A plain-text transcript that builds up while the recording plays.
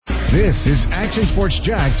This is Action Sports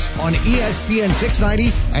Jax on ESPN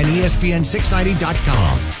 690 and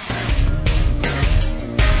ESPN690.com.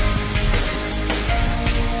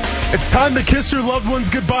 It's time to kiss your loved ones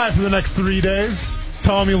goodbye for the next 3 days.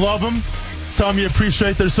 Tell them you love them. Tell them you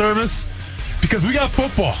appreciate their service. Because we got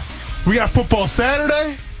football. We got football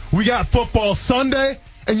Saturday. We got football Sunday.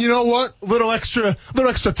 And you know what? A little extra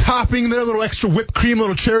topping there, a little extra whipped cream, a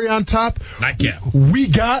little cherry on top. Nightcap. We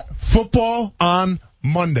got football on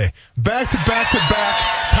Monday. Back to back,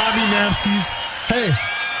 Tommy Namskis. Hey,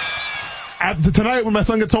 tonight when my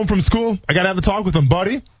son gets home from school, I got to have a talk with him,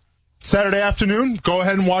 buddy. Saturday afternoon, go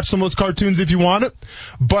ahead and watch some of those cartoons if you want it.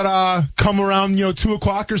 But come around, 2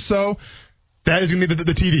 o'clock or so, that is going to be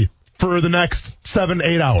the TV for the next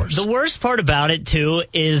 7-8 hours. The worst part about it, too,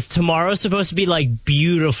 is tomorrow's supposed to be,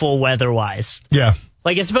 beautiful weather-wise. Yeah.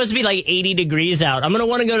 It's supposed to be, 80 degrees out. I'm going to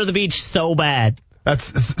want to go to the beach so bad. That's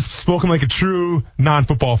spoken like a true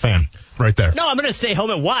non-football fan right there. No, I'm going to stay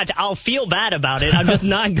home and watch. I'll feel bad about it. I'm just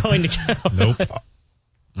not going to go. Nope.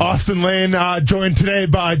 Austin Lane, joined today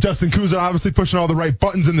by Justin Kuzer, obviously pushing all the right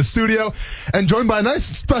buttons in the studio, and joined by a nice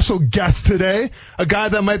special guest today, a guy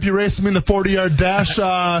that might be racing me in the 40-yard dash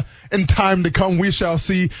in time to come. We shall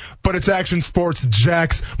see, but it's Action Sports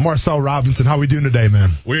Jax, Marcel Robinson. How we doing today,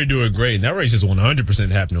 man? We're doing great. That race is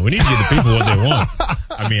 100% happening. We need to give the people what they want.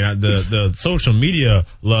 I mean, the social media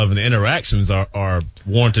love and the interactions are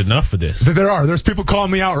warranted enough for this. There are. There's people calling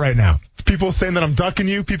me out right now. People saying that I'm ducking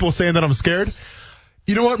you. People saying that I'm scared.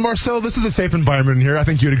 You know what, Marcel? This is a safe environment in here. I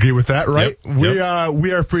think you'd agree with that, right? Yep.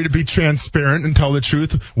 We are free to be transparent and tell the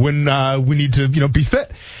truth when we need to, be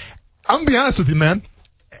fit. I'm gonna be honest with you, man.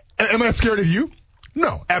 Am I scared of you?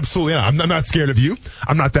 No, absolutely not. I'm not scared of you.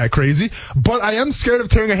 I'm not that crazy. But I am scared of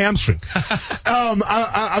tearing a hamstring.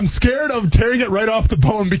 I'm scared of tearing it right off the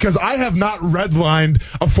bone because I have not redlined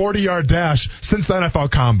a 40-yard dash since the NFL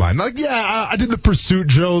Combine. I did the pursuit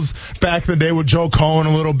drills back in the day with Joe Cohen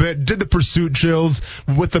a little bit. Did the pursuit drills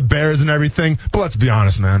with the Bears and everything. But let's be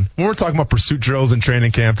honest, man. When we're talking about pursuit drills in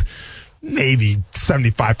training camp, maybe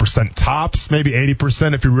 75% tops, maybe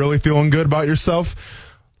 80% if you're really feeling good about yourself.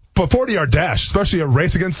 But 40-yard dash, especially a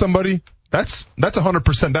race against somebody, that's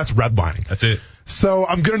 100%. That's redlining. That's it. So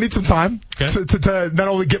I'm going to need some time to not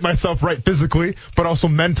only get myself right physically, but also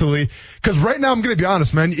mentally. Because right now, I'm going to be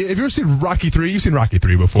honest, man. Have you ever seen Rocky 3? You've seen Rocky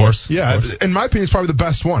 3 before. Of course. Yeah. Of course. In my opinion, it's probably the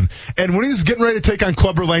best one. And when he's getting ready to take on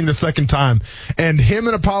Clubber Lang the second time, and him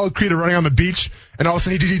and Apollo Creed are running on the beach, and all of a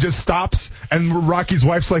sudden he just stops, and Rocky's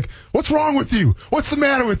wife's like, "What's wrong with you? What's the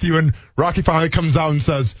matter with you?" And Rocky finally comes out and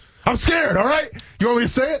says, "I'm scared, all right? You want me to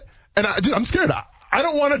say it?" And I'm scared. I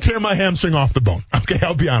don't want to tear my hamstring off the bone. Okay,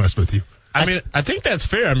 I'll be honest with you. I mean, I think that's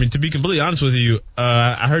fair. I mean, to be completely honest with you,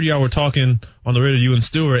 I heard y'all were talking on the radio, you and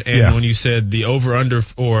Stewart, and when you said the over-under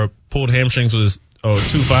or pulled hamstrings was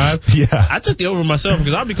 2.5, yeah, I took the over myself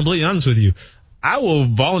because I'll be completely honest with you. I will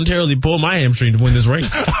voluntarily pull my hamstring to win this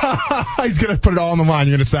race. He's going to put it all on the line.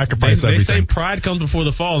 You're going to sacrifice everything. They say pride comes before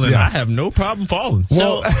the fall, and I have no problem falling.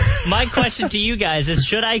 So my question to you guys is,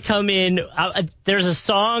 should I come in? There's a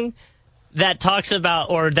song that talks about,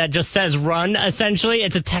 or that just says run, essentially.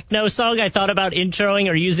 It's a techno song. I thought about introing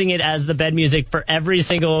or using it as the bed music for every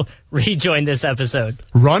single rejoin this episode.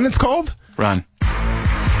 Run, it's called? Run.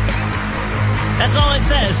 That's all it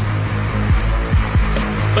says.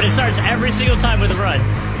 But it starts every single time with a run.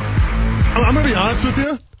 I'm going to be honest with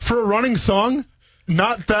you. For a running song,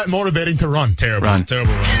 not that motivating to run. Terrible run song.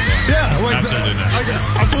 Yeah, absolutely not.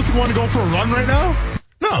 I'm supposed to want to go for a run right now?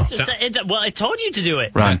 No. Well, I told you to do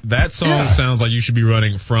it. Right. That song sounds like you should be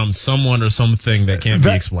running from someone or something that can't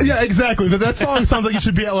be explained. Yeah, exactly. That song sounds like you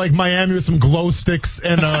should be at Miami with some glow sticks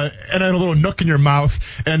and a little nook in your mouth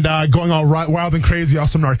and going all wild and crazy off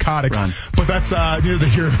some narcotics. Run. But that's neither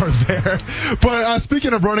here nor there. But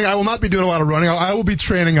speaking of running, I will not be doing a lot of running. I will be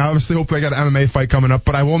training. Obviously, hopefully I got an MMA fight coming up,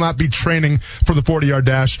 but I will not be training for the 40-yard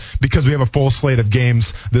dash because we have a full slate of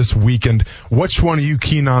games this weekend. Which one are you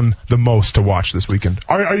keen on the most to watch this weekend?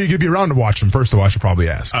 Are you going to be around to watch them? First of all, I should probably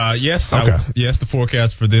ask. Yes. Okay. Yes, the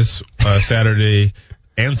forecast for this Saturday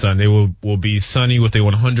and Sunday will be sunny with a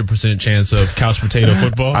 100% chance of couch potato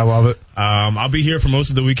football. I love it. I'll be here for most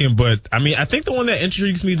of the weekend, but I mean, I think the one that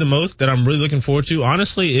intrigues me the most that I'm really looking forward to,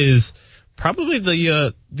 honestly, is probably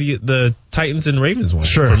the Titans and Ravens one.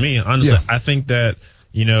 Sure. For me, honestly, I think that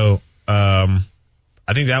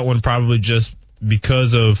I think that one probably just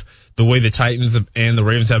because of the way the Titans and the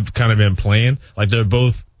Ravens have kind of been playing, they're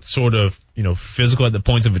both sort of, physical at the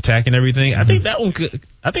points of attack and everything. I think that one could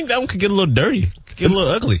get a little dirty, get a little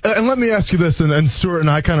ugly. And let me ask you this, and Stuart and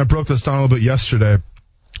I kind of broke this down a little bit yesterday.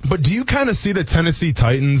 But do you kind of see the Tennessee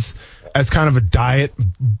Titans as kind of a diet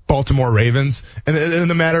Baltimore Ravens? And in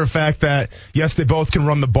the matter of fact that, yes, they both can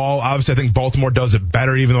run the ball. Obviously, I think Baltimore does it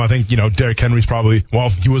better, even though I think, Derrick Henry's probably,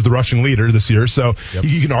 he was the rushing leader this year. So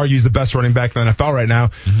you can argue he's the best running back in the NFL right now.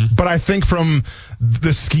 Mm-hmm. But I think from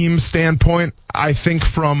the scheme standpoint, I think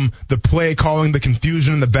from the play calling, the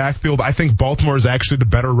confusion in the backfield, I think Baltimore is actually the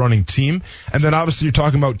better running team. And then obviously you're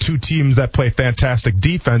talking about two teams that play fantastic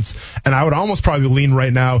defense. And I would almost probably lean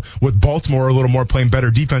right now with Baltimore a little more playing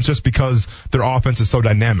better defense just because their offense is so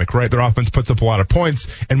dynamic, right? Their offense puts up a lot of points.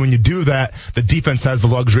 And when you do that, the defense has the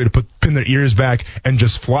luxury to pin their ears back and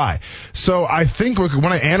just fly. So I think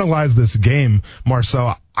when I analyze this game,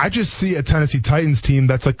 Marcel, I just see a Tennessee Titans team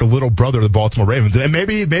that's like the little brother of the Baltimore Ravens. And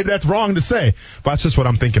maybe that's wrong to say, but that's just what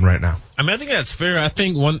I'm thinking right now. I mean, I think that's fair. I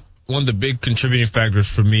think one of the big contributing factors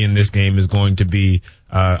for me in this game is going to be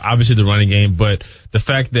obviously the running game, but the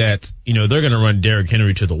fact that, they're going to run Derrick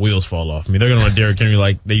Henry till the wheels fall off. I mean, they're going to run Derrick Henry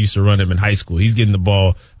like they used to run him in high school. He's getting the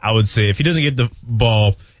ball. I would say if he doesn't get the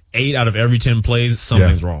ball 8 out of every 10 plays,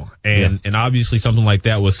 something's wrong. And obviously something like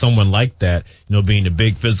that with someone like that, being a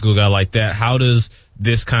big physical guy like that, how does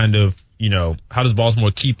this kind of, how does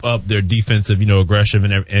Baltimore keep up their defensive,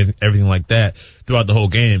 aggression and everything like that throughout the whole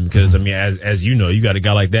game? Because, I mean, as you know, you got a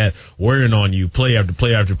guy like that wearing on you play after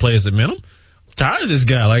play after play. I said, man, I'm tired of this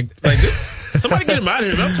guy. Like somebody get him out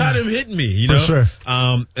of here. I'm tired of him hitting me, For sure.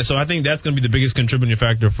 And so I think that's going to be the biggest contributing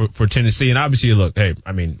factor for Tennessee. And obviously, look, hey,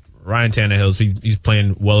 I mean, Ryan Tannehill, he's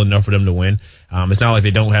playing well enough for them to win. It's not like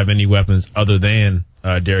they don't have any weapons other than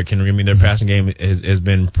Derrick Henry. I mean, their passing game has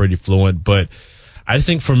been pretty fluent, but I just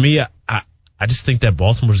think for me, I just think that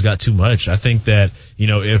Baltimore's got too much. I think that,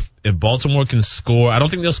 if Baltimore can score, I don't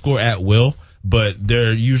think they'll score at will, but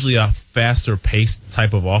they're usually a faster paced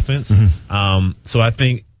type of offense. Mm-hmm. So I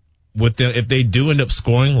think if they do end up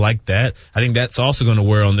scoring like that, I think that's also going to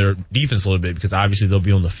wear on their defense a little bit because obviously they'll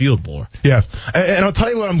be on the field more. Yeah. And I'll tell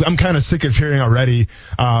you what I'm kind of sick of hearing already,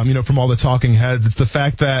 from all the talking heads. It's the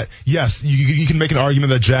fact that, yes, you can make an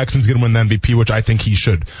argument that Jackson's going to win the MVP, which I think he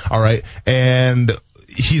should. All right. And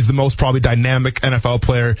he's the most probably dynamic NFL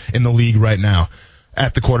player in the league right now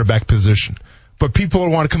at the quarterback position. But people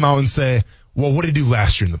want to come out and say, well, what did he do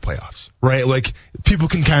last year in the playoffs, right? Like, people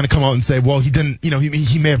can kind of come out and say, well, he didn't,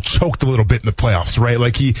 he may have choked a little bit in the playoffs, right?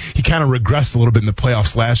 Like, he kind of regressed a little bit in the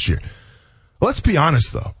playoffs last year. Let's be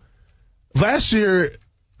honest, though. Last year,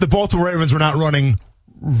 the Baltimore Ravens were not running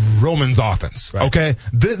Roman's offense, right. Okay?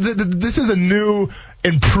 This is a new,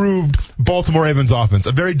 improved Baltimore Ravens offense,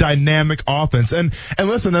 a very dynamic offense. And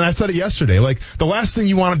listen, and I said it yesterday, like, the last thing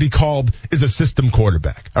you want to be called is a system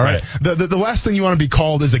quarterback, all right? The last thing you want to be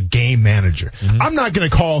called is a game manager. Mm-hmm. I'm not going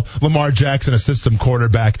to call Lamar Jackson a system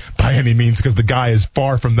quarterback by any means because the guy is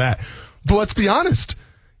far from that. But let's be honest.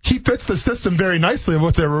 He fits the system very nicely of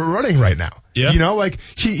what they're running right now. Yeah. Like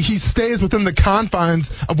he stays within the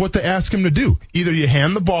confines of what they ask him to do. Either you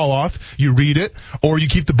hand the ball off, you read it, or you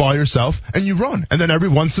keep the ball yourself and you run. And then every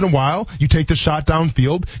once in a while, you take the shot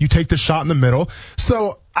downfield, you take the shot in the middle.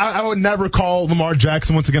 So I would never call Lamar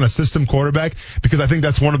Jackson once again a system quarterback because I think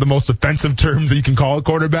that's one of the most offensive terms that you can call a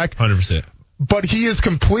quarterback. 100%. But he is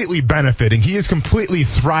completely benefiting. He is completely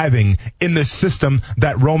thriving in this system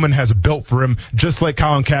that Roman has built for him, just like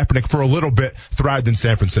Colin Kaepernick for a little bit thrived in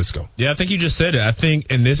San Francisco. Yeah, I think you just said it. I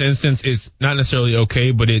think in this instance, it's not necessarily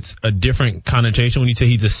okay, but it's a different connotation when you say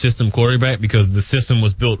he's a system quarterback because the system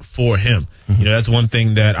was built for him. Mm-hmm. That's one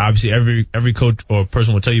thing that obviously every coach or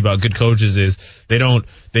person will tell you about good coaches is they don't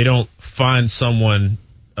find someone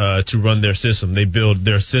to run their system. They build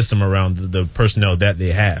their system around the personnel that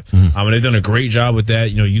they have. Mm-hmm. And they've done a great job with that,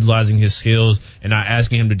 utilizing his skills and not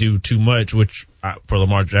asking him to do too much, which for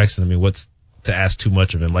Lamar Jackson, I mean, what's to ask too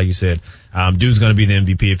much of him? Like you said, dude's going to be the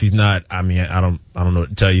MVP. If he's not, I mean, I don't know what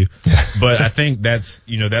to tell you. Yeah. But I think that's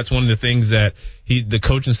one of the things that the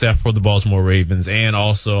coaching staff for the Baltimore Ravens and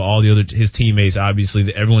also all the his teammates, obviously,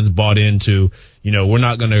 that everyone's bought into, we're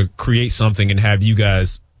not going to create something and have you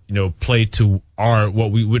guys, play to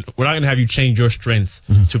we're not going to have you change your strengths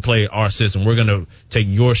to play our system. We're going to take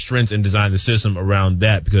your strengths and design the system around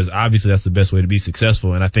that because obviously that's the best way to be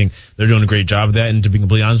successful. And I think they're doing a great job of that. And to be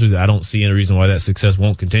completely honest with you, I don't see any reason why that success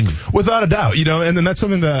won't continue. Without a doubt, and then that's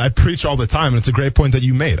something that I preach all the time. And it's a great point that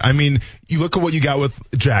you made. I mean, you look at what you got with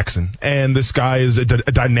Jackson and this guy is a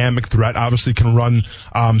dynamic threat, obviously can run,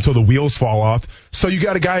 till the wheels fall off. So you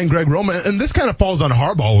got a guy in Greg Roman and this kind of falls on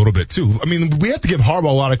Harbaugh a little bit too. I mean, we have to give Harbaugh a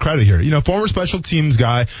lot of credit here. Former special special teams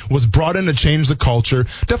guy, was brought in to change the culture.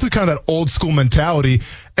 Definitely kind of that old school mentality.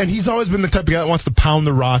 And he's always been the type of guy that wants to pound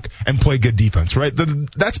the rock and play good defense, right?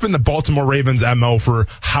 That's been the Baltimore Ravens' MO for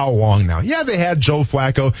how long now? Yeah, they had Joe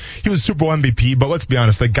Flacco. He was Super Bowl MVP, but let's be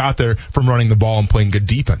honest, they got there from running the ball and playing good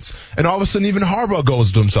defense. And all of a sudden, even Harbaugh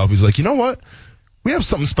goes to himself. He's like, you know what? We have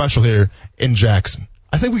something special here in Jackson.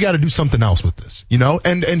 I think we got to do something else with this, you know?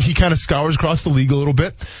 And he kind of scours across the league a little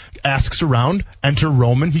bit, asks around, enter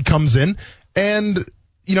Roman. He comes in, and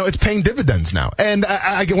you know, it's paying dividends now. And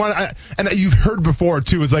and you've heard before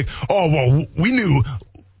too. It's like, oh well, we knew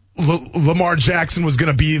Lamar Jackson was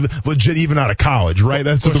going to be legit even out of college, right?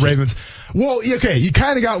 That's what the Ravens. Well, okay, you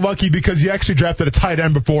kind of got lucky because you actually drafted a tight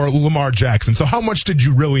end before Lamar Jackson. So how much did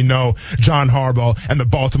you really know John Harbaugh and the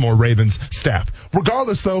Baltimore Ravens staff?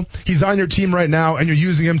 Regardless, though, he's on your team right now, and you're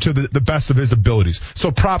using him to the best of his abilities.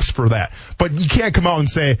 So props for that. But you can't come out and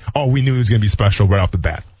say, oh, we knew he was going to be special right off the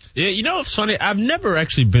bat. Yeah, you know, it's funny. I've never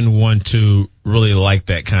actually been one to really like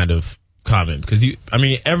that kind of comment because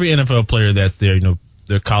every NFL player that's there, you know,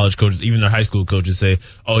 their college coaches, even their high school coaches say,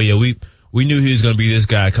 oh yeah, we knew he was going to be this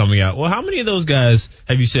guy coming out. Well, how many of those guys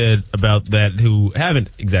have you said about that who haven't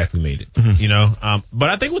exactly made it? Mm-hmm. You know, but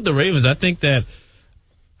I think with the Ravens, I think that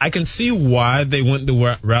I can see why they went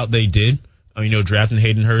the route they did. You know, drafting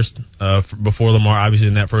Hayden Hurst before Lamar, obviously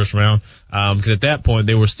in that first round, because at that point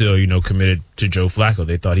they were still, you know, committed to Joe Flacco.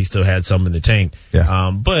 They thought he still had some in the tank.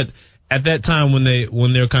 Yeah. But at that time when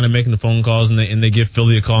they're kind of making the phone calls and they give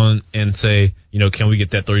Philly a call and say, you know, can we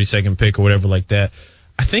get that 32nd pick or whatever like that?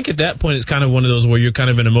 I think at that point it's kind of one of those where you're kind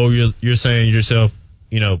of in a mode. You're saying to yourself,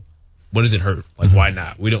 you know, what does it hurt? Like, mm-hmm. Why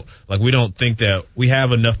not? We don't think that we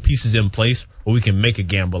have enough pieces in place where we can make a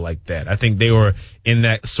gamble like that. I think they were in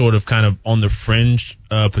that sort of kind of on the fringe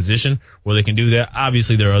position where they can do that.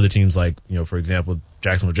 Obviously, there are other teams like, you know, for example,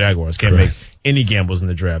 Jacksonville Jaguars can't make any gambles in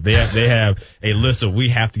the draft. They have a list of we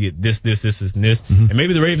have to get this, and this. Mm-hmm. And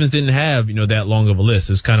maybe the Ravens didn't have, you know, that long of a list.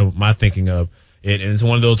 It's kind of my thinking of it. And it's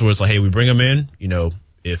one of those where it's like, hey, we bring him in, you know,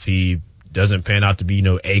 if he doesn't pan out to be, you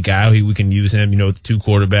know, a guy, we can use him, you know, the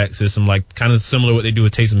 2-quarterback system, like kind of similar to what they do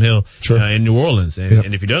with Taysom Hill in New Orleans.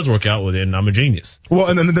 And if he does work out, well, then I'm a genius. Well,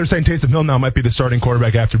 and then they're saying Taysom Hill now might be the starting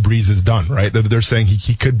quarterback after Breeze is done, right? They're saying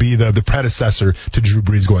he could be the predecessor to Drew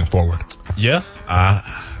Brees going forward. Yeah.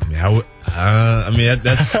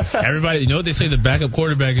 That's everybody. You know, they say the backup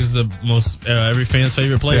quarterback is the most every fan's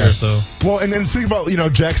favorite player. Yeah. So well, and speaking about, you know,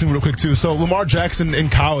 Jackson real quick too. So Lamar Jackson in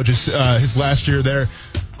college is his last year there.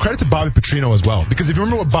 Credit to Bobby Petrino as well, because if you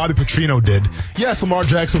remember what Bobby Petrino did, yes, Lamar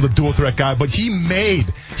Jackson was a dual threat guy, but he made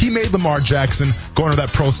Lamar Jackson go under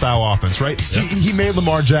that pro style offense, right? Yep. He made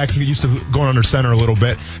Lamar Jackson get used to going under center a little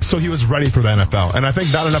bit, so he was ready for the NFL. And I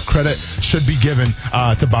think not enough credit should be given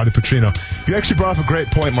to Bobby Petrino. You actually brought up a great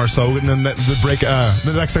point, Marcel. And then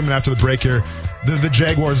the next segment after the break here, the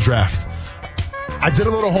Jaguars draft. I did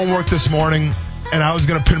a little homework this morning, and I was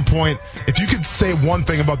going to pinpoint, if you could say one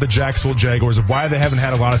thing about the Jacksonville Jaguars of why they haven't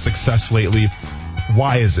had a lot of success lately,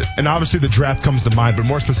 why is it? And obviously the draft comes to mind, but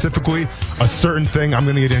more specifically, a certain thing I'm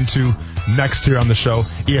going to get into next here on the show,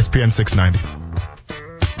 ESPN 690.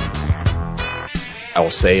 I will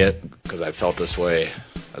say it because I've felt this way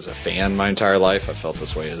as a fan my entire life. I've felt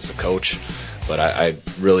this way as a coach. But I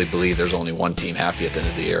really believe there's only one team happy at the end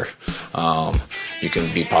of the year. You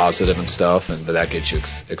can be positive and stuff, but that gets you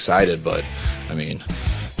excited. But, I mean,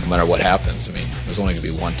 no matter what happens, I mean, there's only going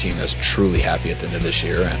to be one team that's truly happy at the end of this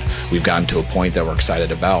year. And we've gotten to a point that we're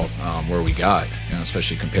excited about where we got, you know,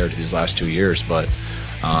 especially compared to these last 2 years. But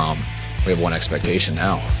we have one expectation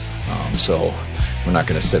now. So we're not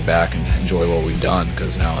going to sit back and enjoy what we've done,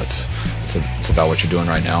 because now it's about what you're doing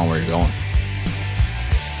right now and where you're going.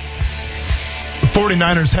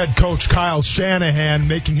 49ers head coach Kyle Shanahan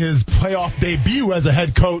making his playoff debut as a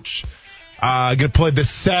head coach. Going to play this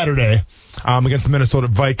Saturday against the Minnesota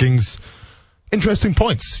Vikings. Interesting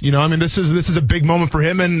points. You know, I mean, this is a big moment for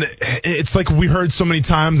him, and it's like we heard so many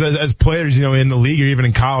times as players, you know, in the league or even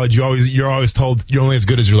in college, you're always told you're only as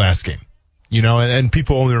good as your last game. You know, and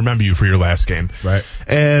people only remember you for your last game. Right.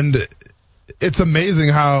 And it's amazing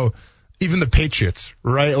how even the Patriots,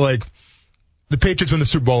 right? Like, the Patriots won the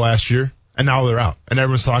Super Bowl last year, and now they're out. And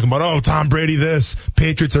everyone's talking about, oh, Tom Brady this,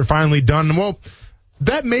 Patriots are finally done. Well,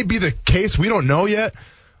 that may be the case. We don't know yet.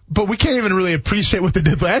 But we can't even really appreciate what they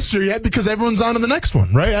did last year yet, because everyone's on to the next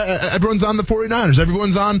one, right? Everyone's on the 49ers.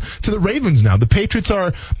 Everyone's on to the Ravens now. The Patriots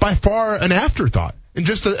are by far an afterthought in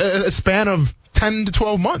just a span of 10 to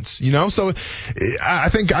 12 months, you know? So I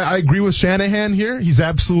think I agree with Shanahan here. He's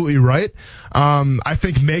absolutely right. I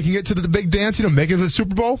think making it to the big dance, you know, making it to the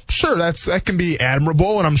Super Bowl, sure, that can be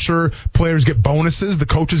admirable, and I'm sure players get bonuses, the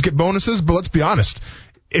coaches get bonuses, but let's be honest.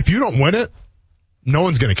 If you don't win it, no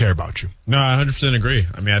one's going to care about you. No, I 100% agree.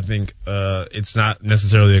 I mean, I think it's not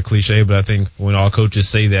necessarily a cliche, but I think when all coaches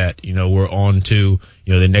say that, we're on to,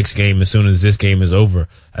 the next game as soon as this game is over,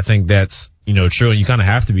 I think that's, true. And you kind of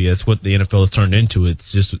have to be. That's what the NFL has turned into.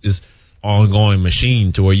 It's just this ongoing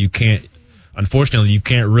machine to where unfortunately, you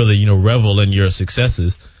can't really, revel in your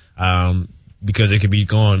successes because it could be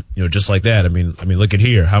gone, just like that. I mean, look at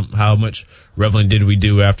here. How much reveling did we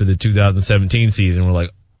do after the 2017 season? We're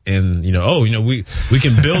like, and we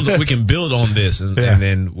can build on this, and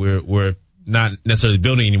then we're not necessarily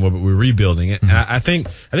building anymore, but we're rebuilding it. And I think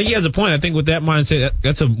he has a point. I think with that mindset,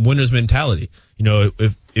 that's a winner's mentality.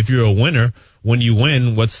 If you're a winner, when you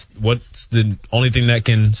win, what's the only thing that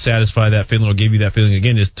can satisfy that feeling or give you that feeling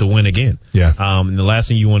again is to win again. Yeah. And the last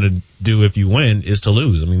thing you want to do if you win is to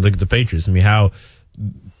lose. I mean, look at the Patriots. I mean, how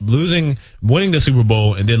winning the Super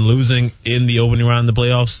Bowl and then losing in the opening round of the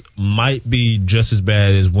playoffs might be just as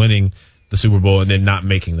bad as winning the Super Bowl and then not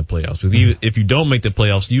making the playoffs. Because even if you don't make the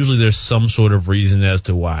playoffs, usually there's some sort of reason as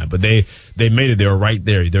to why. But they made it. They were right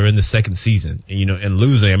there. They're in the second season. And, and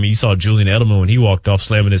losing. I mean, you saw Julian Edelman when he walked off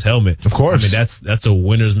slamming his helmet. Of course. I mean, that's a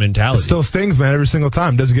winner's mentality. It still stings, man, every single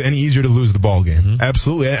time. It doesn't get any easier to lose the ball game.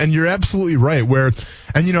 Absolutely. And you're absolutely right.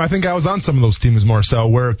 I think I was on some of those teams, Marcel,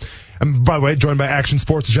 and by the way, joined by Action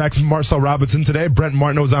Sports Jackson, Marcel Robinson today. Brent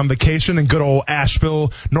Martin was on vacation in good old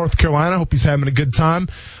Asheville, North Carolina. Hope he's having a good time.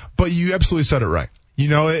 But you absolutely said it right.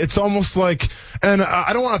 It's almost like, and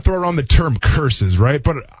I don't want to throw around the term curses, right?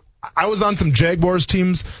 But I was on some Jaguars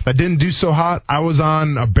teams that didn't do so hot. I was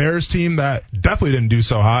on a Bears team that definitely didn't do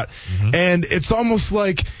so hot. And it's almost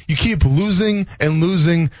like you keep losing and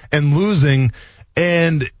losing and losing.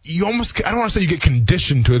 And you almost, I don't want to say you get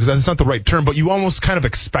conditioned to it because that's not the right term, but you almost kind of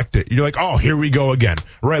expect it. You're like, oh, here we go again,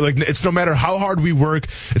 right? Like it's no matter how hard we work,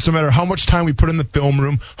 it's no matter how much time we put in the film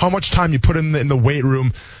room, how much time you put in the weight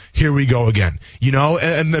room, here we go again,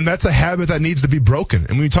 and then that's a habit that needs to be broken.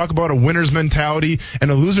 And when you talk about a winner's mentality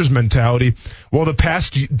and a loser's mentality, well, the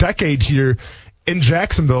past decade here in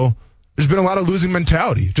Jacksonville, there's been a lot of losing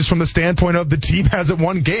mentality just from the standpoint of the team hasn't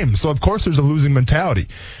won games. So of course there's a losing mentality.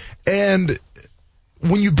 And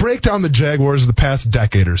when you break down the Jaguars the past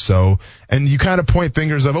decade or so, and you kind of point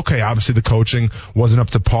fingers of, okay, obviously the coaching wasn't up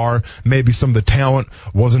to par, maybe some of the talent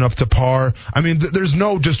wasn't up to par. I mean, there's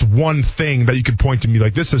no just one thing that you could point to me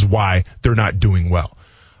like, this is why they're not doing well.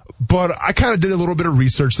 But I kind of did a little bit of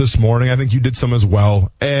research this morning. I think you did some as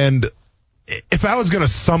well. And if I was going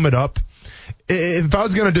to sum it up, if I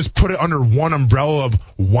was going to just put it under one umbrella of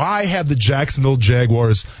why have the Jacksonville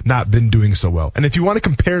Jaguars not been doing so well? And if you want to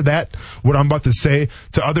compare that, what I'm about to say,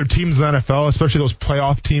 to other teams in the NFL, especially those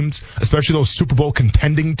playoff teams, especially those Super Bowl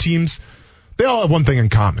contending teams, they all have one thing in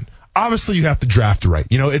common. Obviously, you have to draft right.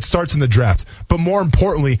 It starts in the draft. But more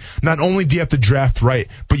importantly, not only do you have to draft right,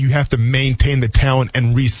 but you have to maintain the talent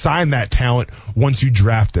and re-sign that talent once you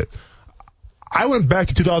draft it. I went back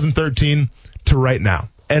to 2013 to right now.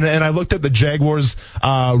 And I looked at the Jaguars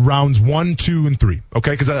rounds 1, 2, and 3.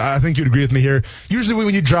 Okay, because I think you'd agree with me here. Usually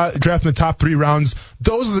when you draft in the top 3 rounds,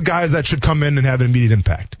 those are the guys that should come in and have an immediate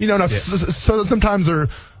impact. So sometimes they're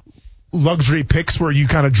luxury picks where you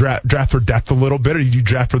kind of draft for depth a little bit, or you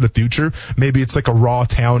draft for the future. Maybe it's like a raw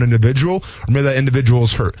talent individual, or maybe that individual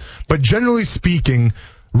is hurt. But generally speaking,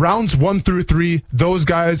 rounds 1 through 3, those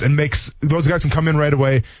guys can come in right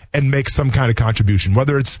away and make some kind of contribution,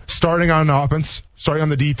 whether it's starting on offense, starting on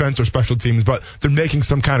the defense, or special teams, but they're making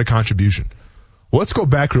some kind of contribution. Well, let's go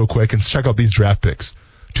back real quick and check out these draft picks.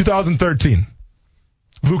 2013,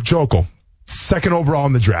 Luke Joeckel, 2nd overall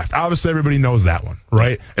in the draft. Obviously, everybody knows that one,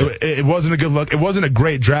 right? It wasn't a good look. It wasn't a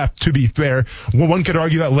great draft, to be fair. One could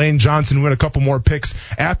argue that Lane Johnson went a couple more picks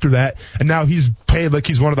after that, and now he's paid like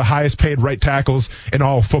he's one of the highest paid right tackles in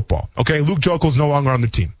all of football. Okay, Luke Joeckel's no longer on the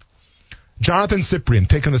team. Jonathan Cyprien,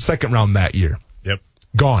 taken the 2nd round that year. Yep.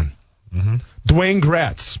 Gone. Dwayne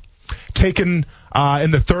Gratz, taken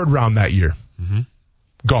in the 3rd round that year.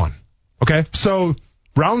 Gone. Okay, so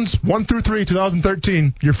rounds 1 through 3,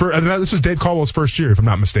 2013. This was Dave Caldwell's first year, if I'm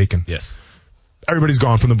not mistaken. Yes. Everybody's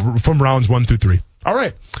gone from rounds 1 through 3. All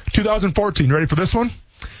right, 2014. Ready for this one?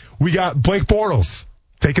 We got Blake Bortles,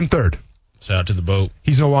 taken 3rd. Shout out to the boat.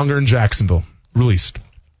 He's no longer in Jacksonville. Released.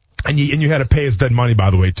 And you had to pay his dead money, by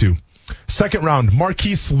the way, too. 2nd round,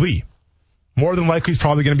 Marquise Lee. More than likely, he's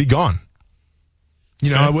probably going to be gone.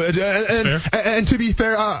 And to be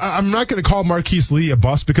fair, I'm not going to call Marquise Lee a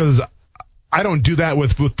bust because I don't do that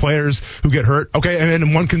with players who get hurt. Okay.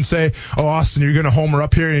 And one can say, oh, Austin, you're going to homer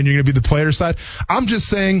up here and you're going to be the player side. I'm just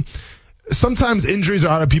saying sometimes injuries are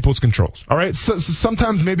out of people's controls. All right. So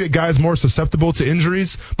sometimes maybe a guy's more susceptible to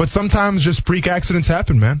injuries, but sometimes just freak accidents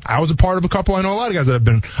happen, man. I was a part of a couple. I know a lot of guys that have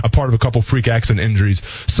been a part of a couple freak accident injuries.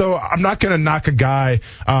 So I'm not going to knock a guy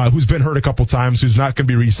who's been hurt a couple times, who's not going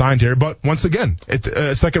to be re-signed here. But once again,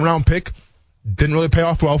 a second round pick didn't really pay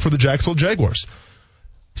off well for the Jacksonville Jaguars.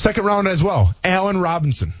 Second round as well. Allen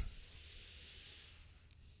Robinson.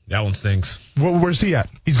 That one stinks. Where's he at?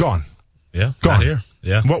 He's gone. Yeah. Gone. Not here.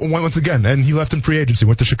 Yeah. Once again, and he left in free agency,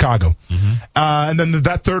 went to Chicago. And then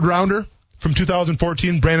that third rounder from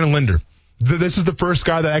 2014, Brandon Linder. This is the first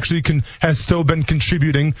guy that actually has still been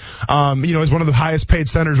contributing. He's one of the highest paid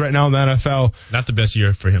centers right now in the NFL. Not the best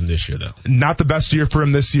year for him this year, though. Not the best year for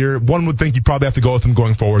him this year. One would think you probably have to go with him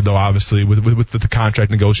going forward, though, obviously, with the contract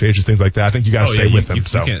negotiations, things like that. I think you got to stay with him. You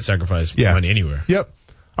can't sacrifice money anywhere. Yep.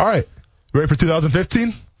 All right. Ready for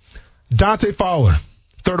 2015? Dante Fowler,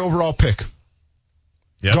 third overall pick.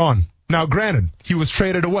 Yep. Gone. Now, granted, he was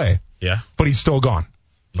traded away. Yeah. But he's still gone.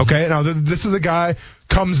 Okay. Now, this is a guy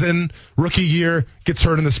comes in rookie year, gets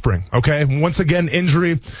hurt in the spring. Okay. Once again,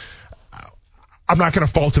 injury. I'm not going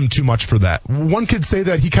to fault him too much for that. One could say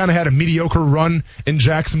that he kind of had a mediocre run in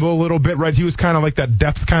Jacksonville a little bit, right? He was kind of like that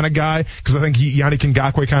depth kind of guy because I think Yannick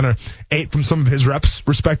Ngakoue kind of ate from some of his reps,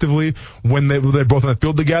 respectively, when they're both on the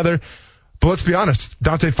field together. But let's be honest,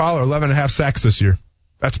 Dante Fowler, 11.5 sacks this year.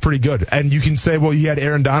 That's pretty good. And you can say, well, you had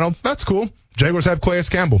Aaron Donald. That's cool. Jaguars have Calais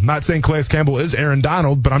Campbell. Not saying Calais Campbell is Aaron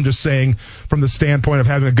Donald, but I'm just saying from the standpoint of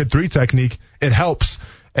having a good 3 technique, it helps.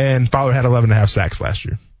 And Fowler had 11.5 sacks last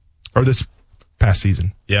year, or this past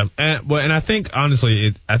season. Yeah. And I think,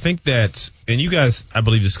 honestly, I think that, and you guys, I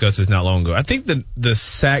believe, discussed this not long ago, I think that the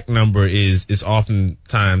sack number is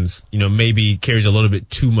oftentimes, maybe carries a little bit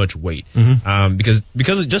too much weight. Because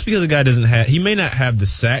the guy doesn't have, he may not have the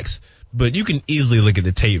sacks, but you can easily look at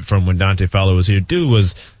the tape from when Dante Fowler was here. Dude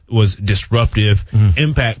was disruptive,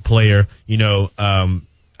 impact player,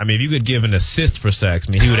 if you could give an assist for sacks,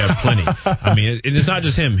 he would have plenty. It's not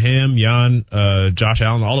just him, Jan, Josh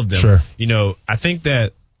Allen, all of them. Sure. I think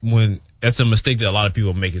that that's a mistake that a lot of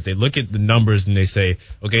people make is they look at the numbers and they say,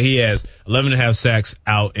 okay, he has 11.5 sacks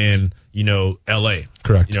out in, LA.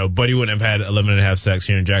 Correct. Buddy wouldn't have had 11.5 sacks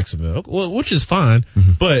here in Jacksonville, well, which is fine.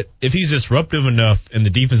 But if he's disruptive enough and the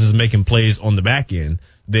defense is making plays on the back end,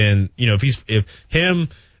 then, if him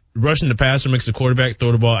rushing the passer makes the quarterback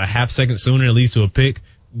throw the ball a half second sooner and leads to a pick,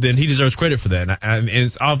 then he deserves credit for that. And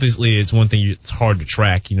it's obviously it's one thing it's hard to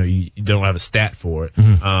track. You don't have a stat for it,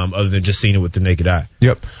 other than just seeing it with the naked eye.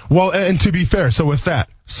 Yep. Well, and to be fair, so with that,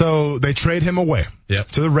 they trade him away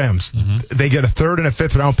to the Rams. They get a 3rd and a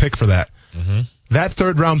 5th round pick for that. That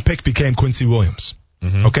 3rd round pick became Quincy Williams.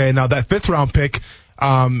 Okay. Now that 5th round pick,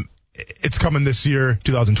 it's coming this year,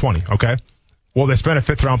 2020. Okay. Well, they spent a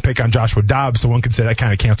 5th round pick on Joshua Dobbs, so one could say that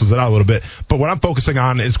kind of cancels it out a little bit. But what I'm focusing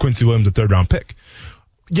on is Quincy Williams, a 3rd round pick.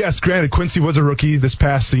 Yes, granted, Quincy was a rookie this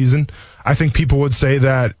past season. I think people would say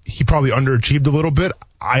that he probably underachieved a little bit.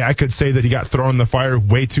 I could say that he got thrown in the fire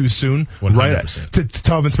way too soon. 100%. Right?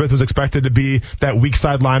 Telvin Smith was expected to be that weak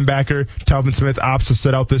side linebacker. Telvin Smith opts to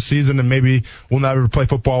sit out this season and maybe will never play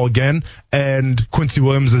football again. And Quincy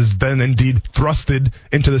Williams is then indeed thrusted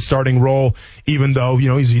into the starting role, even though,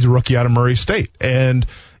 he's a rookie out of Murray State. And,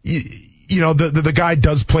 the guy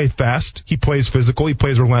does play fast. He plays physical. He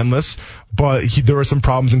plays relentless. But there are some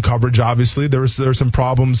problems in coverage, obviously. There are some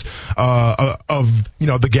problems of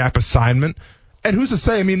the gap assignment. And who's to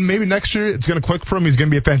say? Maybe next year it's going to click for him. He's going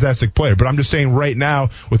to be a fantastic player. But I'm just saying right now,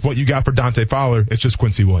 with what you got for Dante Fowler, it's just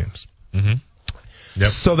Quincy Williams. Yep.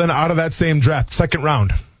 So then out of that same draft, 2nd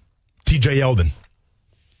round, TJ Yeldon.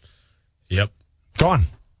 Yep. Gone.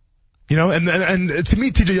 And to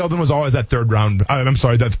me, TJ Yeldon was always that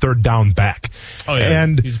 3rd down back. Oh, yeah.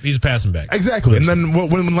 And he's a passing back. Exactly. And then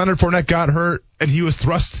when Leonard Fournette got hurt and he was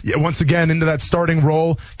thrust once again into that starting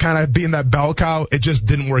role, kind of being that bell cow, it just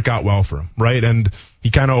didn't work out well for him, right? And he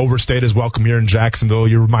kind of overstayed his welcome here in Jacksonville.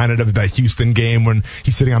 You're reminded of that Houston game when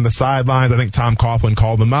he's sitting on the sidelines. I think Tom Coughlin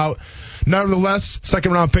called him out. Nevertheless,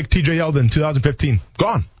 2nd round pick TJ Yeldon, 2015,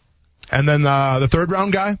 gone. And then the 3rd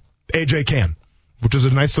round guy, AJ Cann, which is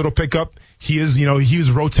a nice little pickup. He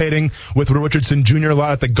was rotating with Richardson Jr. a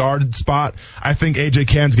lot at the guard spot. I think A.J.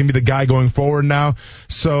 Cann's going to be the guy going forward now.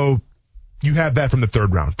 So you have that from the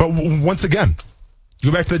 3rd round. But once again,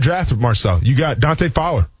 you go back to the draft, Marcel. You got Dante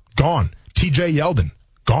Fowler, gone. T.J. Yeldon,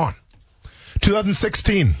 gone.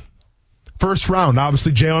 2016, 1st round,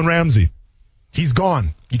 obviously Jalen Ramsey. He's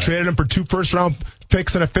gone. You traded him for 2 first-round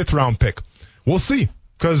picks and a 5th round pick. We'll see.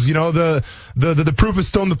 Because, the proof is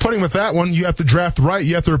still in the pudding with that one. You have to draft right.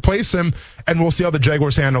 You have to replace him, and we'll see how the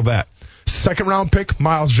Jaguars handle that. 2nd round pick,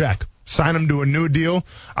 Miles Jack. sign him to a new deal.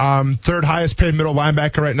 Third highest paid middle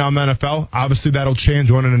linebacker right now in the NFL. Obviously, that'll change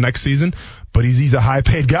going into next season, but he's a high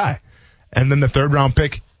paid guy. And then the third round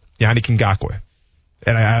pick, Yannick Ngakoue.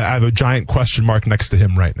 And I have a giant question mark next to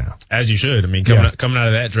him right now. As you should. I mean, coming out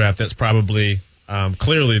of that draft, that's probably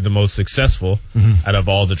clearly the most successful out of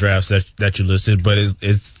all the drafts that you listed. But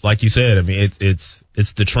it's like you said. I mean, it's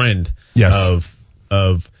the trend of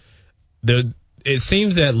the. It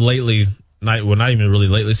seems that lately, not even really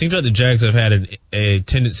lately. It seems like the Jags have had a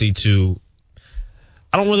tendency to.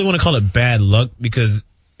 I don't really want to call it bad luck because.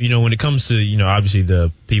 When it comes to, obviously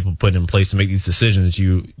the people put in place to make these decisions,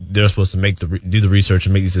 they're supposed to do the research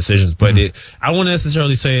and make these decisions. But I won't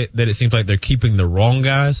necessarily say that it seems like they're keeping the wrong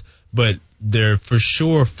guys, but they're for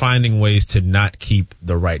sure finding ways to not keep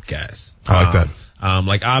the right guys. I like that.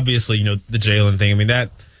 Like obviously, the Jalen thing. I mean, that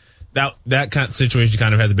kind of situation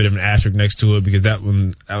kind of has a bit of an asterisk next to it because that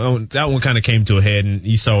one kind of came to a head and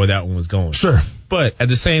you saw where that one was going. Sure. But at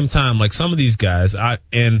the same time, like some of these guys,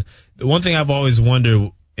 and the one thing I've always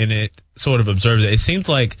wondered, and it sort of observed it seems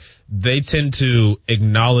like they tend to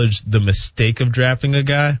acknowledge the mistake of drafting a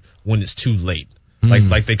guy when it's too late.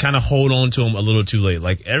 Like they kind of hold on to him a little too late.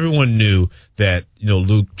 Like everyone knew that,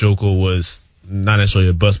 Luke Joeckel was not necessarily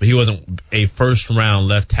a bust, but he wasn't a first round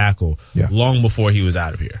left tackle long before he was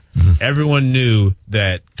out of here. Everyone knew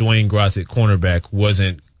that Dwayne Gratz at cornerback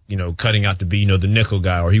wasn't, cutting out to be, the nickel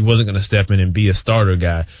guy, or he wasn't going to step in and be a starter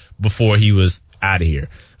guy before he was out of here.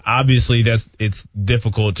 Obviously, it's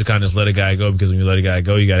difficult to kind of just let a guy go because when you let a guy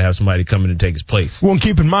go, you got to have somebody come in and take his place. Well, and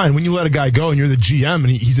keep in mind, when you let a guy go and you're the GM and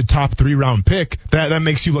he's a top 3-round pick, that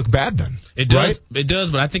makes you look bad then. It does. Right? It does,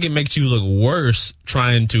 but I think it makes you look worse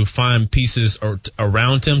trying to find pieces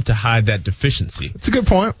around him to hide that deficiency. It's a good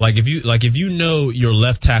point. Like if you know your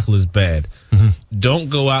left tackle is bad, don't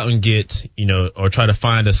go out and get, or try to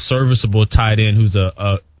find a serviceable tight end who's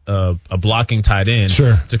a blocking tight end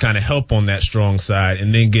to kind of help on that strong side,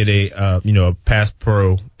 and then get a pass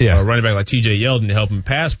pro running back like TJ Yeldon to help him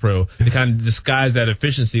pass pro to kind of disguise that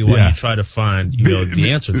efficiency while you try to find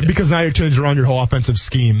the answer there. Because now you're changing around your whole offensive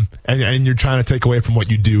scheme and you're trying to take away from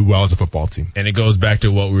what you do well as a football team. And it goes back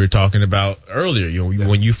to what we were talking about earlier.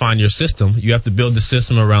 When you find your system, you have to build the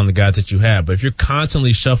system around the guys that you have. But if you're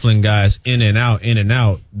constantly shuffling guys in and out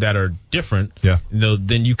that are different,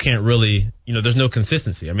 then you can't really. There's no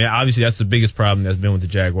consistency. I mean, obviously that's the biggest problem that's been with the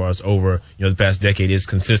Jaguars over, the past decade is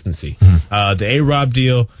consistency. The A-Rob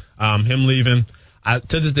deal, him leaving,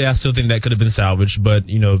 to this day I still think that could have been salvaged, but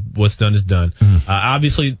what's done is done.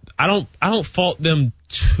 Obviously I don't fault them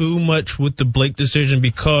too much with the Blake decision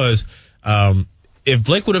because, if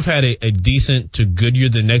Blake would have had a decent to good year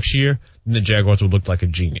the next year, then the Jaguars would look like a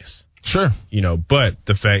genius. Sure. But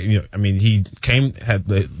the fact, he had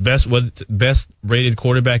the best rated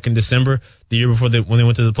quarterback in December, the year before when they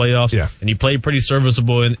went to the playoffs. Yeah. And he played pretty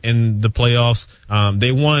serviceable in the playoffs.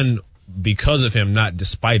 They won because of him, not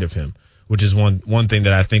despite of him, which is one thing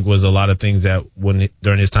that I think was a lot of things that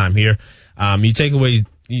during his time here. You take away,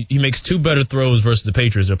 he makes two better throws versus the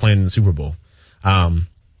Patriots they're playing in the Super Bowl.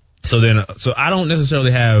 So I don't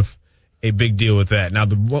necessarily have a big deal with that. Now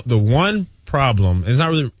the one problem, and it's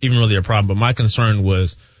not even really a problem, but my concern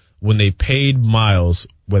was when they paid Miles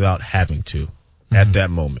without having to at that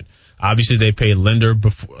moment. Obviously, they paid Linder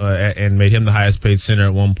before, and made him the highest paid center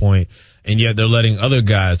at one point, and yet they're letting other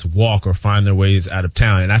guys walk or find their ways out of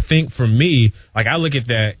town. And I think for me, like I look at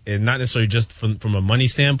that, and not necessarily just from a money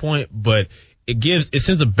standpoint, but it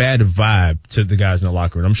sends a bad vibe to the guys in the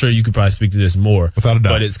locker room. I'm sure you could probably speak to this more. Without a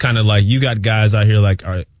doubt. But it's kind of like you got guys out here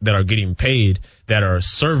that are getting paid that are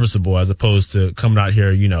serviceable as opposed to coming out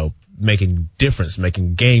here, making difference,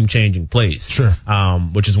 making game-changing plays. Sure.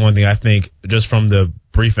 Which is one thing I think just from the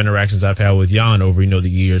brief interactions I've had with Jan over, the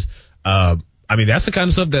years. That's the kind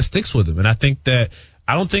of stuff that sticks with him. And I think that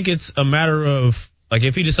I don't think it's a matter of, like,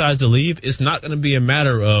 if he decides to leave, it's not going to be a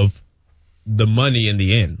matter of the money in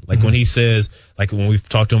the end. Like when he says, like when we've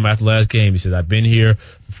talked to him after the last game, he said, I've been here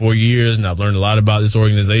for 4 years and I've learned a lot about this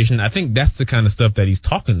organization. I think that's the kind of stuff that he's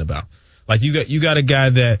talking about. Like you got a guy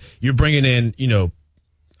that you're bringing in,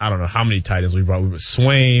 I don't know how many tight ends we brought. We were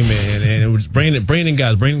Swaim and it was bringing in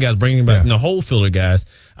guys, bringing back the whole filler guys.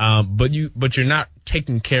 But you're not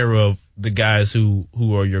taking care of the guys who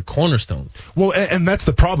are your cornerstones. Well, and that's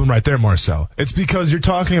the problem right there, Marcel. It's because you're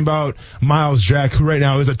talking about Miles Jack, who right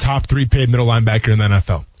now is a top 3 paid middle linebacker in the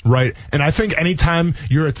NFL. Right. And I think anytime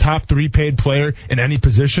you're a top 3 paid player in any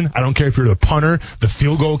position, I don't care if you're the punter, the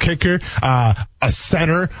field goal kicker, a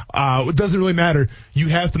center, it doesn't really matter. You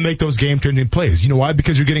have to make those game changing plays. You know why?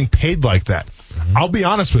 Because you're getting paid like that. I'll be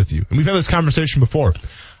honest with you. And we've had this conversation before.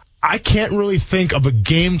 I can't really think of a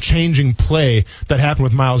game-changing play that happened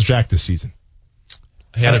with Miles Jack this season.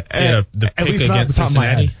 He had the pick against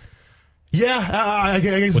Cincinnati. Yeah, I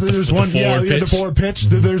guess there's the one. forward pitch. The forward pitch.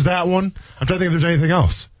 Mm-hmm. There's that one. I'm trying to think if there's anything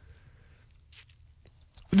else.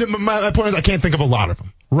 My point is I can't think of a lot of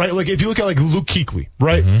them, right? Like if you look at like Luke Kuechly,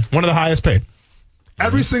 right? Mm-hmm. One of the highest paid.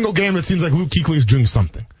 Every single game it seems like Luke Kuechly is doing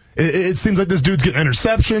something. It seems like this dude's getting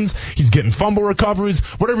interceptions, he's getting fumble recoveries,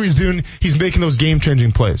 whatever he's doing, he's making those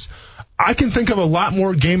game-changing plays. I can think of a lot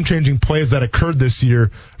more game-changing plays that occurred this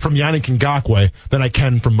year from Yannick Ngakoue than I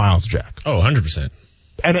can from Miles Jack. Oh, 100%.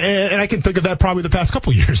 And I can think of that probably the past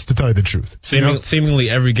couple years, to tell you the truth. Seemingly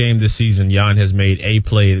every game this season, Jan has made a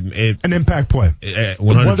play. An impact play.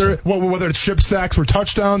 100%. Whether it's strip sacks or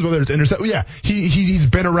touchdowns, whether it's intercept. Yeah, he's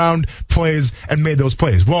been around plays and made those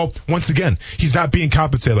plays. Well, once again, he's not being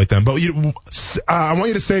compensated like them. But I want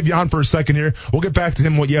you to save Jan for a second here. We'll get back to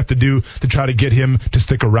him, what you have to do to try to get him to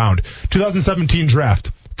stick around. 2017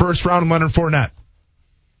 draft. First round, Leonard Fournette.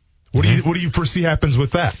 What do you foresee happens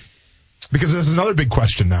with that? Because there's another big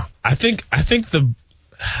question now. I think that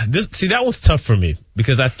was tough for me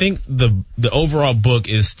because I think the overall book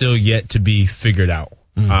is still yet to be figured out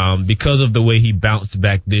because of the way he bounced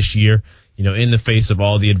back this year. In the face of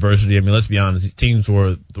all the adversity. I mean, let's be honest. Teams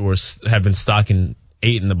have been stocking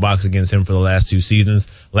 8 in the box against him for the last 2 seasons.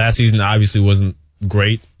 Last season obviously wasn't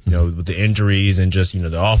great. With the injuries and just,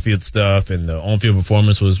 the off-field stuff and the on-field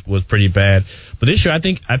performance was pretty bad. But this year, I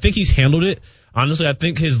think he's handled it. Honestly, I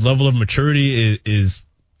think his level of maturity is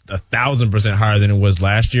 1,000% higher than it was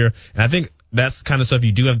last year. And I think that's kind of stuff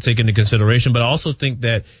you do have to take into consideration. But I also think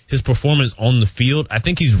that his performance on the field, I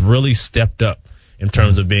think he's really stepped up in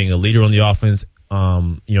terms of being a leader on the offense,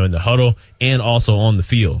 in the huddle and also on the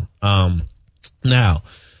field. Now,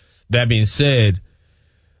 that being said,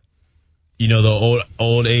 the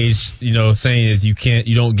old age, saying is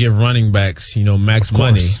you don't give running backs, max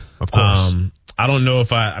money. Of course. I don't know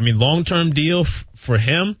if long-term deal for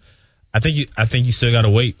him. I think you still got to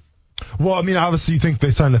wait. Well, I mean, obviously you think they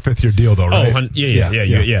signed the 5th-year deal though, right? Oh,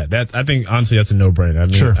 yeah. That, I think honestly that's a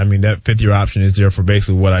no-brainer. Sure. I mean that 5th-year option is there for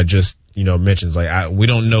basically what I just, mentions. We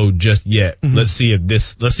don't know just yet. Mm-hmm. Let's see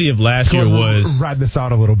if last year was ride this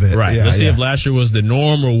out a little bit. Right. Let's see if last year was the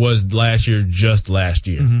norm or was last year just last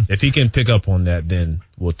year. Mm-hmm. If he can pick up on that, then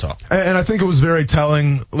we'll talk. And I think it was very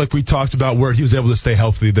telling, like we talked about, where he was able to stay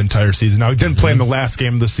healthy the entire season. Now he didn't play in the last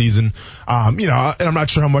game of the season. And I'm not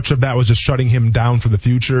sure how much of that was just shutting him down for the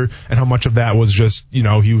future and how much of that was just,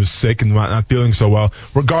 he was sick and not feeling so well.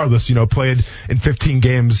 Regardless, played in 15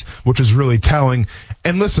 games, which is really telling.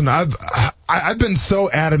 And listen, I've been so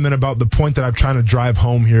adamant about the point that I'm trying to drive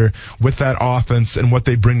home here with that offense and what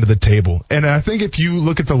they bring to the table. And I think if you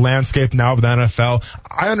look at the landscape now of the NFL,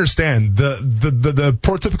 I understand the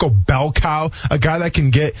prototypical bell cow, a guy that can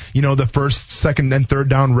get, the first, second, and third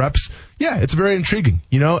down reps. Yeah, it's very intriguing,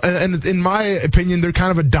 and in my opinion, they're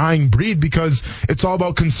kind of a dying breed because it's all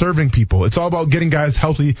about conserving people. It's all about getting guys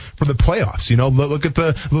healthy for the playoffs. Look at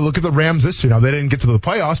the Rams this year. Now they didn't get to the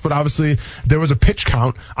playoffs, but obviously there was a pitch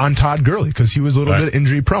count on Todd Gurley because he was a little bit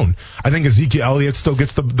injury prone. I think Ezekiel Elliott still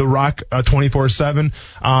gets the rock 24/7.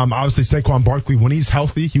 Obviously Saquon Barkley, when he's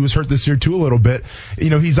healthy, he was hurt this year too a little bit.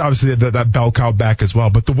 He's obviously that bell cow back as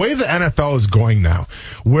well. But the way the NFL is going now,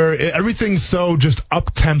 where everything's so just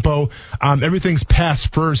up tempo. Everything's pass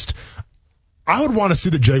first. I would want to see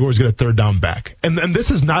the Jaguars get a third down back. And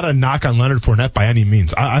this is not a knock on Leonard Fournette by any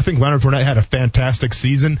means. I think Leonard Fournette had a fantastic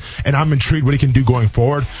season, and I'm intrigued what he can do going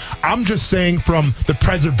forward. I'm just saying from the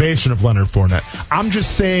preservation of Leonard Fournette. I'm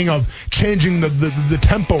just saying of changing the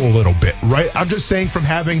tempo a little bit, right? I'm just saying from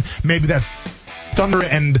having maybe that thunder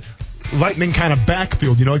and lightning kind of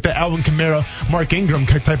backfield, like that Alvin Kamara, Mark Ingram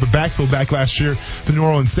type of backfield back last year, the New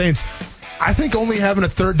Orleans Saints. I think only having a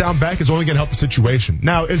third down back is only going to help the situation.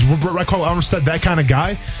 Now, is Raquel Armstead that kind of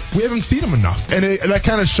guy? We haven't seen him enough. And that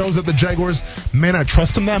kind of shows that the Jaguars may not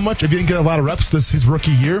trust him that much. If he didn't get a lot of reps his rookie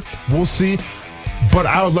year, we'll see. But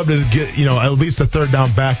I would love to get, at least a third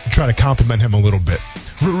down back to try to compliment him a little bit.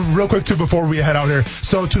 Real quick, too, before we head out here.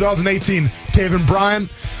 So, 2018, Taven Bryan,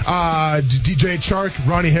 DJ Chark,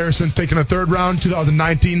 Ronnie Harrison taking a third round.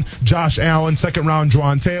 2019, Josh Allen, second round,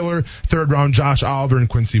 Juwan Taylor, third round, Josh Oliver, and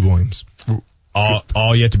Quincy Williams.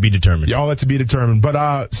 All yet to be determined. Yeah, all yet to be determined.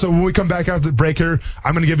 But so when we come back after the break here,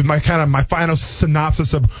 I'm going to give you my final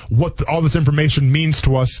synopsis of what all this information means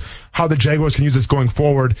to us, how the Jaguars can use this going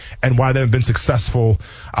forward, and why they've been successful,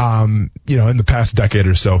 in the past decade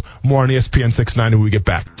or so. More on ESPN 690 when we get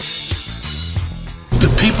back.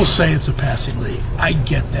 The people say it's a passing league. I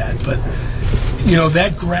get that, but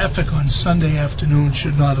That graphic on Sunday afternoon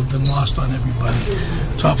should not have been lost on everybody.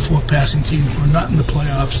 Top 4 passing teams were not in the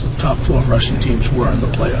playoffs. The top 4 rushing teams were in the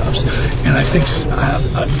playoffs. And I think,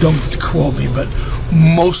 don't quote me, but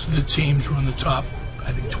most of the teams were in the top,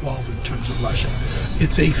 12 in terms of rushing.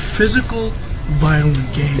 It's a physical,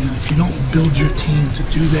 violent game, and if you don't build your team to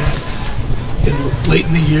do that late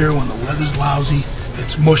in the year when the weather's lousy,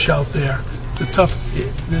 it's mush out there, the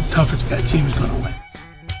toughest team is going to win.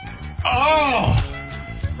 Oh,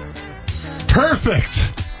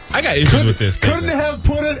 perfect. I got issues with this Couldn't have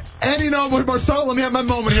put it any Marcelo, let me have my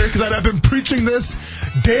moment here because I've been preaching this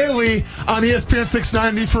daily on ESPN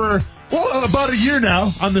 690 for about a year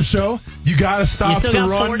now on the show. You got to stop the run. You still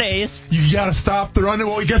got 4 days. You got to stop the run.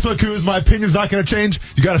 Well, guess what, Kuz? My opinion's not going to change.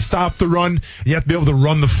 You got to stop the run. You have to be able to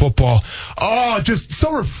run the football. Oh, just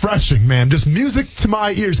so refreshing, man. Just music to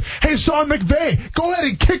my ears. Hey, Sean McVay, go ahead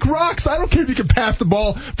and kick rocks. I don't care if you can pass the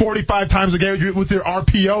ball 45 times a game with your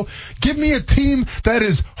RPO. Give me a team that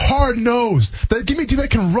is hard-nosed. Give me a team that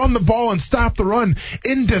can run the ball and stop the run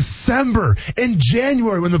in December, in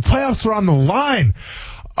January, when the playoffs are on the line.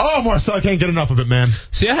 Oh, Marcel, I can't get enough of it, man.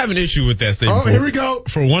 See, I have an issue with that statement. Oh, here we go.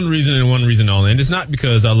 For one reason and one reason only. And it's not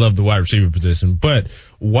because I love the wide receiver position, but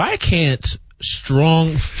why can't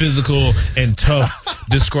strong, physical, and tough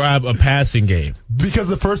describe a passing game? Because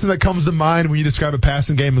the first thing that comes to mind when you describe a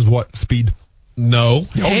passing game is what? Speed. No,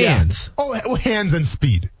 hands. Oh, hands and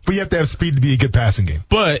speed. But you have to have speed to be a good passing game.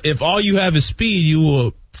 But if all you have is speed, you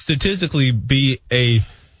will statistically be a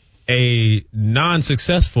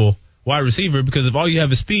non-successful wide receiver, because if all you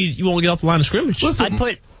have is speed, you won't get off the line of scrimmage. Listen,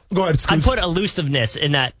 go ahead. I'd put elusiveness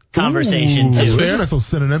in that conversation too. That's fair. That's a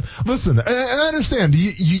synonym. Listen, and I understand.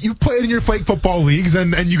 You played in your flag football leagues,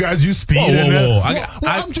 and you guys use speed. Whoa.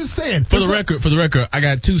 I'm just saying. For the record, I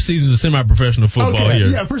got 2 seasons of semi-professional football here.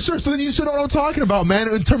 Yeah, for sure. So then you should know what I'm talking about, man,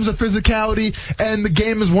 in terms of physicality, and the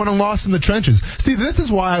game is won and lost in the trenches. See, this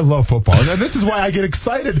is why I love football, and this is why I get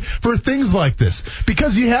excited for things like this,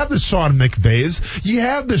 because you have the Sean McVays, you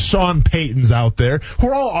have the Sean Paytons out there who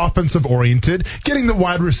are all offensive-oriented, getting the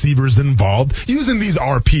wide receivers involved, using these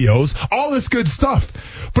RPOs, all this good stuff.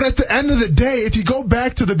 But at the end of the day, if you go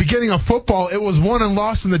back to the beginning of football, it was won and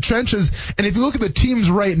lost in the trenches. And if you look at the teams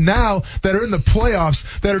right now that are in the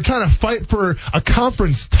playoffs, that are trying to fight for a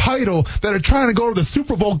conference title, that are trying to go to the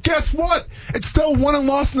Super Bowl, guess what? It's still won and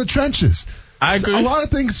lost in the trenches. I agree. A lot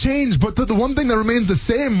of things change, but the one thing that remains the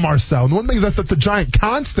same, Marcel, and the one thing that's the giant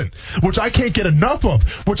constant, which I can't get enough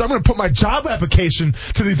of, which I'm going to put my job application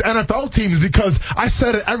to these NFL teams, because I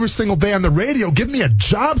said it every single day on the radio, give me a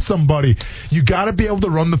job, somebody. You got to be able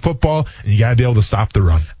to run the football, and you got to be able to stop the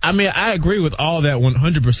run. I mean, I agree with all that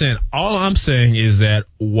 100%. All I'm saying is that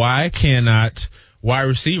why cannot wide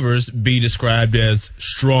receivers be described as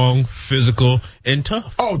strong, physical, and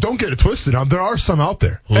tough? Oh, don't get it twisted. There are some out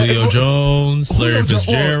there. Julio Jones, Larry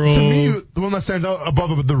Fitzgerald. Well, to me, the one that stands out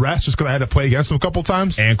above the rest, just because I had to play against him a couple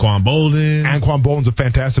times. Anquan Bolden's a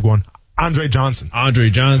fantastic one. Andre Johnson. But,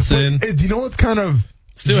 do you know what's kind of...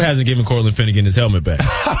 Still hasn't given Cortland Finnegan his helmet back.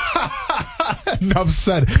 Enough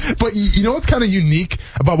said. But you know what's kind of unique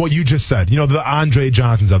about what you just said? The Andre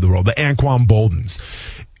Johnsons of the world, the Anquan Boldens.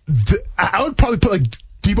 I would probably put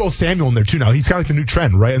Deebo Samuel in there too now. He's kind of like the new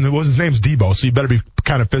trend, right? And his name's Deebo, so you better be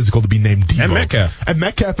kind of physical to be named Deebo. And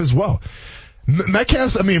Metcalf as well.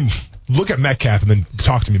 Metcalf's, look at Metcalf and then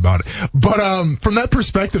talk to me about it. But from that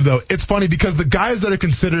perspective, though, it's funny because the guys that are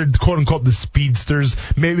considered, quote-unquote, the speedsters,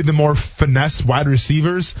 maybe the more finesse wide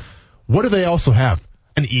receivers, what do they also have?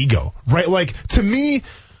 An ego, right? To me...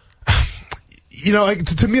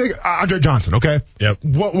 to me, Andre Johnson, okay? Yep.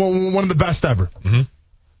 One of the best ever. Mm-hmm.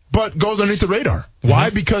 But goes underneath the radar. Why?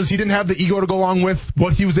 Because he didn't have the ego to go along with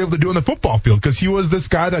what he was able to do in the football field. Because he was this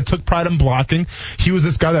guy that took pride in blocking. He was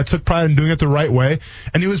this guy that took pride in doing it the right way.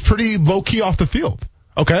 And he was pretty low-key off the field.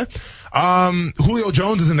 Okay? Julio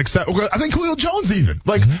Jones is an exception. I think Julio Jones even.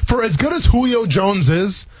 For as good as Julio Jones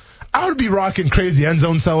is, I would be rocking crazy end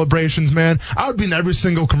zone celebrations, man. I would be in every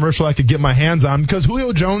single commercial I could get my hands on, because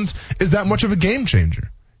Julio Jones is that much of a game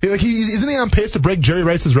changer. Isn't he on pace to break Jerry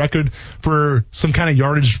Rice's record for some kind of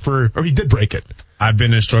yardage or he did break it? I've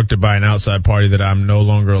been instructed by an outside party that I'm no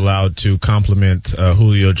longer allowed to compliment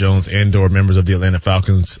Julio Jones and/or members of the Atlanta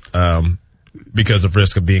Falcons because of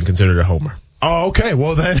risk of being considered a homer. Oh, okay.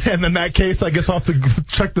 Well, then, and in that case, I guess I'll have to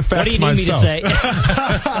check the facts myself. What do you need me to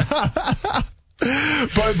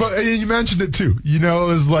say? But you mentioned it too. It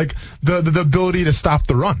was the ability to stop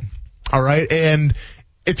the run. All right, and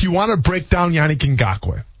if you want to break down Yannick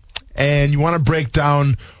Ngakoue, and you want to break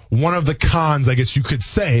down one of the cons, I guess you could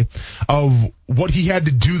say, of what he had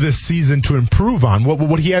to do this season to improve on,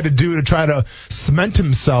 what he had to do to try to cement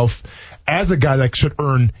himself as a guy that should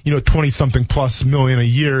earn, 20-something plus million a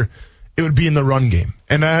year, it would be in the run game.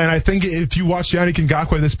 And I think if you watch Yannick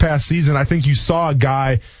Ngakoue this past season, I think you saw a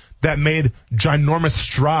guy that made ginormous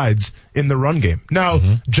strides in the run game.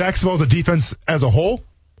 Now, Jacksonville's a defense as a whole,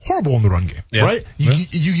 horrible in the run game, right?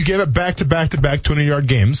 You gave it back-to-back 200-yard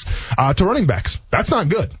games to running backs. That's not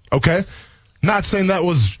good, okay? Not saying that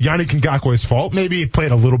was Yannick Ngakoue's fault. Maybe he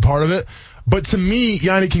played a little part of it. But to me,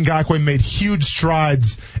 Yannick Ngakoue made huge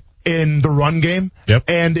strides in the run game,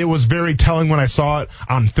 and it was very telling when I saw it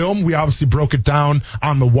on film. We obviously broke it down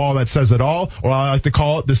on the wall that says it all, or I like to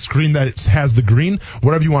call it the screen that has the green,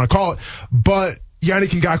 whatever you want to call it. But Yannick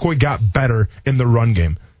Ngakoue got better in the run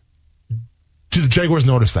game. Do the Jaguars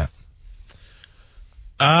notice that?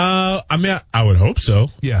 I would hope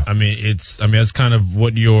so. Yeah. That's kind of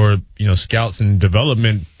what your, scouts and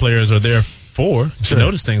development players are there for, to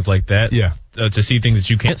notice things like that. Yeah. To see things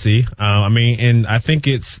that you can't see. And I think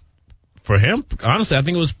it's, for him, honestly, I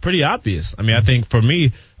think it was pretty obvious. I think for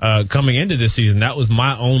me, coming into this season, that was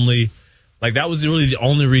that was really the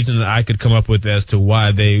only reason that I could come up with as to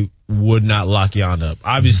why they would not lock Jan up.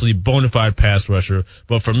 Obviously, bona fide pass rusher.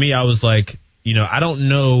 But for me, I was like, I don't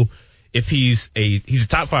know if he's a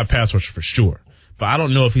top 5 pass rusher for sure. But I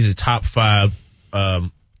don't know if he's a top 5,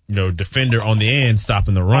 defender on the end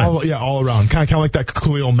stopping the run. All around. Kind of like that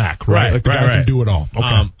Khalil Mack, right? Like the guy can do it all.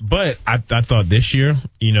 Okay. But I thought this year,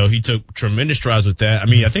 he took tremendous strides with that.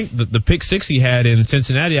 I think the pick 6 he had in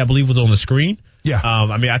Cincinnati, I believe, was on the screen. Yeah.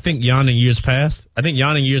 I think Jan in years past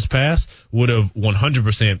would have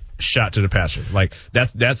 100% shot to the passer. Like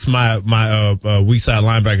that's my weak side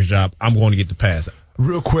linebacker job. I'm going to get the pass.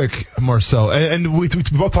 Real quick, Marcel, and we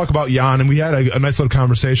both talk about Jan, and we had a nice little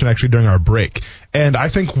conversation actually during our break. And I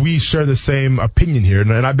think we share the same opinion here,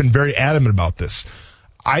 and I've been very adamant about this.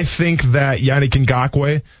 I think that Yannick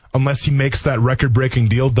Ngakoue, unless he makes that record-breaking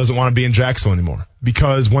deal, doesn't want to be in Jacksonville anymore.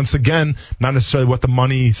 Because, once again, not necessarily what the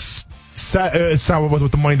money it's not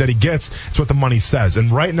what the money that he gets, it's what the money says.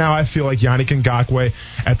 And right now I feel like Yannick Ngakoue,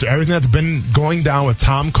 after everything that's been going down with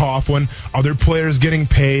Tom Coughlin, other players getting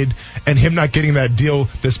paid, and him not getting that deal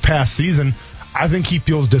this past season, I think he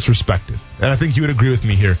feels disrespected. And I think you would agree with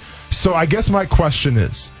me here. So I guess my question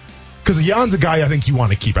is, because Jan's a guy I think you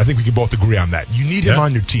want to keep. I think we can both agree on that. You need him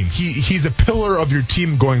on your team. He's a pillar of your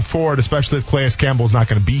team going forward, especially if Calais Campbell's not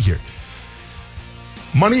going to be here.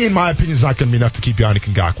 Money, in my opinion, is not going to be enough to keep Yannick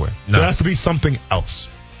Ngakoue. No. There has to be something else.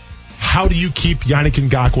 How do you keep Yannick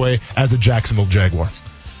Ngakoue as a Jacksonville Jaguar?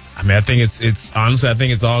 I think it's honestly, I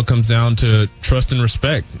think it all comes down to trust and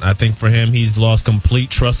respect. I think for him, he's lost complete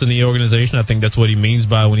trust in the organization. I think that's what he means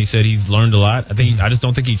by when he said he's learned a lot. I just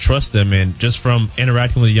don't think he trusts them. And just from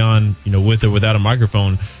interacting with Jan, with or without a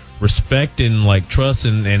microphone, respect and trust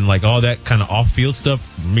and all that kind of off-field stuff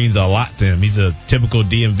means a lot to him. He's a typical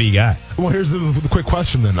DMV guy. Well, here's the quick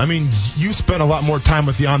question then. You spent a lot more time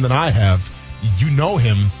with Jan than I have. You know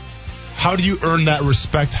him. How do you earn that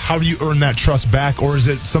respect? How do you earn that trust back? Or is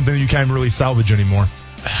it something that you can't really salvage anymore?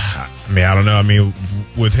 I don't know.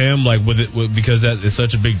 With him, because that is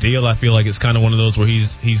such a big deal, I feel like it's kind of one of those where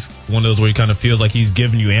he's one of those where he kind of feels like he's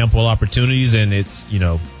giving you ample opportunities, and it's,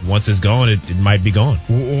 once it's gone, it might be gone.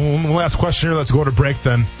 One last question here. Let's go to break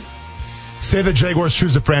then. Say the Jaguars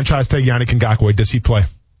choose to franchise tag Yannick Ngakoue. Does he play?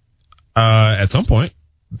 At some point.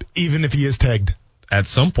 Even if he is tagged? At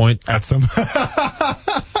some point. On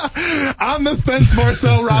the fence,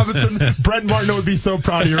 Marcel Robinson. Brent Martin would be so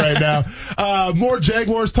proud of you right now. More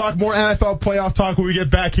Jaguars talk, more NFL playoff talk when we get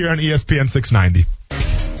back here on ESPN 690.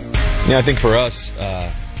 Yeah, I think for us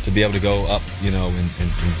to be able to go up,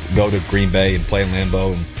 and go to Green Bay and play in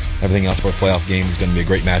Lambeau and everything else for a playoff game is going to be a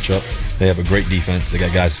great matchup. They have a great defense. They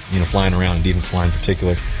got guys, flying around in defense line in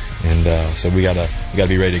particular, and so we gotta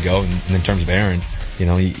be ready to go. And in terms of Aaron,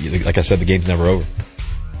 like I said, the game's never over.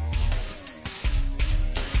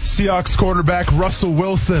 Seahawks quarterback Russell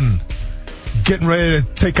Wilson getting ready to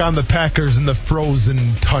take on the Packers in the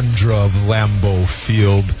frozen tundra of Lambeau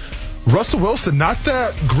Field. Russell Wilson, not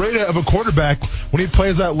that great of a quarterback when he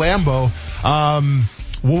plays at Lambeau.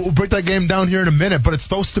 We'll break that game down here in a minute, but it's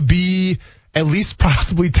supposed to be at least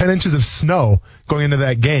possibly 10 inches of snow going into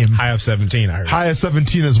that game. High of 17, I heard. High of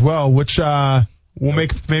 17 as well, which will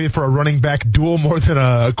make maybe for a running back duel more than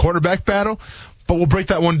a quarterback battle. but we'll break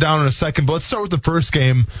that one down in a second. But let's start with the first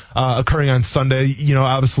game occurring on Sunday. You know,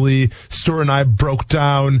 obviously, Stuart and I broke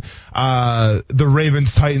down the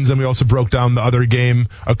Ravens-Titans, and we also broke down the other game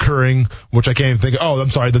occurring, which I can't even think of. Oh,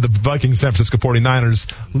 I'm sorry, the Vikings-San Francisco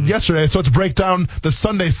 49ers yesterday. So let's break down the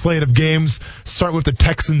Sunday slate of games. Start with the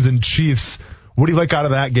Texans and Chiefs. What do you like out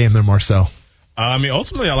of that game there, Marcel? I mean,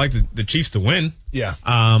 ultimately, I like the Chiefs to win. Yeah.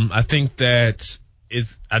 I think that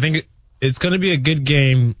it's going to be a good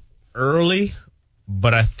game early,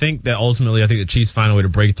 but I think that ultimately, the Chiefs find a way to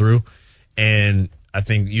break through. And I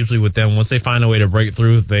think usually with them, once they find a way to break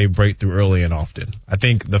through, they break through early and often. I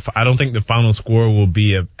don't think the final score will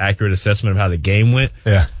be an accurate assessment of how the game went.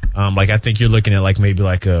 Yeah. I think you're looking at maybe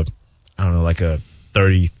a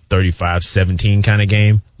 30-35-17 kind of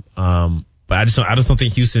game. But I just don't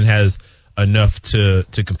think Houston has enough to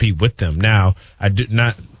compete with them. Now, I did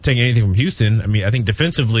not take anything from Houston. I mean, I think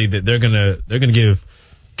defensively that they're gonna give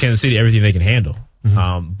Kansas City everything they can handle.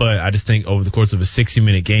 Mm-hmm. But I just think over the course of a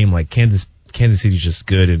 60-minute game, Kansas City's just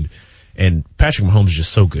good, and Patrick Mahomes is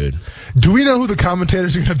just so good. Do we know who the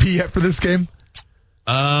commentators are going to be yet for this game?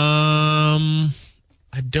 I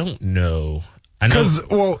don't know. Because,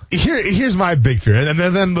 here's my big fear. And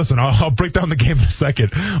then listen, I'll break down the game in a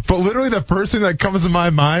second. But literally the first thing that comes to my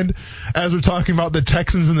mind as we're talking about the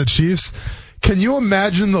Texans and the Chiefs, can you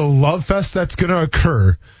imagine the love fest that's going to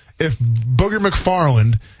occur if Booger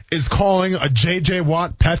McFarland is calling a J.J.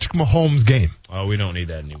 Watt, Patrick Mahomes game? Oh, we don't need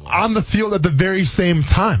that anymore. On the field at the very same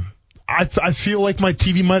time. I feel like my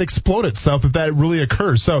TV might explode itself if that really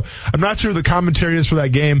occurs. So I'm not sure who the commentary is for that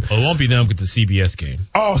game. Well, it won't be them, but the CBS game.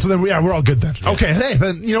 Oh, so then we're all good then. Yeah. Okay, hey,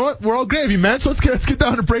 then you know what? We're all gravy, man. So let's get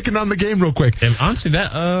down to breaking down the game real quick. And honestly,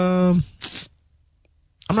 I'm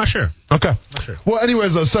not sure. Okay. Not sure. Well,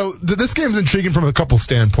 anyways, though, so this game's intriguing from a couple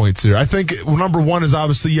standpoints here. I think number one is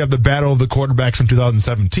obviously you have the battle of the quarterbacks from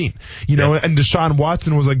 2017. You know, and Deshaun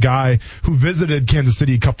Watson was a guy who visited Kansas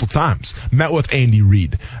City a couple times, met with Andy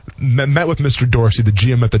Reid, met with Mr. Dorsey, the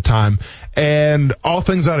GM at the time, and all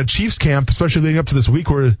things out of Chiefs camp, especially leading up to this week,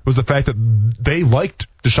 was the fact that they liked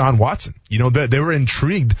Deshaun Watson. You know, they were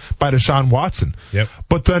intrigued by Deshaun Watson. Yep.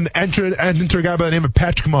 But then enter a guy by the name of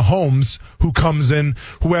Patrick Mahomes, who comes in,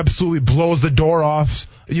 who absolutely blows the doors off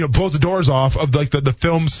of the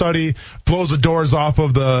film study, blows the doors off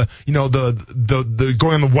of the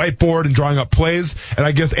going on the whiteboard and drawing up plays. And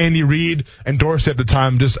I guess Andy Reid and Dorsey at the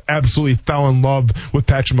time just absolutely fell in love with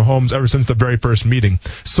Patrick Mahomes ever since the very first meeting.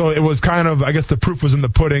 So it was kind of, I guess the proof was in the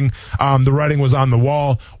pudding. The writing was on the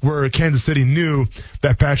wall, where Kansas City knew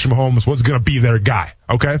that Patrick Mahomes was going to be their guy.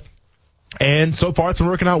 Okay. And so far it's been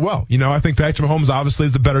working out well. You know, I think Patrick Mahomes obviously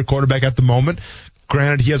is the better quarterback at the moment.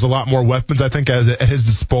 Granted, he has a lot more weapons, I think, at his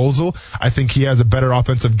disposal. I think he has a better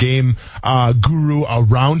offensive game guru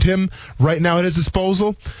around him right now at his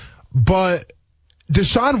disposal. But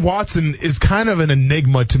Deshaun Watson is kind of an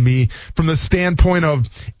enigma to me from the standpoint of,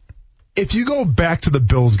 if you go back to the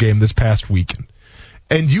Bills game this past weekend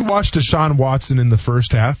and you watch Deshaun Watson in the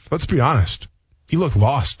first half, let's be honest, he looked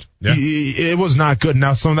lost. Yeah. It was not good.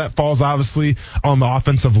 Now, some of that falls obviously on the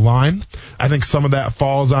offensive line. I think some of that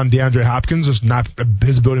falls on DeAndre Hopkins, just not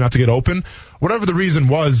his ability not to get open. Whatever the reason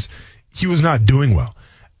was, he was not doing well.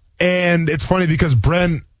 And it's funny because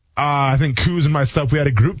Brent, I think Kuz and myself, we had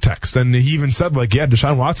a group text, and he even said,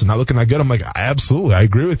 Deshaun Watson not looking that good. I'm like, absolutely, I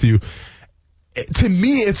agree with you. To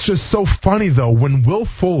me, it's just so funny, though, when Will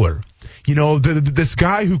Fuller, you know, this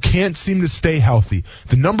guy who can't seem to stay healthy,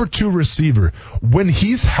 the number 2 receiver, when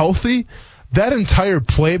he's healthy, that entire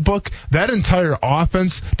playbook, that entire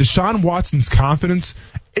offense, Deshaun Watson's confidence,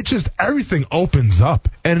 everything opens up,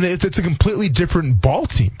 and it's a completely different ball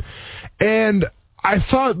team. And I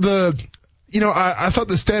thought I thought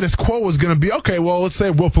the status quo was going to be, okay, well, let's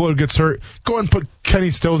say Will Fuller gets hurt. Go ahead and put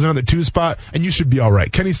Kenny Stills in on the 2 spot, and you should be all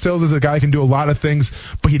right. Kenny Stills is a guy who can do a lot of things,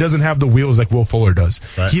 but he doesn't have the wheels like Will Fuller does.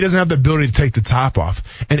 Right. He doesn't have the ability to take the top off.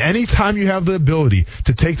 And anytime you have the ability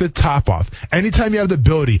to take the top off, anytime you have the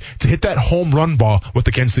ability to hit that home run ball, what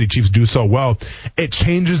the Kansas City Chiefs do so well, it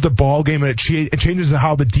changes the ball game, and it changes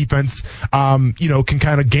how the defense, can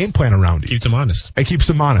kind of game plan around you. Keeps them honest. It keeps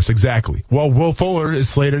them honest, exactly. Well, Will Fuller is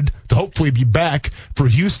slated to hopefully be back for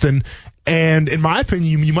Houston. And in my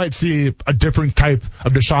opinion, you might see a different type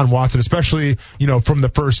of Deshaun Watson, especially, from the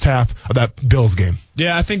first half of that Bills game.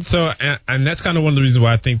 Yeah, I think so. And that's kind of one of the reasons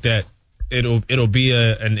why I think that it'll be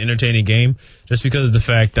an entertaining game, just because of the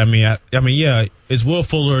fact, is Will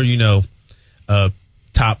Fuller, a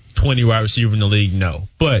top 20 wide receiver in the league? No.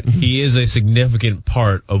 But he is a significant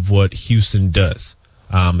part of what Houston does,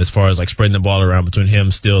 as far as spreading the ball around between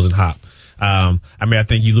him, Stills, and Hop. I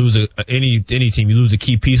think you lose any team, you lose a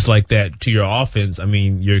key piece like that to your offense. I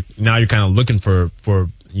mean, you're kind of looking for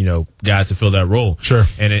guys to fill that role. Sure.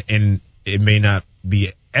 And it may not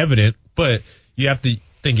be evident, but you have to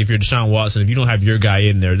think if you're Deshaun Watson, if you don't have your guy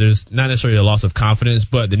in there, there's not necessarily a loss of confidence,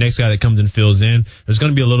 but the next guy that comes and fills in, there's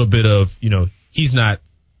going to be a little bit of, he's not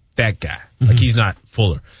that guy. Like, he's not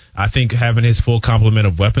Fuller. I think having his full complement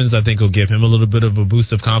of weapons, I think will give him a little bit of a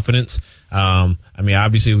boost of confidence.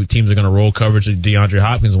 Obviously teams are going to roll coverage to DeAndre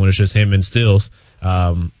Hopkins when it's just him and Stills.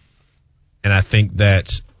 And I think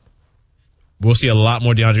that we'll see a lot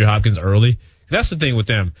more DeAndre Hopkins early. That's the thing with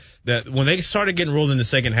them, that when they started getting rolled in the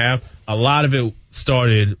second half, a lot of it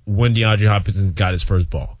started when DeAndre Hopkins got his first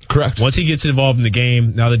ball. Correct. Once he gets involved in the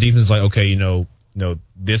game, now the defense is like, okay,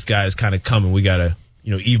 this guy is kind of coming. We got to,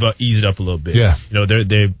 ease it up a little bit. Yeah.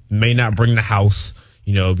 They may not bring the house,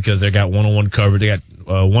 because they got one-on-one coverage. They got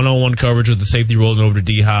one-on-one coverage with the safety rolling over to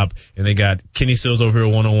D-Hop, and they got Kenny Stills over here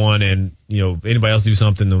one-on-one, and, anybody else do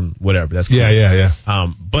something, then whatever. That's cool. Yeah.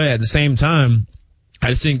 But at the same time, I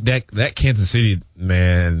just think that Kansas City,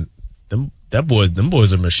 man, them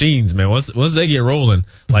boys are machines, man. Once they get rolling,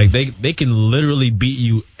 like they can literally beat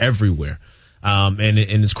you everywhere. And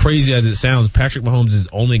it's crazy as it sounds, Patrick Mahomes is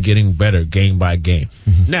only getting better game by game.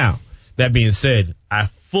 Mm-hmm. Now, that being said, I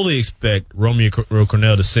fully expect Romeo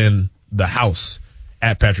Crennel to send the house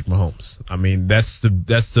at Patrick Mahomes. I mean, that's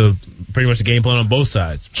the pretty much the game plan on both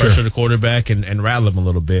sides. Pressure the quarterback and rattle him a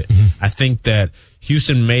little bit. Mm-hmm. I think that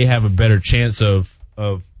Houston may have a better chance of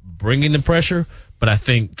bringing the pressure, but I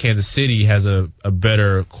think Kansas City has a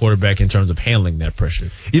better quarterback in terms of handling that pressure.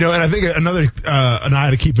 And I think another an eye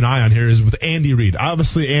to keep an eye on here is with Andy Reid.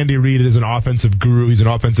 Obviously, Andy Reid is an offensive guru. He's an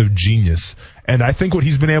offensive genius. And I think what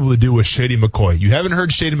he's been able to do with Shady McCoy. You haven't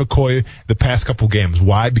heard Shady McCoy the past couple games.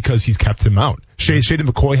 Why? Because he's kept him out. Shady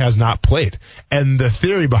McCoy has not played. And the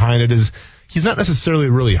theory behind it is he's not necessarily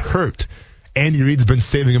really hurt. Andy Reid's been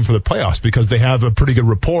saving him for the playoffs because they have a pretty good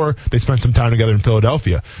rapport. They spent some time together in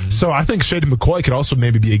Philadelphia. Mm-hmm. So I think Shady McCoy could also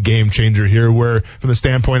maybe be a game changer here, where from the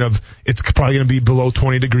standpoint of it's probably going to be below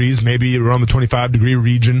 20 degrees, maybe around the 25-degree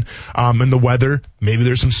region, and the weather. Maybe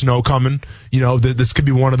there's some snow coming. This could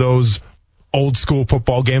be one of those old school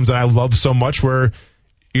football games that I love so much where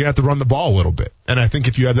you're going to have to run the ball a little bit. And I think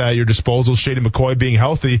if you have that at your disposal, Shady McCoy being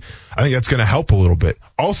healthy, I think that's going to help a little bit.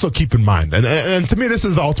 Also keep in mind, and to me this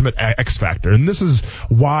is the ultimate X factor, and this is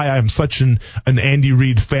why I'm such an Andy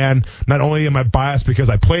Reid fan. Not only am I biased because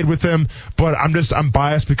I played with him, but I'm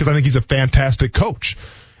biased because I think he's a fantastic coach.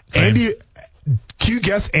 Same. Can you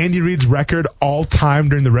guess Andy Reid's record all time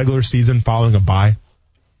during the regular season following a bye?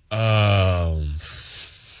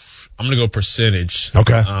 I'm going to go percentage.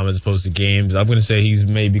 Okay. As opposed to games. I'm going to say he's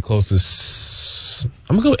maybe close to,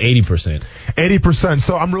 I'm going to go 80%. 80%.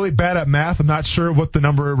 So I'm really bad at math. I'm not sure what the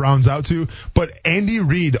number rounds out to, but Andy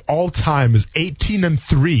Reid all time is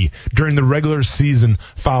 18-3 during the regular season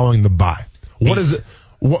following the bye. What is it?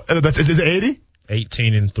 Is it 80?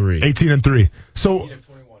 18-3. 18-3. So,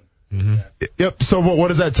 21. Mm-hmm. Yep. So what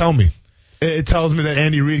does that tell me? It tells me that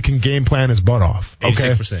Andy Reid can game plan his butt off.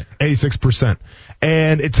 Okay? 86%. 86%.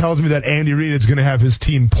 And it tells me that Andy Reid is going to have his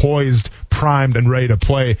team poised, primed, and ready to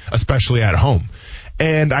play, especially at home.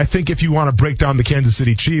 And I think if you want to break down the Kansas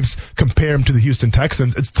City Chiefs, compare them to the Houston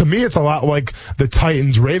Texans, to me it's a lot like the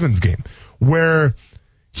Titans-Ravens game, where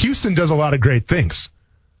Houston does a lot of great things.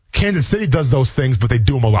 Kansas City does those things, but they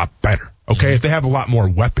do them a lot better. Okay, They have a lot more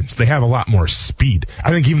weapons. They have a lot more speed.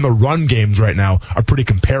 I think even the run games right now are pretty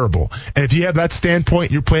comparable. And if you have that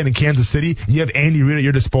standpoint, you're playing in Kansas City, and you have Andy Reid at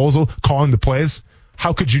your disposal calling the plays,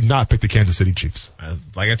 how could you not pick the Kansas City Chiefs?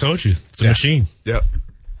 Like I told you, it's a machine. Yep.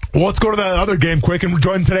 Well, let's go to that other game quick, and we're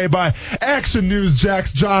joined today by Action News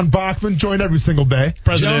Jack's John Bachman, joined every single day.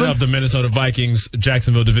 President of the Minnesota Vikings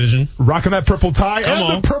Jacksonville division. Rocking that purple tie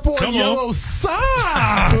and the purple and Come yellow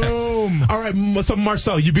socks. Boom. All right, so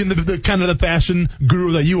Marcel, you being the kind of the fashion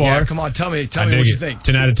guru that you are. Yeah, come on, tell me what you think.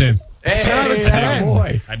 10 out of 10. Hey, 10 out of 10.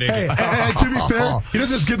 Boy. I dig it. And to be fair, he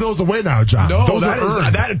doesn't just give those away now, John. No, those that are is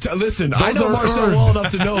earned. listen, I know Marcel earned. well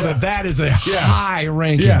enough to know that is a high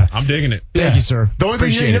ranking. Yeah. I'm digging it. Thank you, sir. The only thing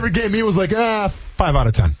he never gave me was like 5 out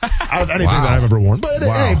of 10. Anything that I've ever worn. But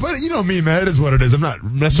hey, you know me, man. It is what it is. I'm not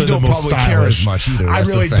necessarily the most stylish. You don't probably care as much either. I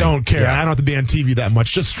really don't care. Yeah. I don't have to be on TV that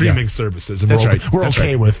much. Just streaming services. And That's right. We're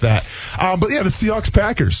okay with that. But yeah, the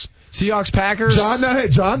Seahawks-Packers. Seahawks-Packers.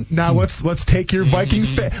 John. Now let's take your Viking.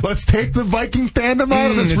 Let's take the Viking fandom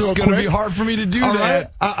out of this real quick. It's going to be hard for me to do All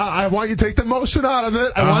that. Right? I want you to take the emotion out of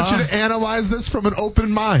it. I want you to analyze this from an open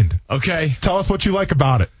mind. Okay. Tell us what you like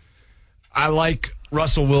about it. I like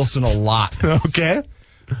Russell Wilson a lot. Okay.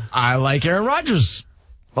 I like Aaron Rodgers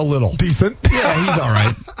a little. Decent. Yeah, he's all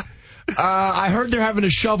right. I heard they're having to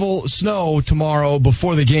shovel snow tomorrow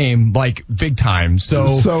before the game, like big time. So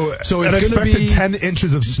it's going to be 10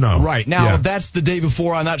 inches of snow. Right. Now, that's the day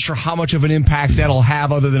before. I'm not sure how much of an impact that'll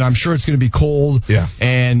have, other than I'm sure it's going to be cold. Yeah.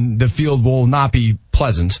 And the field will not be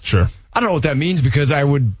pleasant. Sure. I don't know what that means, because I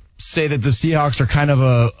would say that the Seahawks are kind of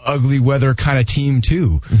a ugly weather kind of team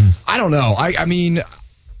too. Mm-hmm. I don't know. I mean,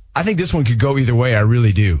 I think this one could go either way. I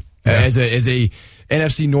really do. Yeah. As a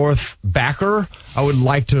NFC North backer, I would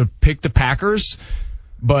like to pick the Packers,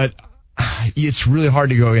 but it's really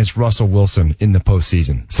hard to go against Russell Wilson in the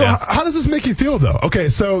postseason. So how does this make you feel, though? Okay,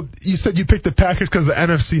 so you said you picked the Packers because of the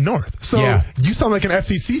NFC North. So you sound like an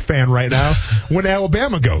SEC fan right now when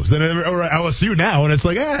Alabama goes, or LSU now, and it's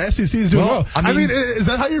like, SEC is doing well. I mean, is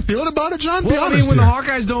that how you're feeling about it, John? Be honest when here. the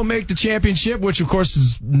Hawkeyes don't make the championship, which of course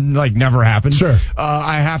is like never happened. Sure.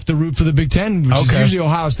 I have to root for the Big Ten, which is usually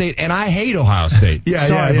Ohio State, and I hate Ohio State.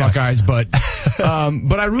 Sorry, Buckeyes, but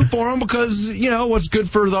I root for them because what's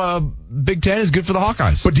good for the Big Ten is good for the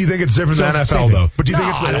Hawkeyes. But do you think it's different than NFL though? But do you think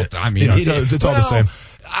it's all the same?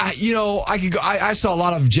 I saw a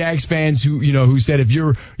lot of Jags fans who said if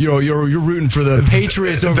you're rooting for the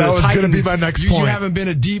Patriots over the Titans, that was going to be my next point. You haven't been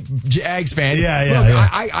a deep Jags fan. Yeah.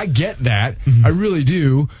 I get that. Mm-hmm. I really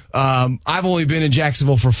do. I've only been in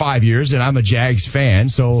Jacksonville for 5 years, and I'm a Jags fan.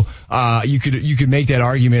 So you could make that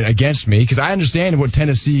argument against me, because I understand what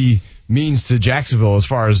Tennessee means to Jacksonville as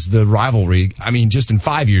far as the rivalry. I mean, just in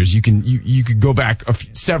 5 years, you could go back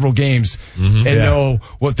several games and know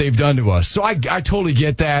what they've done to us. So I totally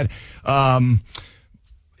get that.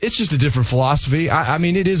 It's just a different philosophy. I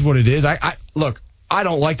mean, it is what it is. Look, I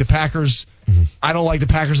don't like the Packers. Mm-hmm. I don't like the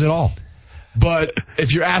Packers at all. But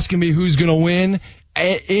if you're asking me who's going to win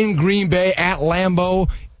in Green Bay at Lambeau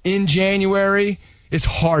in January, it's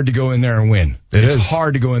hard to go in there and win. It's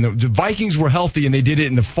hard to go in there. The Vikings were healthy, and they did it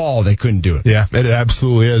in the fall. They couldn't do it. Yeah, it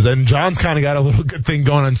absolutely is. And John's kind of got a little good thing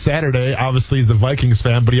going on Saturday. Obviously, he's the Vikings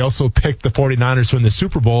fan, but he also picked the 49ers to win the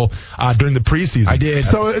Super Bowl during the preseason. I did.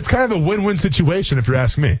 So it's kind of a win-win situation, if you're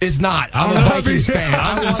asking me. It's not. I'm a Vikings fan.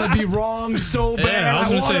 I want to be wrong so bad. Yeah, I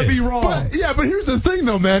want to be wrong. But here's the thing,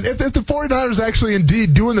 though, man. If the 49ers actually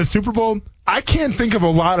indeed doing the Super Bowl, I can't think of a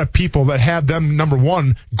lot of people that have them, number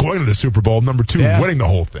one, going to the Super Bowl, number two, winning the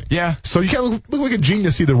whole thing. Yeah. So you can't look like a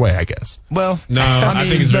genius either way, I guess. Well, no, I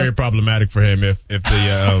think it's very problematic for him if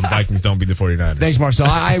the Vikings don't beat the 49ers. Thanks, Marcel.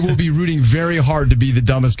 I will be rooting very hard to be the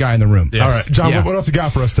dumbest guy in the room. Yes. All right, John, what else you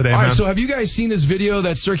got for us today, man? All right, so have you guys seen this video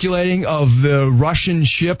that's circulating of the Russian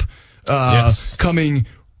ship coming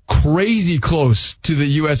crazy close to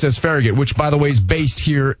the USS Farragut, which, by the way, is based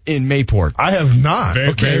here in Mayport? I have not.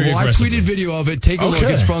 I tweeted video of it. Take a look.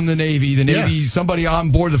 It's from the Navy. The Navy, somebody on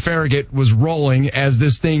board the Farragut was rolling as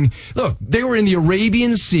this thing. Look, they were in the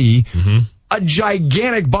Arabian Sea. Mm-hmm. A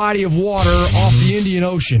gigantic body of water off the Indian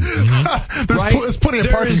Ocean. Mm-hmm. There's plenty of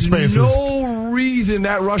parking spaces. There's no reason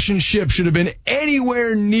that Russian ship should have been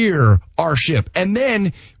anywhere near our ship. And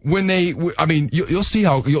then when you'll see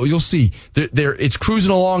how you'll see it's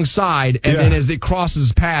cruising alongside, and then as it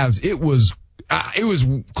crosses paths, it was close. It was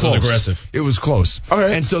aggressive. It was close.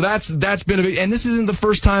 Okay. And so that's been a big. And this isn't the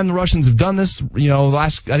first time the Russians have done this.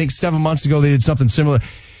 Last I think 7 months ago they did something similar.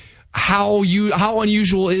 How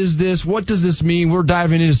unusual is this? What does this mean? We're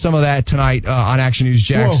diving into some of that tonight on Action News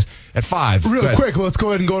Jax at 5. Real quick, let's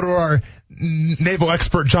go ahead and go to our naval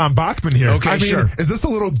expert John Bachman here. Okay, sure. Is this a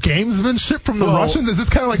little gamesmanship from the Russians? Is this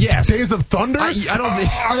kind of like Days of Thunder? I don't think.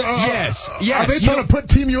 Yes. Are they trying to put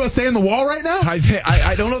Team USA in the wall right now?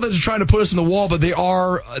 I don't know that they're trying to put us in the wall, but they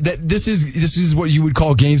are. That this is what you would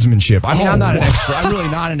call gamesmanship. I mean, I'm not an expert. I'm really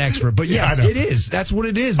not an expert, but yes, it is. That's what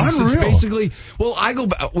it is. It's basically. Well, I go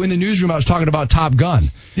back in the newsroom. I was talking about Top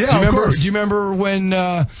Gun. Yeah, of course. Do you remember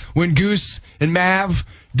when Goose and Mav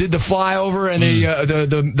did the flyover and they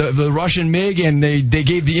the Russian MiG and they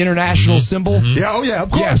gave the international symbol? Mm-hmm. Yeah, of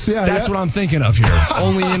course. Yes, that's what I'm thinking of here.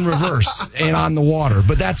 Only in reverse and on the water.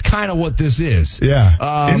 But that's kind of what this is.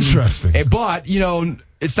 Yeah. Interesting. But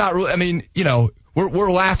it's not really. I mean,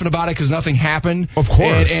 we're laughing about it because nothing happened. Of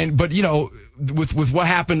course. But with what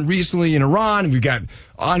happened recently in Iran, we've got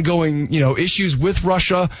ongoing issues with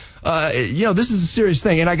Russia. This is a serious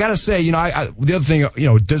thing. And I gotta say, the other thing,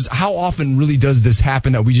 how often really does this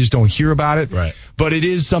happen that we just don't hear about it? Right. But it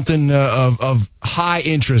is something of high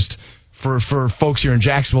interest for folks here in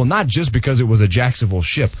Jacksonville, not just because it was a Jacksonville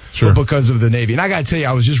ship, but because of the Navy. And I gotta tell you,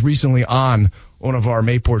 I was just recently on one of our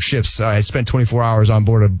Mayport ships. I spent 24 hours on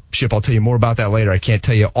board a ship. I'll tell you more about that later. I can't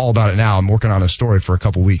tell you all about it now. I'm working on a story for a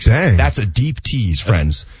couple weeks. Dang. That's a deep tease,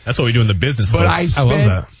 friends. That's what we do in the business, but folks. I love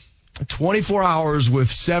that. spent 24 hours with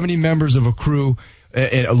 70 members of a crew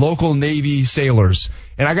local Navy sailors.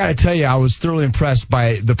 And I got to tell you, I was thoroughly impressed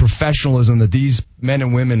by the professionalism that these men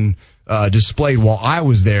and women displayed while I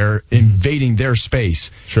was there invading their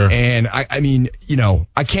space. Sure. And I mean,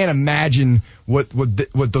 I can't imagine what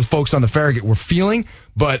the folks on the Farragut were feeling,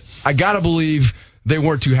 but I got to believe they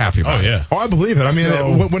weren't too happy about it. Oh, I believe it. I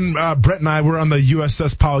mean, when Brett and I were on the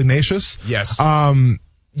USS Polygnatus. Yes.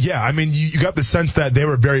 Yeah, I mean, you got the sense that they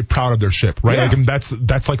were very proud of their ship, right? Yeah. Like, and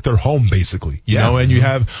that's like their home, basically, you know, and you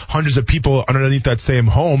have hundreds of people underneath that same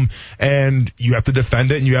home, and you have to defend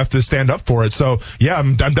it, and you have to stand up for it. So, yeah,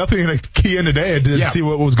 I'm definitely going to key in today and see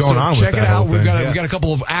what was going on with that. Check it out. Whole thing. We've got a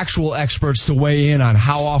couple of actual experts to weigh in on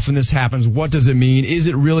how often this happens. What does it mean? Is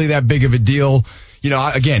it really that big of a deal?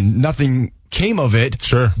 Again, nothing came of it.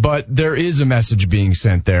 Sure. But there is a message being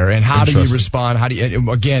sent there. And how do you respond?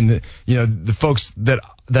 Again, the folks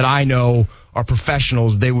that I know are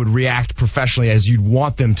professionals. They would react professionally as you'd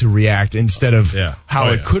want them to react instead of how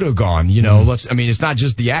it could have gone. It's not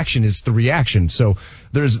just the action, it's the reaction. So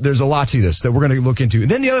there's a lot to this that we're going to look into.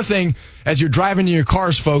 And then the other thing, as you're driving in your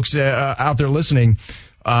cars, folks out there listening,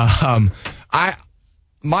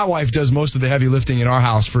 my wife does most of the heavy lifting in our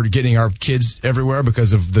house for getting our kids everywhere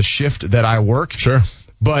because of the shift that I work. Sure.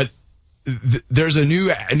 But there's a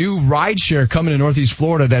new ride share coming to Northeast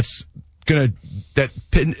Florida that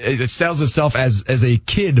sells itself as a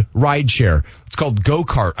kid ride share. It's called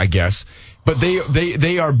Go-Kart, I guess. But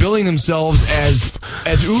they are billing themselves as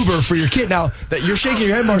Uber for your kid. Now that you're shaking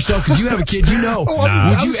your head, Marcel, because you have a kid,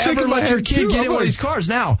 would you ever let your kid get in one of these cars?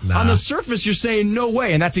 Now, on the surface, you're saying no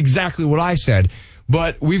way, and that's exactly what I said.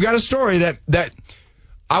 But we've got a story that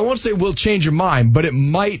I won't say will change your mind, but it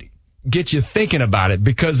might get you thinking about it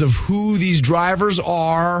because of who these drivers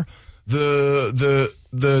are, the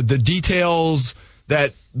details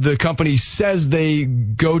that the company says they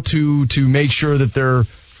go to make sure that they're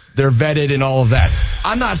vetted and all of that.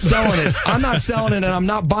 I'm not selling it. And I'm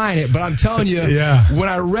not buying it, but I'm telling you, when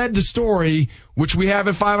I read the story, which we have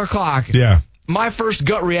at 5:00, my first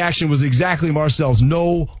gut reaction was exactly Marcel's.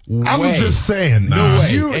 No way. I'm just saying. No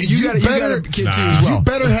way. You got a kid too as well. You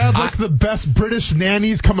better have the best British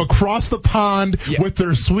nannies come across the pond with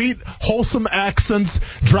their sweet, wholesome accents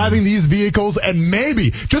driving these vehicles, and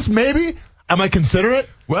maybe, just maybe, I might consider it.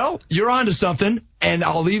 Well, you're onto something, and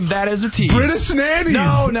I'll leave that as a tease. British nannies.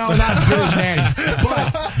 No, not British nannies.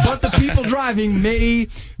 But the people driving may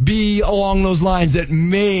be along those lines that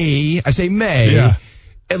may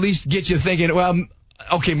at least get you thinking, well,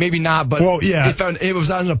 okay, maybe not, but if it was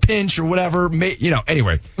on a pinch or whatever,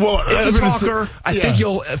 anyway. Well, it's a talker. I think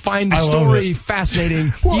you'll find the story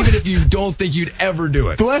fascinating, even if you don't think you'd ever do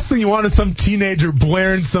it. The last thing you want is some teenager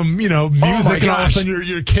blaring some, music, and all of a sudden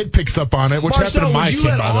your kid picks up on it, which Marcel, happened to my kid, by the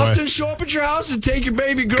way. would you let Austin show up at your house and take your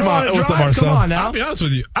baby girl on a drive? What's up, Marcel? Come on now. I'll be honest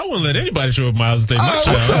with you. I wouldn't let anybody show up my house and take my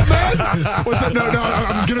child. What's up, man? What's up? No,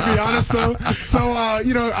 I'm going to be honest, though. So,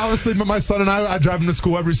 obviously my son and I drive him to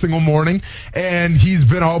school every single morning, and he's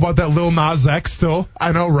been all about that Lil Nas X still.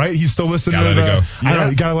 I know, right? He's still listening to the... I know,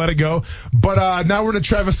 you got to let it go. But now we're into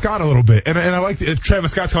Travis Scott a little bit. And I like if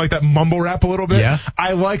Travis Scott's kind of like that mumble rap a little bit. Yeah.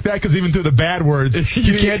 I like that because even through the bad words,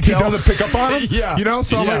 you can't tell. He doesn't pick up on them.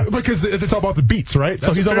 So I'm like, because it's all about the beats, right?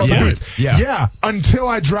 So he's all about the beats. Yeah. Until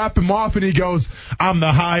I drop him off and he goes, I'm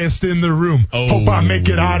the highest in the room. Hope I make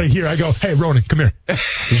it out of here. I go, hey, Ronan, come here.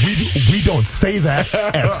 We don't say that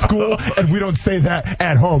at school, and we don't say that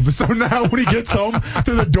at home. So now when he gets home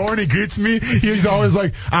through the door and he greets me, he's always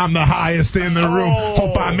like, I'm the highest in the room.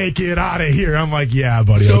 Hope I make it out of here. I'm like, yeah,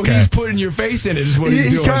 buddy. So he's putting your face in it is what he's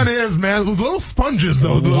doing. He kind of is, man. Little sponges,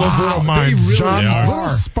 though. Those little minds, they really John. are. Little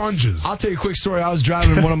sponges. I'll tell you a quick story. I was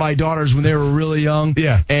driving one of my daughters when they were really young.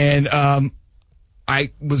 Yeah. And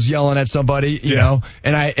I was yelling at somebody, you know,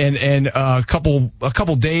 and a couple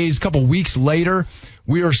weeks later,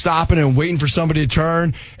 we were stopping and waiting for somebody to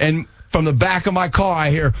turn, and from the back of my car, I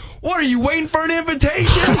hear, "What, are you waiting for an invitation?"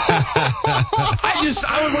 I was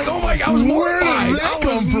like, oh my God, I was mortified. Where did that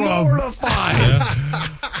come from? Mortified.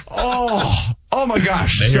 Yeah. Oh my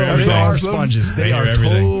gosh. They are sponges. They are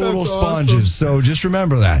total sponges. So just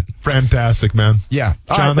remember that. Fantastic, man. Yeah.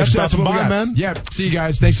 John, that's what we got. man. Yeah. See you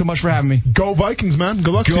guys. Thanks so much for having me. Go Vikings, man.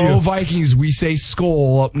 Good luck to you. Go Vikings. We say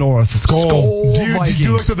Skol up north. Skol. Vikings. Do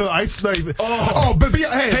you look at the ice? But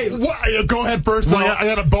hey, what? Go ahead first. Well, I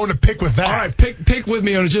got a bone to pick with that. All right, pick with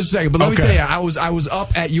me in just a second. But let me tell you, I was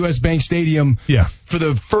up at US Bank Stadium for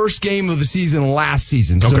the first game of the season last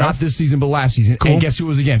season. So not this season, but last season. Cool. And guess who it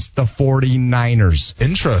was against? The 49ers.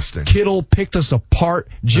 Interesting. Kittle picked us apart.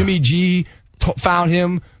 Jimmy G found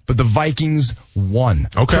him, but the Vikings won.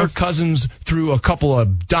 Okay. Kirk Cousins threw a couple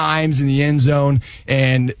of dimes in the end zone,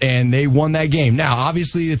 and they won that game. Now,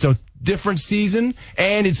 obviously, it's a different season,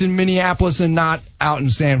 and it's in Minneapolis and not out in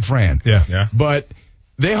San Fran. Yeah. But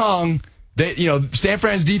they hung. San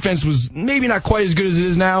Fran's defense was maybe not quite as good as it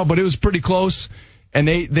is now, but it was pretty close, and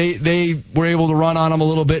they were able to run on them a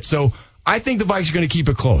little bit. So I think the Vikes are going to keep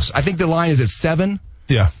it close. I think the line is at 7.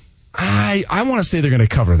 Yeah. I want to say they're going to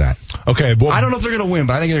cover that. Okay. Well, I don't know if they're going to win,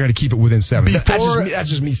 but I think they're going to keep it within 7. That's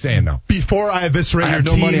just me saying, though. Before I eviscerate I your have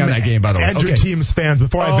no team money on that game, by the way. and your team's fans,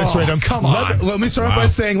 before I eviscerate them, come on. Let me start by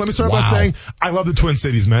saying, I love the Twin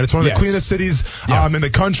Cities, man. It's one of the cleanest cities in the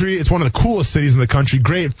country. It's one of the coolest cities in the country.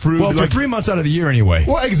 Great fruit. Well, for 3 months out of the year anyway.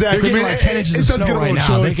 Well, exactly. They're getting 10 inches of snow right now.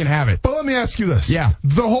 Chilly. They can have it. But let me ask you this. Yeah.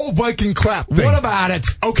 The whole Viking clap thing. What about it?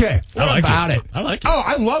 Okay. I like it. Oh,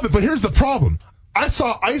 I love it, but here's the problem. I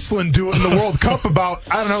saw Iceland do it in the World Cup about,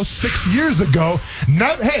 6 years ago.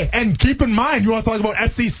 And keep in mind, you want to talk about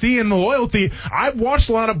SEC and the loyalty. I've watched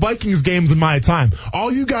a lot of Vikings games in my time.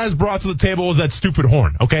 All you guys brought to the table was that stupid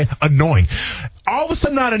horn, okay? Annoying. All of a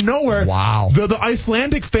sudden, out of nowhere, the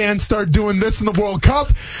Icelandic fans start doing this in the World Cup,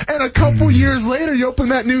 and a couple years later, you open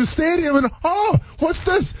that new stadium, and, what's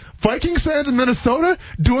this? Vikings fans in Minnesota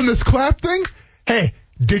doing this clap thing? Hey,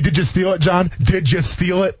 did you steal it, John? Did you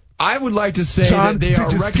steal it? I would like to say that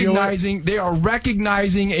they are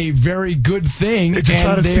recognizing a very good thing. Did you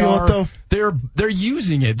try to steal it, though? They're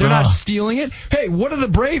using it. They're not stealing it. Hey, where'd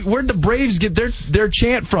the Braves get their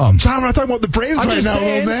chant from? John, we're not talking about the Braves right now,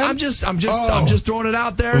 old man. I'm just throwing it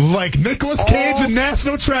out there. Like Nicolas Cage and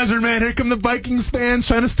National Treasure, man. Here come the Vikings fans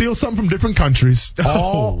trying to steal something from different countries.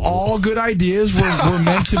 All good ideas were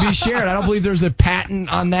meant to be shared. I don't believe there's a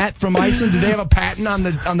patent on that from Iceland. Do they have a patent on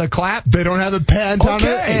the clap? They don't have a patent on it,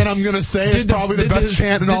 and I'm going to say it's probably the best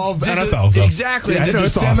chant in all of NFL. Exactly. Yeah, did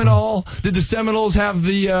the Seminoles have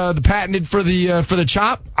the patented for the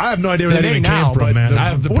chop? I have no idea where that even came from,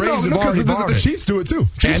 man. The Braves have already borrowed the Chiefs do it too.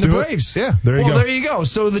 And the Braves. Yeah, there you go. Well, there you go.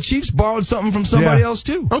 So the Chiefs borrowed something from somebody else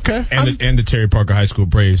too. Okay. And the Terry Parker High School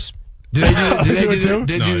Braves. Did they do it too? No,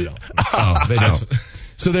 they don't. Oh, they don't.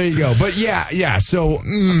 So there you go. But yeah. So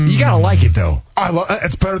you gotta like it though. I love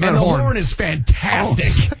it's better than and a horn. The horn is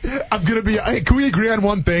fantastic. I'm gonna be. Hey, can we agree on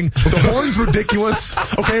one thing? The horn's ridiculous.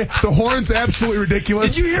 Okay, the horn's absolutely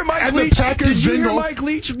ridiculous. Did you hear Mike Leach? Did you hear Mike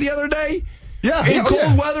Leach the other day? Yeah. In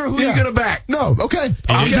cold weather, who are you gonna back? No. Okay.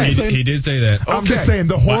 He did say that. I'm just saying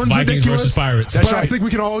the horn's Vikings ridiculous. Versus Pirates. That's right. I think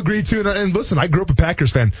we can all agree to. And listen, I grew up a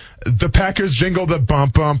Packers fan. The Packers jingle the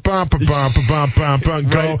bump bump bump bump bump bump bump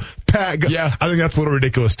go. Pack. Yeah. I think that's a little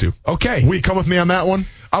ridiculous too. Okay. Will you come with me on that one?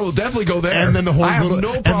 I will definitely go there. And then the horn's I have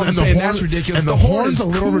no problem saying that's ridiculous. And the horn's a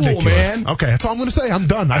little cool, ridiculous. Man. Okay, that's all I'm going to say. I'm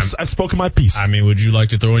done. I've spoken my piece. I mean, would you like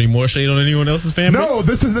to throw any more shade on anyone else's fan base? No,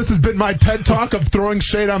 this has been my TED Talk of throwing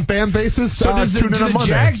shade on fan bases. So do the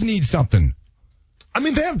Jags need something? I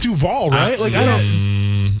mean, they have Duval, right? I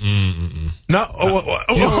don't. No.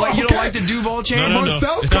 You don't like the Duval chant?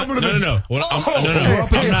 Marcel's coming to No.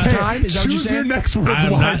 Choose your next words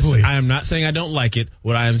wisely. I am not saying I don't like it.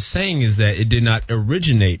 What I am saying is that it did not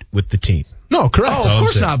originate with the team. No, correct. Oh, of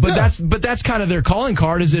course not. But that's kind of their calling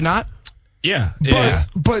card, is it not? Yeah.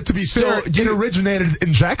 But to be fair, it originated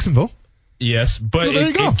in Jacksonville. Yes, but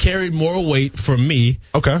it carried more weight for me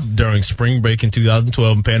during spring break in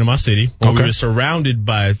 2012 in Panama City, when we were surrounded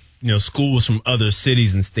by schools from other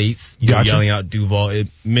cities and states yelling out Duval. It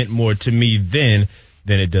meant more to me then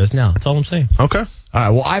than it does now. That's all I'm saying. Okay. All right.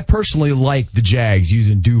 Well, I personally like the Jags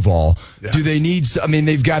using Duval. Yeah. Do they need? I mean,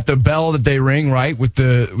 they've got the bell that they ring, right, with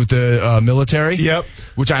the military. Yep.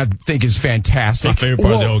 Which I think is fantastic. My favorite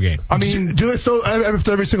part of the whole game. I mean, do they still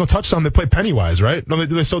after every single touchdown they play Pennywise, right? Do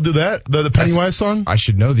they still do that? The Pennywise song? I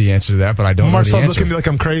should know the answer to that, but I don't know the answer. Marcel's looking at me like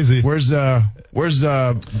I'm crazy. Where's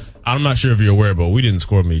I'm not sure if you're aware, but we didn't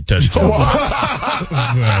score many touchdowns.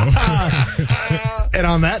 And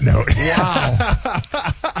on that note, wow.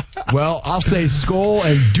 Well, I'll say Skol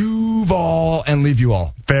and Duval and leave you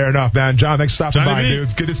all. Fair enough, man. John, thanks for stopping by,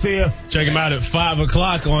 dude. Good to see you. Check him out at 5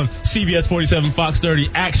 o'clock on CBS 47 Fox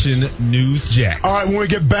 30 Action News Jax. All right, when we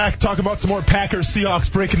get back, talk about some more Packers Seahawks,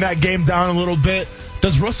 breaking that game down a little bit.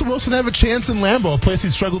 Does Russell Wilson have a chance in Lambeau, a place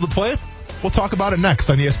he's struggled to play? We'll talk about it next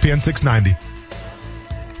on ESPN 690.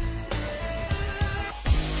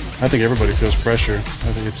 I think everybody feels pressure. I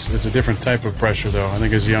think it's a different type of pressure, though. I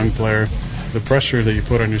think as a young player, the pressure that you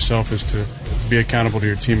put on yourself is to be accountable to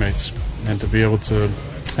your teammates and to be able to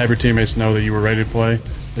have your teammates know that you were ready to play,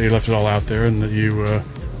 that you left it all out there, and that you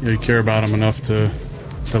care about them enough to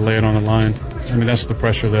lay it on the line. I mean, that's the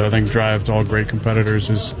pressure that I think drives all great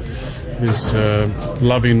competitors is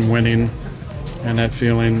loving winning and that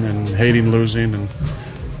feeling, and hating losing,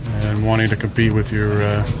 and wanting to compete with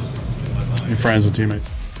your friends and teammates.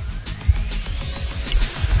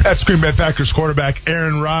 That's Green Bay Packers quarterback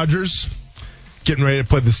Aaron Rodgers getting ready to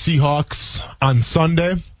play the Seahawks on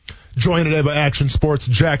Sunday. Joined today by Action Sports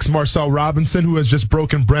Jack's Marcel Robinson, who has just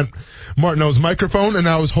broken Brent Martineau's microphone and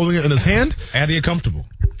now is holding it in his hand. How do you comfortable?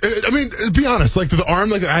 I mean, be honest, like the arm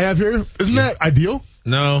like I have here, isn't that ideal?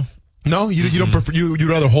 No. No? You don't prefer, you'd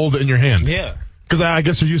rather hold it in your hand? Yeah. Because I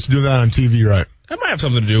guess you're used to doing that on TV, right? That might have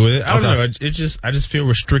something to do with it. I don't know. I just feel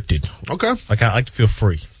restricted. Okay. Like I like to feel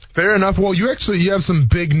free. Fair enough. Well, you have some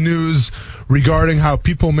big news regarding how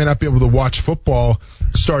people may not be able to watch football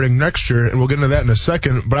starting next year, and we'll get into that in a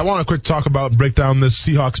second. But I want to quick break down this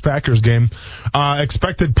Seahawks-Packers game.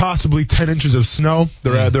 Expected possibly 10 inches of snow.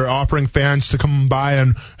 They're offering fans to come by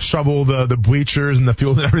and shovel the bleachers and the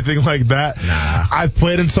field and everything like that. Nah. I've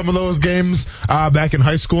played in some of those games back in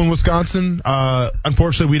high school in Wisconsin.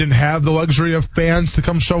 Unfortunately, we didn't have the luxury of fans to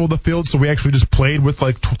come shovel the field, so we actually just played with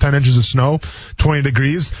like 10 inches of snow, 20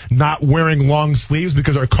 degrees, not wearing long sleeves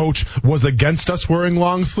because our coach was against us wearing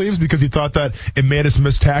long sleeves because he thought that it made us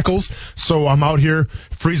miss tackles. So I'm out here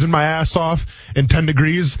freezing my ass off in 10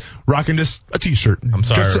 degrees, rocking just a t-shirt. I'm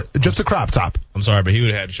sorry. Just a crop top. I'm sorry, but he would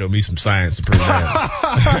have had to show me some science to prove that.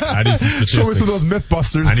 I need some statistics. Show me some of those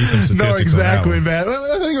Mythbusters. I need some statistics. No, exactly, man.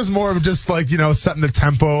 I think it was more of just like, setting the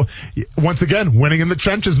tempo. Once again, winning in the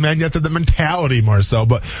trenches, man. You have to have the mentality, Marcel.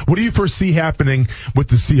 But what do you foresee happening with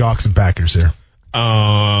the Seahawks and Packers here?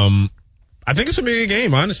 I think it's a big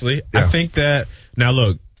game, honestly. Yeah. I think that, now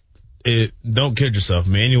look, don't kid yourself. I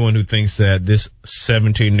mean, anyone who thinks that this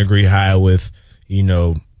 17-degree high with,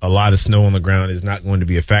 a lot of snow on the ground is not going to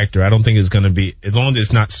be a factor. I don't think it's going to be, as long as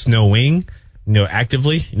it's not snowing,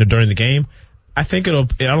 actively, during the game. I don't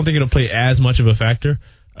think it'll play as much of a factor.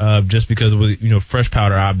 Just because fresh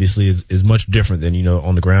powder obviously is much different than,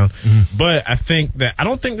 on the ground. Mm-hmm. But I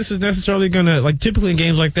don't think this is necessarily gonna, like, typically in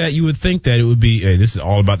games like that, you would think that it would be, hey, this is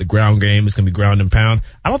all about the ground game. It's gonna be ground and pound.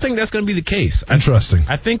 I don't think that's gonna be the case. Interesting.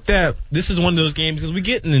 I think that this is one of those games, because we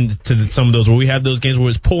get into some of those where we have those games where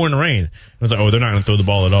it's pouring rain. It's like, oh, they're not gonna throw the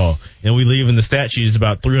ball at all. And we leave in the stat sheet is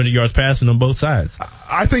about 300 yards passing on both sides.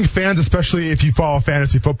 I think fans, especially if you follow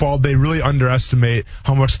fantasy football, they really underestimate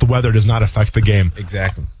how much the weather does not affect the game.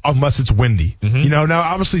 Exactly. Unless it's windy. Mm-hmm. Now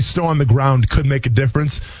obviously snow on the ground could make a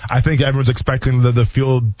difference. I think everyone's expecting the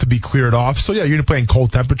field to be cleared off. So yeah, you're going to play in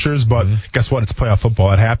cold temperatures, but guess what? It's playoff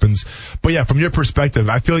football. It happens. But yeah, from your perspective,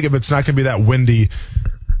 I feel like if it's not going to be that windy,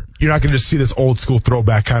 you're not going to just see this old school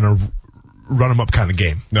throwback kind of run them up kind of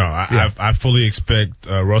game. No, I fully expect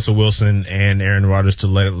Russell Wilson and Aaron Rodgers to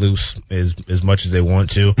let it loose as much as they want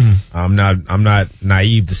to. Mm-hmm. I'm not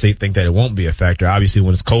naive to think that it won't be a factor. Obviously,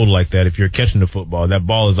 when it's cold like that, if you're catching the football, that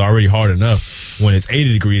ball is already hard enough. When it's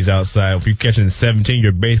 80 degrees outside, if you're catching 17,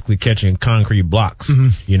 you're basically catching concrete blocks.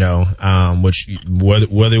 Mm-hmm. Which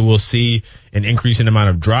whether we'll see an increase in amount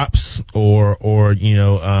of drops or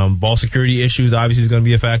ball security issues obviously is going to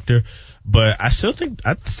be a factor. But I still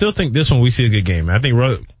think this one we see a good game. I think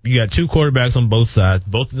you got two quarterbacks on both sides.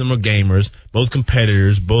 Both of them are gamers, both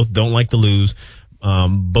competitors, both don't like to lose,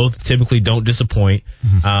 both typically don't disappoint.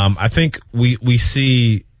 Mm-hmm. I think we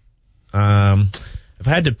see, if I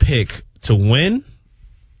had to pick to win,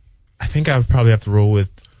 I think I would probably have to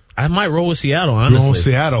I might roll with Seattle, honestly. Roll with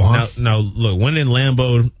Seattle, huh? Now look, winning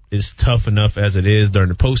Lambeau is tough enough as it is during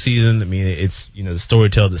the postseason. I mean, it's, the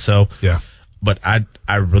story tells itself. Yeah. But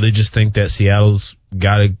I really just think that Seattle's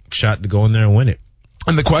got a shot to go in there and win it.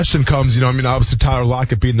 And the question comes, obviously Tyler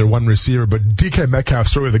Lockett being their one receiver, but DK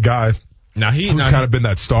Metcalf's sort of the guy who's kind of been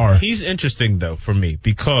that star. He's interesting, though, for me,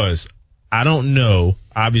 because I don't know,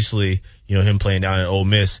 obviously, him playing down at Ole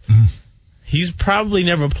Miss. Mm-hmm. He's probably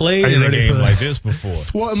never played in a game like this before.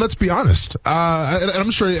 Well, and let's be honest.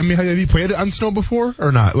 I'm sure. I mean, have you played it on snow before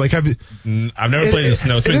or not? Like, have you? I've never played in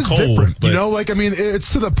snow. It's been cold. Different, but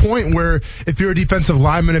it's to the point where if you're a defensive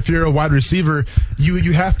lineman, if you're a wide receiver,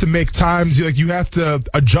 you have to make times. You have to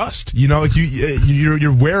adjust.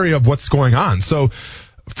 You're wary of what's going on. So,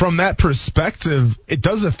 from that perspective, it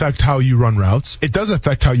does affect how you run routes. It does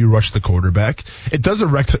affect how you rush the quarterback. It does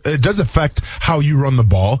affect how you run the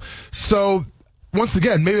ball. So, once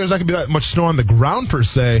again, maybe there's not going to be that much snow on the ground per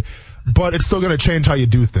se, but it's still going to change how you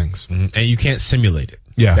do things. And you can't simulate it.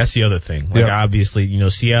 Yeah. That's the other thing. Like, obviously,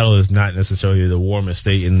 Seattle is not necessarily the warmest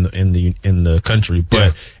state in the country, but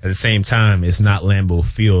at the same time, it's not Lambeau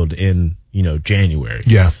Field in January.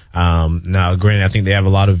 Yeah. Now, granted, I think they have a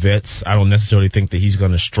lot of vets. I don't necessarily think that he's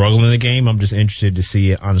going to struggle in the game. I'm just interested to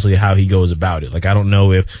see, honestly, how he goes about it. Like, I don't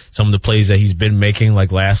know if some of the plays that he's been making,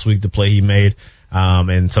 like last week, the play he made,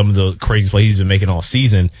 and some of the crazy plays he's been making all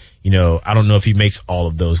season, I don't know if he makes all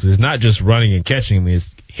of those, because it's not just running and catching. I mean,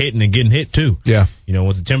 it's hitting and getting hit too. Yeah.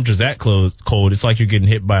 Once the temperature's that cold, it's like you're getting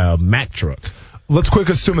hit by a Mack truck. let's quick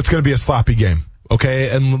assume it's going to be a sloppy game, okay?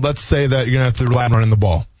 And let's say that you're going to have to rely on running the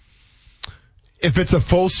ball. If it's a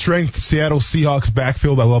full-strength Seattle Seahawks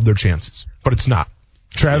backfield, I love their chances. But it's not.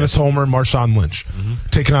 Travis Homer, Marshawn Lynch.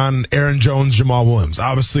 Taking on Aaron Jones, Jamal Williams.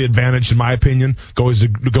 Obviously, advantage, in my opinion, goes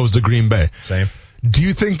to Green Bay. Same. Do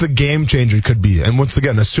you think the game changer could be, and once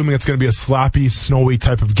again, assuming it's going to be a sloppy, snowy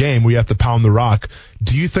type of game where you have to pound the rock,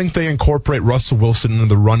 do you think they incorporate Russell Wilson into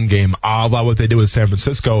the run game, a la what they did with San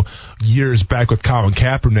Francisco years back with Colin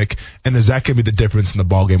Kaepernick, and is that going to be the difference in the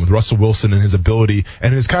ball game with Russell Wilson and his ability,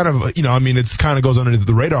 and his kind of, it's kind of goes under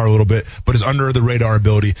the radar a little bit, but his under the radar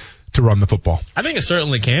ability to run the football? I think it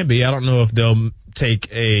certainly can be. I don't know if they'll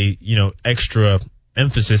take a, extra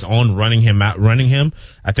emphasis on running him.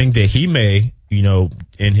 I think that he may,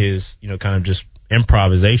 in his, kind of just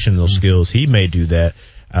improvisational skills, he may do that.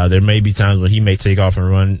 There may be times when he may take off and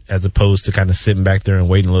run as opposed to kind of sitting back there and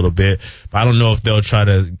waiting a little bit. But I don't know if they'll try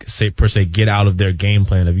to get out of their game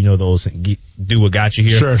plan of, those do what got you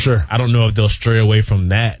here. Sure. I don't know if they'll stray away from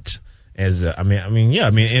that. And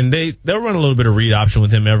they'll run a little bit of read option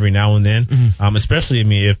with him every now and then. Especially,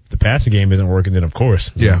 if the passing game isn't working, then of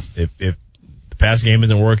course. Yeah. If the pass game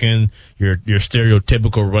isn't working, your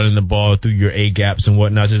stereotypical running the ball through your A gaps and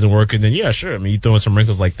whatnot isn't working, then yeah, sure. You throw in some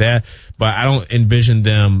wrinkles like that, but I don't envision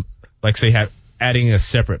them, adding a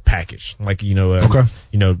separate package,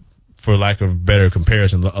 for lack of better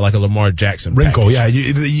comparison, like a Lamar Jackson wrinkle.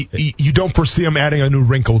 package. Yeah, you don't foresee them adding a new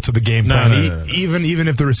wrinkle to the game plan, No. even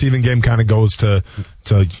if the receiving game kind of goes to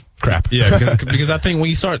crap. Yeah, because I think when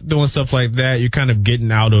you start doing stuff like that, you're kind of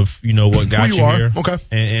getting out of what got you here. Okay.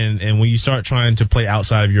 And when you start trying to play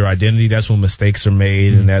outside of your identity, that's when mistakes are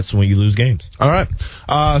made, and that's when you lose games. All right.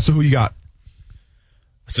 So who you got?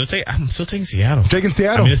 I'm still taking Seattle. Taking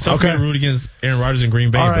Seattle. It's tough to root against Aaron Rodgers and Green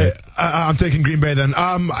Bay. All right. I'm taking Green Bay then.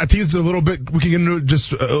 I teased it a little bit. We can get into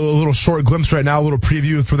just a little short glimpse right now, a little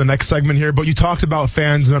preview for the next segment here. But you talked about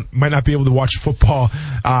fans that might not be able to watch football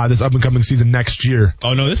this up-and-coming season next year.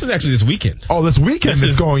 Oh, no, this is actually this weekend. Oh, this weekend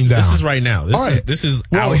it's going down. This is right now. This is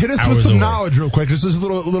hit us with some knowledge real quick. This is a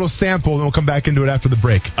little sample, and we'll come back into it after the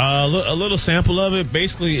break. A little sample of it.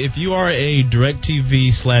 Basically, if you are a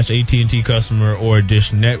DirecTV/AT&T customer or a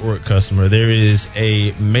Dish Network customer, there is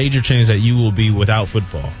a major chance that you will be without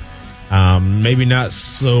football. Maybe not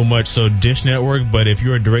so much so Dish Network, but if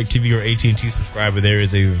you're a DirecTV or AT&T subscriber, there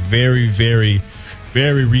is a very, very,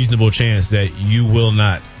 very reasonable chance that you will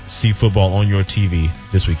not see football on your TV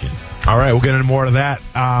this weekend. All right, we'll get into more of that.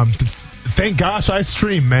 Thank gosh I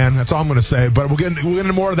stream, man. That's all I'm going to say. But we'll get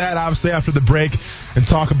into more of that, obviously, after the break and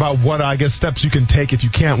talk about what, steps you can take if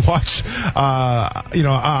you can't watch,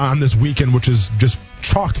 on this weekend, which is just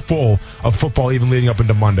chocked full of football even leading up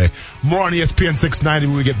into Monday. More on ESPN 690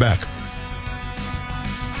 when we get back.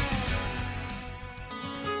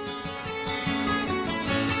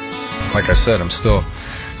 Like I said, I'm still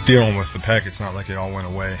dealing with the pack. It's not like it all went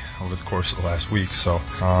away over the course of the last week. So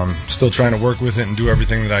still trying to work with it and do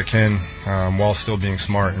everything that I can while still being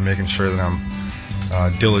smart and making sure that I'm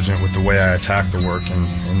diligent with the way I attack the work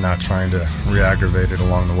and not trying to re-aggravate it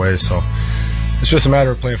along the way. So it's just a matter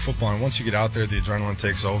of playing football. And once you get out there, the adrenaline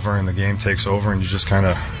takes over and the game takes over, and you just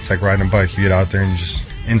it's like riding a bike. You get out there and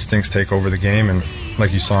instincts take over the game. And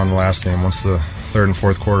like you saw in the last game, once the third and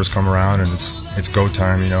fourth quarters come around and it's go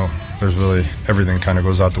time, there's really everything kind of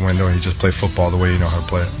goes out the window and you just play football the way you know how to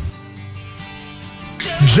play it.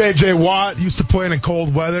 J.J. Watt used to play in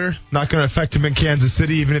cold weather. Not going to affect him in Kansas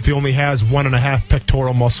City, even if he only has 1.5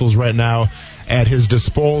 pectoral muscles right now at his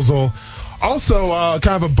disposal. Also,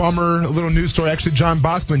 kind of a bummer, a little news story. Actually, John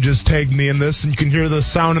Bachman just tagged me in this, and you can hear the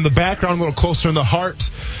sound in the background, a little closer in the heart.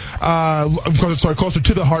 Closer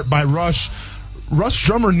to the heart by Rush. Rush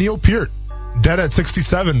drummer Neil Peart, dead at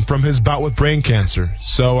 67 from his bout with brain cancer.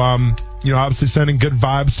 So, obviously sending good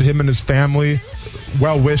vibes to him and his family.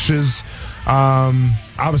 Well wishes.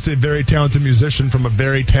 Obviously a very talented musician from a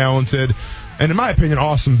very talented and, in my opinion,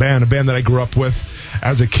 awesome band, a band that I grew up with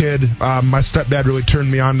as a kid. My stepdad really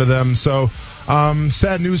turned me on to them. So,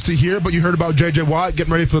 sad news to hear, but you heard about J.J. Watt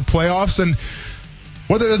getting ready for the playoffs, and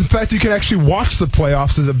whether the fact you can actually watch the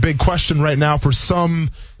playoffs is a big question right now for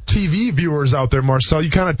some TV viewers out there, Marcel.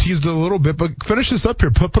 You kind of teased it a little bit, but finish this up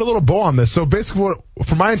here. Put a little bow on this. So basically,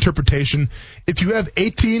 for my interpretation, if you have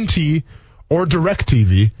AT&T or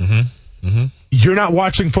DirecTV, you're not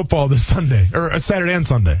watching football this Sunday, or Saturday and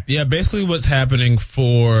Sunday. Yeah, basically what's happening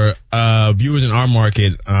for viewers in our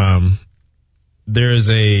market, there's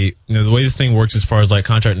the way this thing works as far as like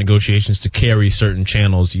contract negotiations to carry certain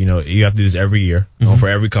channels, you have to do this every year for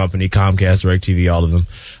every company, Comcast, DirecTV, all of them.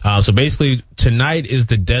 So basically tonight is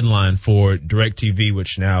the deadline for DirecTV,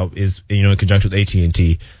 which now is, in conjunction with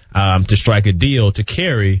AT&T, to strike a deal to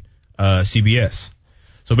carry, CBS.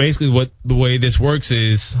 So basically the way this works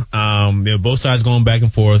is, both sides going back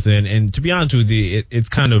and forth. And to be honest with you, it's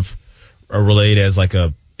kind of relayed as like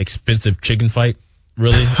a expensive chicken fight.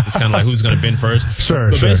 Really, it's kind of like who's going to bid first.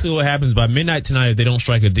 Sure. Basically what happens by midnight tonight, if they don't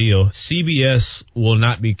strike a deal, CBS will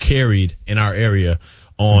not be carried in our area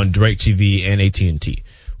on DirecTV and AT&T,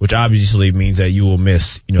 which obviously means that you will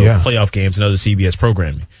miss, playoff games and other CBS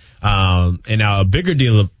programming. And now a bigger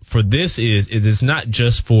deal for this is it's not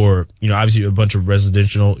just for, obviously a bunch of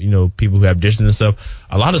residential, people who have dishes and stuff.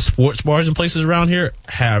 A lot of sports bars and places around here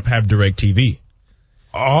have DirecTV.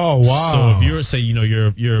 Oh, wow. So if you're, say, you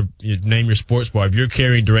name your sports bar, if you're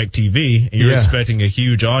carrying DirecTV and you're expecting a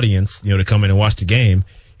huge audience, to come in and watch the game,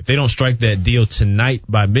 if they don't strike that deal tonight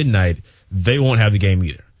by midnight, they won't have the game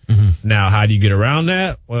either. Mm-hmm. Now, how do you get around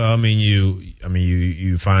that? Well,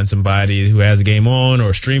 you find somebody who has a game on,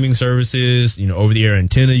 or streaming services, over the air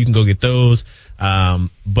antenna, you can go get those.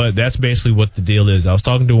 But that's basically what the deal is. I was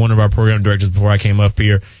talking to one of our program directors before I came up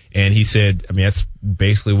here, and he said, that's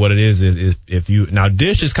basically what it is. If you, now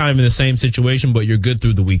Dish is kind of in the same situation, but you're good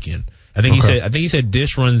through the weekend. I think he said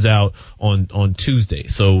Dish runs out on Tuesday,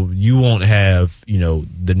 so you won't have,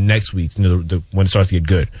 the next week, when it starts to get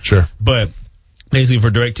good. Sure. But basically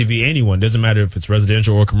for DirecTV, anyone, doesn't matter if it's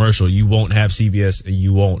residential or commercial, you won't have CBS and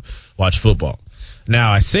you won't watch football.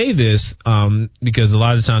 Now, I say this because a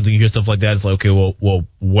lot of times when you hear stuff like that, it's like, okay, well,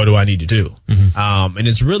 what do I need to do? Mm-hmm. And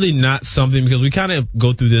it's really not something, because we kind of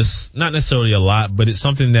go through this, not necessarily a lot, but it's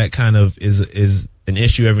something that kind of is an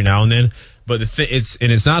issue every now and then. But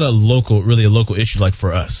it's not a local issue like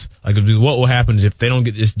for us. Like, what will happen is if they don't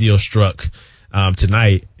get this deal struck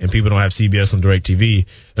tonight and people don't have CBS on DirecTV,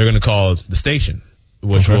 they're going to call the station,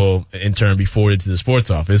 which will in turn be forwarded to the sports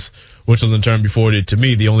office, which will in turn be forwarded to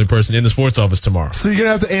me, the only person in the sports office tomorrow. So you're going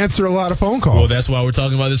to have to answer a lot of phone calls. Well, that's why we're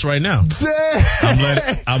talking about this right now.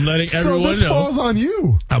 I'm letting everyone know. So this falls on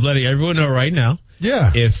you. I'm letting everyone know right now.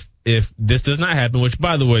 Yeah. If this does not happen, which,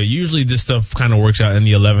 by the way, usually this stuff kind of works out in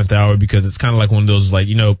the 11th hour, because it's kind of like one of those, like,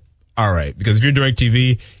 all right, because if you're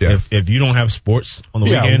DirecTV, if you don't have sports on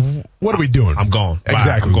the weekend, what are we doing? I'm gone.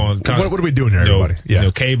 Exactly. I'm gone. What are we doing here,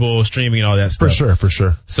 everybody? Cable, streaming, and all that stuff. For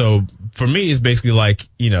sure. So for me, it's basically like,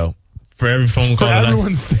 for every phone call. For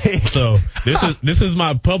everyone's sake. So this is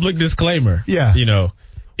my public disclaimer. Yeah.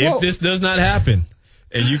 If this does not happen,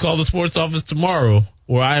 and you call the sports office tomorrow,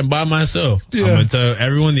 or I am by myself, I'm going to tell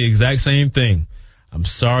everyone the exact same thing. I'm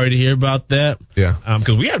sorry to hear about that. Yeah.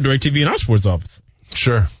 Because we have DirecTV in our sports office.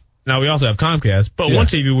 Sure. Now, we also have Comcast, but one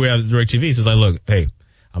TV we have DirecTV, so it's like, look, hey,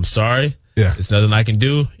 I'm sorry. Yeah. There's nothing I can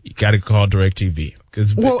do. You got to call DirecTV.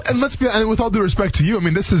 And let's be honest, with all due respect to you,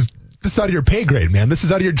 this is out of your pay grade, man. This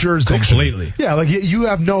is out of your jurisdiction. Completely. Yeah, like you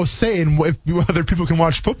have no say in whether people can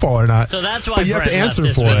watch football or not. So that's why but you Brent have to answer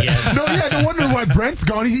left for this it. weekend. No wonder why Brent's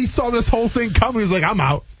gone. He saw this whole thing coming. He's like, I'm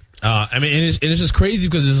out. And it's just crazy,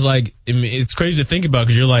 because it's like, it's crazy to think about,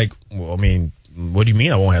 because you're like, well, what do you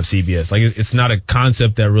mean I won't have CBS? Like, it's not a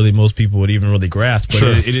concept that really most people would even really grasp, but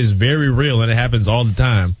sure. it is very real, and it happens all the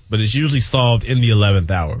time, but it's usually solved in the 11th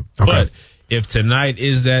hour. Okay. But if tonight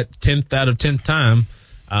is that 10th out of 10th time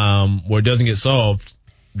where it doesn't get solved,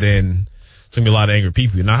 then it's going to be a lot of angry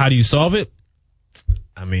people. Now, how do you solve it?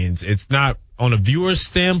 It's not, on a viewer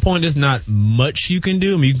standpoint, there's not much you can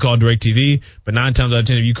do. You can call DirecTV, but 9 times out of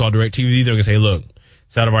 10, if you call DirecTV, they're going to say, look,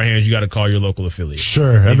 it's out of our hands. You got to call your local affiliate.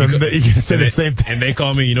 Sure. And then you can say the same thing. And they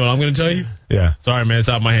call me. You know what I'm going to tell you? Yeah. Sorry, man. It's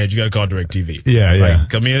out of my hands. You got to call DirecTV. Yeah.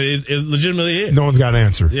 It legitimately is. No one's got an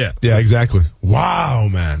answer. Yeah. Yeah, exactly. Wow,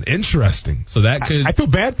 man. Interesting. So that could. I feel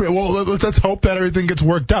bad for it. Well, let's hope that everything gets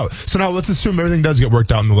worked out. So now let's assume everything does get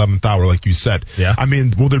worked out in the 11th hour, like you said. Yeah.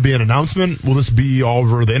 Will there be an announcement? Will this be all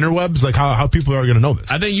over the interwebs? Like how people are going to know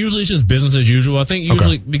this? I think usually it's just business as usual. I think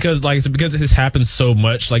usually because this happens so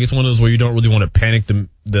much, like it's one of those where you don't really want to panic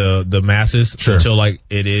the masses until like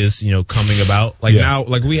it is, coming about. Like now,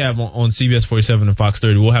 like we have on CBS 47 and Fox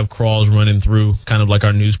 30, we'll have crawls running through kind of like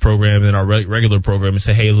our news program and our regular program and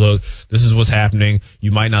say, hey, look, this is what's happening.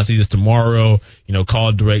 You might not see this tomorrow.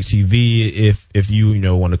 Call DirecTV if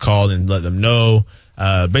you want to call and let them know.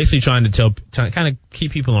 Basically trying to kind of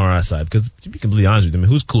keep people on our side, because to be completely honest with you,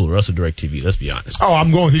 who's cooler, us or DirecTV? Let's be honest. Oh, I'm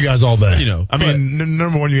going with you guys all day.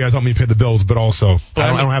 Number one, you guys help me pay the bills, but also I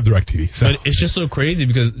don't have DirecTV. So. But it's just so crazy,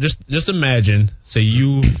 because just imagine, say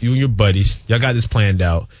you and your buddies, y'all got this planned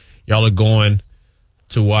out. Y'all are going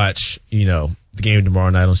to watch, the game tomorrow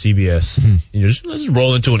night on CBS. Mm-hmm. You know, let's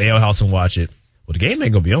roll into an ale house and watch it. Well, the game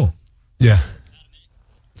ain't gonna be on. Yeah.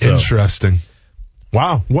 So. Interesting.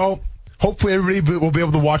 Wow. Well, hopefully everybody will be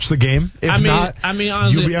able to watch the game. If not, honestly,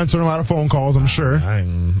 you'll be answering a lot of phone calls, I'm sure. You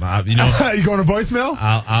going to voicemail?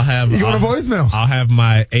 I'll have. You going to voicemail? I'll have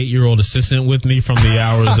my 8-year-old assistant with me from the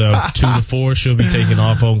hours of 2 to 4. She'll be taking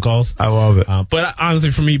all phone calls. I love it. But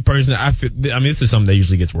honestly, for me personally, this is something that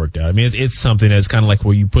usually gets worked out. I mean, it's something that's kind of like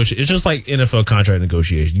where you push it. It's just like NFL contract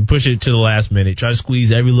negotiation. You push it to the last minute, try to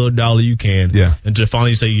squeeze every little dollar you can. Yeah. Until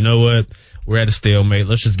finally you say, you know what? We're at a stalemate.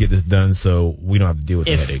 Let's just get this done so we don't have to deal with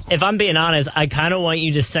the headache. If I'm being honest, I kind of want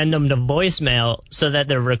you to send them to voicemail so that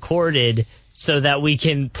they're recorded so that we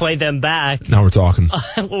can play them back. Now we're talking.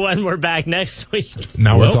 When we're back next week.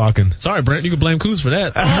 Now we're talking. Sorry, Brent. You can blame Coos for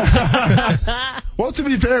that. Well, to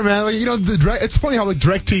be fair, man, like, it's funny how like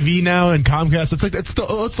DirecTV now and Comcast, it's the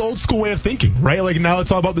old school way of thinking, right? Like now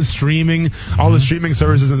it's all about the streaming, all the streaming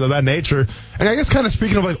services and of that nature. And I guess kind of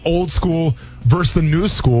speaking of like old school versus the new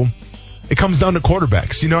school, it comes down to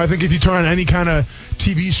quarterbacks. I think if you turn on any kind of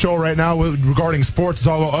TV show right now regarding sports, it's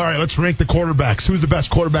all about, all right, let's rank the quarterbacks. Who's the best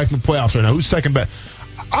quarterback in the playoffs right now? Who's second best?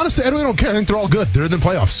 Honestly, I really don't care. I think they're all good. They're in the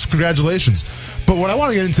playoffs. Congratulations. But what I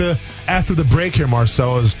want to get into after the break here,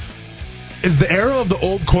 Marcel, is the era of the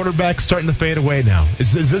old quarterback starting to fade away now?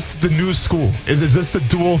 Is this the new school? Is this the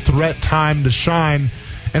dual threat time to shine?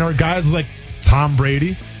 And are guys like Tom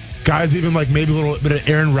Brady, guys even like maybe a little bit of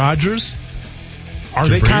Aaron Rodgers, are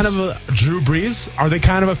they kind of a Drew Brees? Are they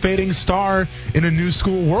kind of a fading star in a new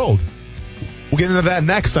school world? We'll get into that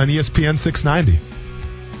next on ESPN 690.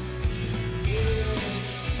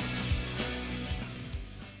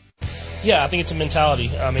 Yeah, I think it's a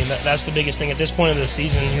mentality. I mean, that's the biggest thing at this point of the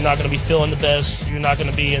season. You're not going to be feeling the best. You're not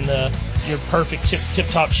going to be in your perfect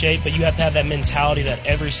tip-top shape, but you have to have that mentality that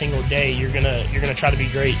every single day you're gonna try to be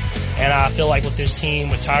great. And I feel like with this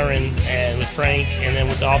team, with Tyron and with Frank, and then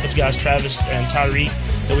with the offense guys, Travis and Tyreek,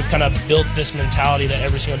 that we've kind of built this mentality that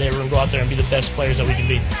every single day we're going to go out there and be the best players that we can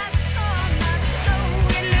be.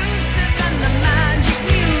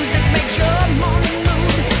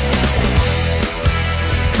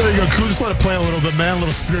 There you go, cool. Just let it play a little bit, man. A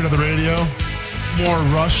little spirit of the radio. More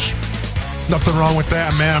Rush. Nothing wrong with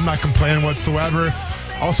that, man. I'm not complaining whatsoever.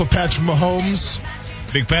 Also, Patrick Mahomes.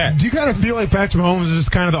 Big Pat. Do you kind of feel like Patrick Mahomes is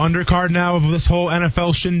just kind of the undercard now of this whole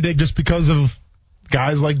NFL shindig just because of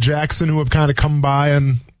guys like Jackson who have kind of come by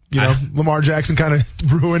and, Lamar Jackson kind of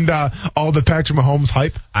ruined all the Patrick Mahomes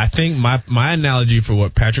hype? I think my analogy for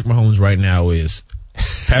what Patrick Mahomes right now is,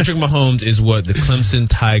 Patrick Mahomes is what the Clemson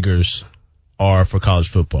Tigers are for college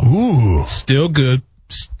football. Ooh. Still good,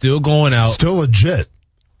 still going out. Still legit.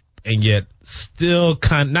 And yet still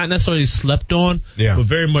not necessarily slept on, but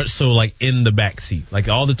very much so like in the backseat. Like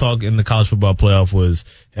all the talk in the college football playoff was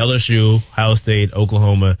LSU, Ohio State,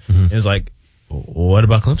 Oklahoma. And it's like, what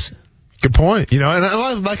about Clemson? Good point. And a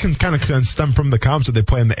lot of that can kind of stem from the comps that they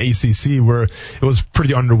play in the ACC, where it was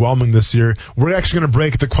pretty underwhelming this year. We're actually going to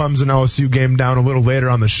break the Clemson LSU game down a little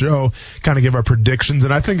later on the show, kind of give our predictions,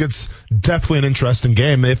 and I think it's definitely an interesting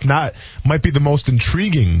game. If not, might be the most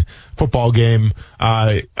intriguing football game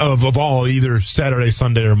of all, either Saturday,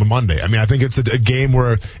 Sunday, or Monday. I mean, I think it's a game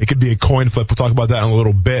where it could be a coin flip. We'll talk about that in a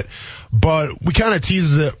little bit, but we kind of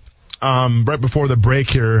teased it right before the break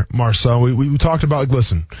here, Marcel. We talked about, like,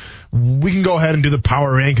 listen, we can go ahead and do the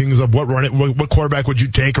power rankings of what quarterback would you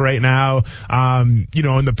take right now, in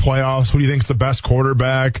the playoffs. Who do you think is the best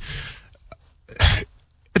quarterback?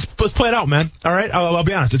 It's played out, man. All right, I'll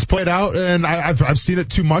be honest. It's played out, and I've seen it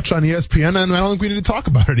too much on ESPN, and I don't think we need to talk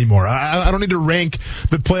about it anymore. I don't need to rank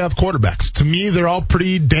the playoff quarterbacks. To me, they're all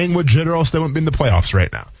pretty dang legit, or else they wouldn't be in the playoffs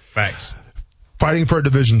right now. Thanks. Fighting for a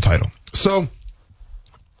division title. So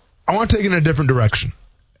I want to take it in a different direction.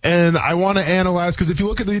 And I want to analyze, because if you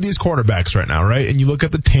look at these quarterbacks right now, right, and you look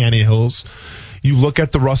at the Tannehills, you look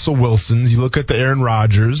at the Russell Wilsons, you look at the Aaron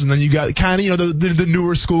Rodgers, and then you got kind of, the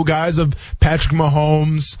newer school guys of Patrick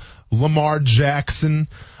Mahomes, Lamar Jackson.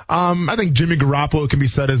 I think Jimmy Garoppolo can be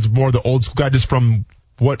said as more the old school guy just from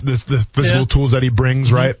the physical tools that he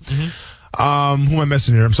brings, right? Mm-hmm. Who am I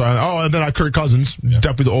missing here? I'm sorry. Oh, and then Kirk Cousins,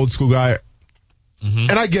 definitely the old school guy. Mm-hmm.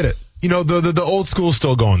 And I get it. The old school is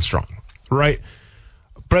still going strong, right?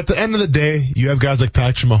 But at the end of the day, you have guys like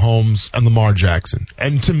Patrick Mahomes and Lamar Jackson.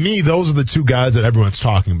 And to me, those are the two guys that everyone's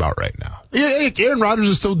talking about right now. Yeah, Aaron Rodgers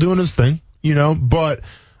is still doing his thing, but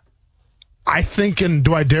I think, and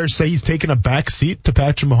do I dare say he's taken a back seat to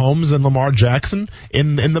Patrick Mahomes and Lamar Jackson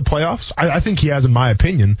in the playoffs? I think he has, in my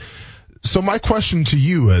opinion. So my question to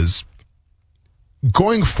you is,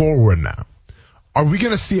 going forward now, are we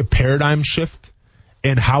going to see a paradigm shift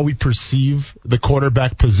in how we perceive the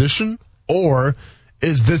quarterback position? Or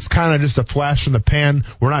is this kind of just a flash in the pan?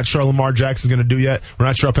 We're not sure Lamar Jackson's going to do yet. We're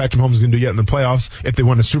not sure how Patrick Mahomes is going to do yet in the playoffs, if they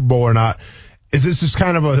win a Super Bowl or not. Is this just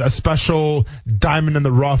kind of a special diamond in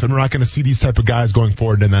the rough, and we're not going to see these type of guys going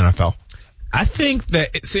forward in the NFL? I think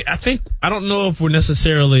I don't know if we're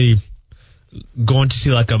necessarily going to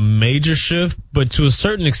see like a major shift, but to a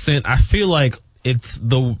certain extent, I feel like it's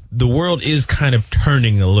the world is kind of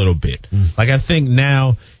turning a little bit. Like I think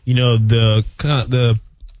now, the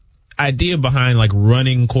idea behind like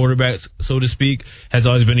running quarterbacks, so to speak, has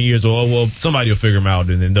always been years. Well, somebody will figure them out,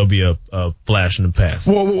 and then there'll be a flash in the past.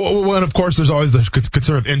 Well, and of course, there's always the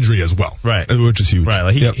concern of injury as well, right? Which is huge, right?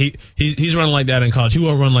 Like he's running like that in college. He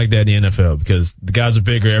won't run like that in the NFL because the guys are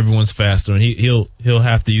bigger, everyone's faster, and he'll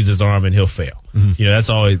have to use his arm and he'll fail. That's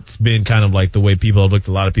always been kind of like the way people have looked at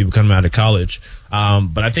a lot of people coming out of college.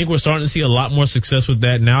 But I think we're starting to see a lot more success with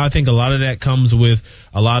that now. I think a lot of that comes with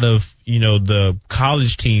a lot of the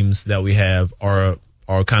college teams that we have are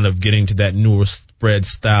kind of getting to that newer spread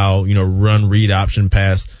style, run, read, option,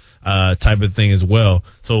 pass type of thing as well.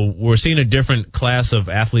 So we're seeing a different class of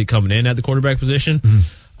athlete coming in at the quarterback position.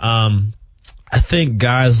 I think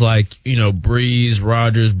guys like, Breeze,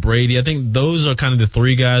 Rodgers, Brady, I think those are kind of the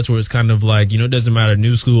three guys where it's kind of like, it doesn't matter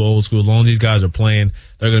new school, old school, as long as these guys are playing,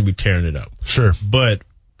 they're going to be tearing it up. Sure. But,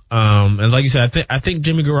 and like you said, I think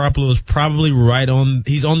Jimmy Garoppolo is probably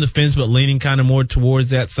he's on the fence, but leaning kind of more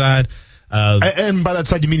towards that side. And by that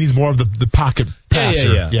side, you mean he's more of the pocket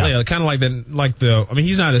passer? Yeah. Kind of like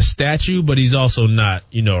he's not a statue, but he's also not,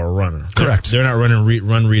 a runner. Correct. They're not running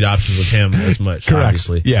run read options with him as much. Correct.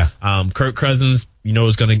 Obviously. Yeah. Kirk Cousins, we're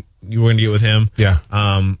going to get with him. Yeah.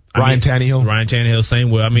 Ryan Tannehill, same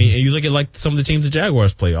way. And you look at like some of the teams the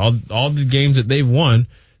Jaguars play. All the games that they've won,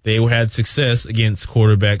 they had success against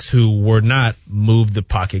quarterbacks who were not move the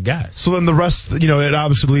pocket guys. So then the rest, it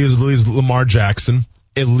obviously leaves Lamar Jackson.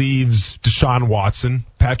 It leaves Deshaun Watson,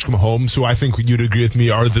 Patrick Mahomes, who I think you'd agree with me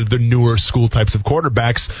are the newer school types of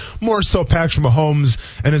quarterbacks. More so Patrick Mahomes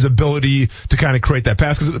and his ability to kind of create that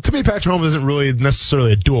pass. Because to me, Patrick Mahomes isn't really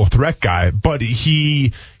necessarily a dual threat guy, but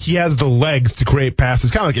he has the legs to create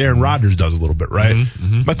passes, kind of like Aaron Rodgers does a little bit, right?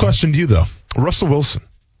 My question to you, though, Russell Wilson.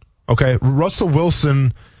 Okay, Russell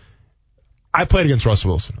Wilson, I played against Russell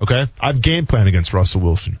Wilson, okay? I've game planned against Russell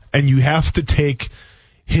Wilson. And you have to take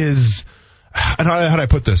his... And how do I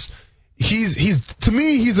put this? To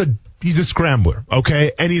me, he's a scrambler,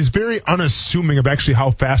 okay? And he's very unassuming of actually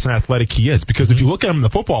how fast and athletic he is. Because if you look at him in the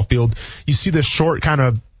football field, you see this short kind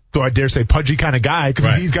of, do I dare say, pudgy kind of guy,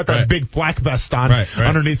 because he's got that big black vest on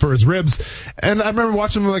underneath for his ribs. And I remember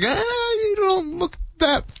watching him like, you don't look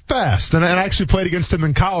that fast. And I actually played against him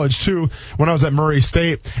in college, too, when I was at Murray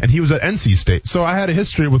State, and he was at NC State. So I had a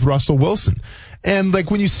history with Russell Wilson. And, like,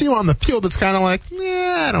 when you see him on the field, it's kind of like,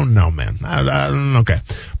 I don't know, man. Okay.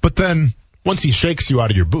 But then once he shakes you out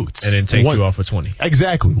of your boots. And then takes you off for 20.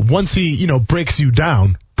 Exactly. Once he, breaks you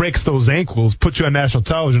down, breaks those ankles, puts you on national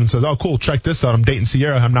television and says, oh, cool, check this out. I'm dating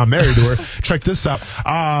Sierra. I'm now married to her. Check this out.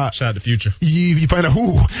 Shout out to Future. You find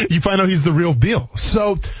out he's the real deal.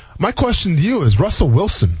 So my question to you is Russell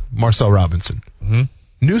Wilson, Marcel Robinson,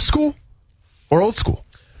 new school or old school?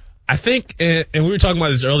 I think, and we were talking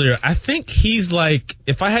about this earlier, I think he's like,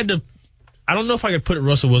 I don't know if I could put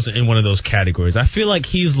Russell Wilson in one of those categories. I feel like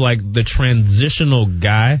he's like the transitional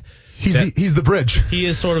guy. He's the bridge. He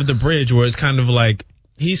is sort of the bridge where it's kind of like,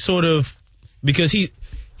 he's sort of, because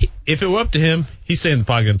if it were up to him, he'd stay in the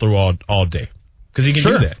pocket and throw all day. Because he can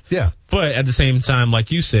do that. Yeah. But at the same time,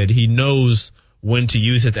 like you said, he knows when to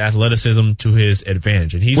use his athleticism to his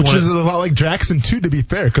advantage. And which is a lot like Jackson, too, to be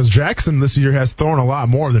fair, because Jackson this year has thrown a lot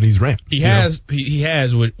more than he's ran. He has,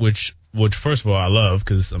 which first of all, I love,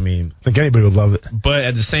 because, I think anybody would love it. But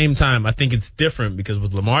at the same time, I think it's different, because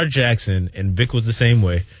with Lamar Jackson, and Vic was the same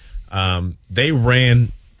way, they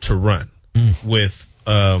ran to run. With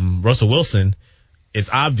Russell Wilson, it's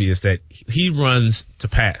obvious that he runs to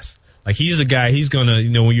pass. Like, he's a guy, he's going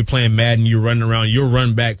to, when you're playing Madden, you're running around, you'll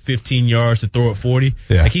run back 15 yards to throw it 40.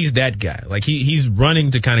 Yeah. Like, he's that guy. Like, he's running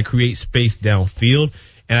to kind of create space downfield.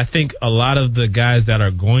 And I think a lot of the guys that are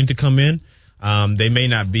going to come in, they may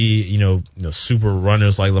not be, super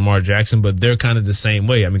runners like Lamar Jackson, but they're kind of the same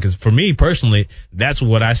way. Because for me personally, that's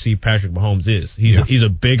what I see Patrick Mahomes is. He's a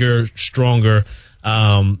bigger, stronger,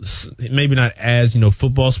 maybe not as,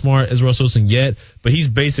 football smart as Russell Wilson yet, but he's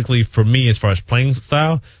basically, for me, as far as playing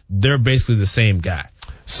style, they're basically the same guy.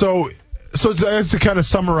 So So to kind of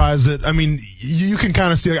summarize it, I mean, you can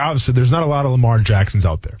kind of see, like, obviously, there's not a lot of Lamar Jacksons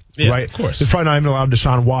out there, right? Of course. There's probably not even a lot of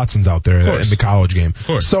Deshaun Watsons out there in the college game. Of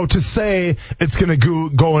course. So to say it's going to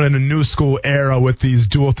go in a new school era with these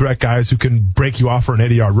dual threat guys who can break you off for an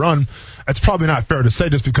 80-yard run, that's probably not fair to say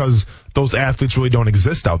just because those athletes really don't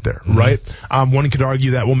exist out there, right? One could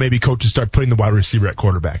argue that, well, maybe coaches start putting the wide receiver at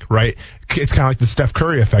quarterback, right? It's kind of like the Steph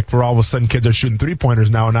Curry effect where all of a sudden kids are shooting three-pointers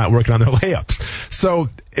now and not working on their layups. So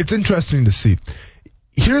it's interesting to see.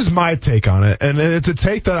 Here's my take on it, and it's a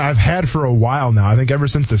take that I've had for a while now. I think ever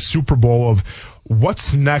since the Super Bowl of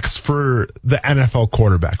what's next for the NFL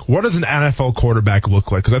quarterback. What does an NFL quarterback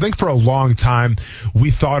look like? Because I think for a long time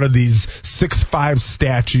we thought of these 6'5"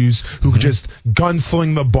 statues who could just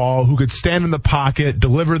gunsling the ball, who could stand in the pocket,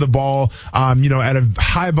 deliver the ball, at a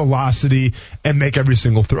high velocity and make every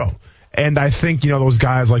single throw. And I think, those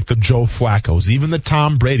guys like the Joe Flaccos, even the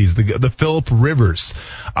Tom Brady's, the Phillip Rivers,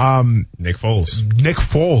 Nick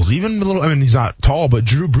Foles, even a little, he's not tall, but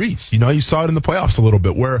Drew Brees, you saw it in the playoffs a little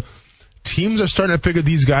bit where teams are starting to figure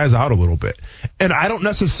these guys out a little bit. And I don't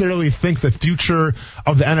necessarily think the future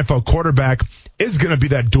of the NFL quarterback is going to be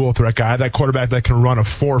that dual threat guy, that quarterback that can run a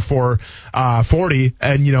 4.4 40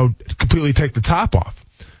 and, completely take the top off.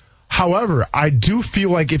 However, I do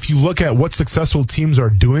feel like if you look at what successful teams are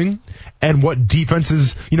doing and what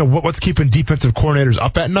defenses, what's keeping defensive coordinators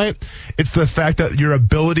up at night, it's the fact that your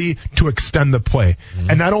ability to extend the play.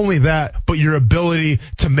 And not only that, but your ability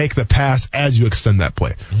to make the pass as you extend that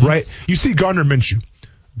play, right? You see Gardner Minshew.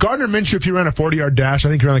 If you ran a 40-yard dash, I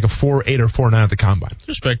think you ran like a 4.8 or 4.9 at the combine. It's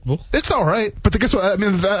respectable. It's all right. But guess what?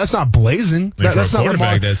 That's not blazing. That's not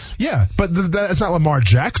Lamar. Yeah, but that's not Lamar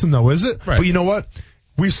Jackson, though, is it? Right. But you know what?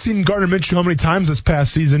 We've seen Gardner Minshew how many times this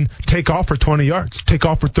past season take off for 20 yards, take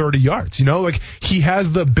off for 30 yards. He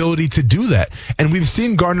has the ability to do that. And we've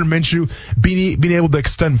seen Gardner Minshew being able to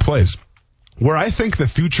extend plays. Where I think the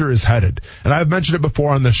future is headed, and I've mentioned it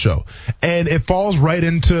before on this show, and it falls right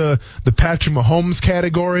into the Patrick Mahomes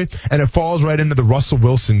category, and it falls right into the Russell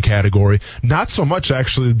Wilson category. Not so much,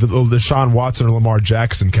 actually, the Deshaun Watson or Lamar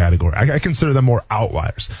Jackson category. I consider them more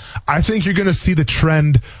outliers. I think you're going to see the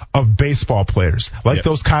trend of baseball players, like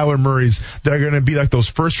those Kyler Murrays, that are going to be like those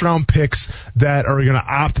first-round picks that are going to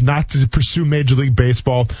opt not to pursue Major League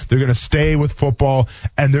Baseball. They're going to stay with football,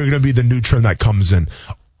 and they're going to be the new trend that comes in.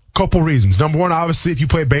 Couple reasons. Number one, obviously, if you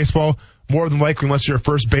play baseball, more than likely, unless you're a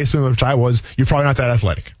first baseman, which I was, you're probably not that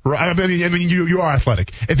athletic. Right? You are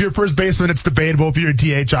athletic. If you're a first baseman, it's debatable. If you're a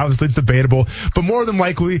DH, obviously, it's debatable. But more than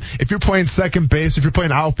likely, if you're playing second base, if you're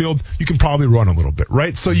playing outfield, you can probably run a little bit,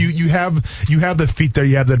 right? So you have the feet there,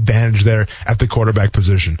 you have the advantage there at the quarterback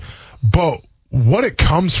position. But what it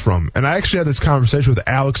comes from, and I actually had this conversation with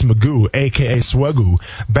Alex Magoo, a.k.a. Swagoo,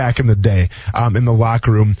 back in the day in the locker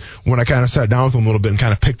room when I kind of sat down with him a little bit and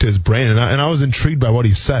kind of picked his brain, and I was intrigued by what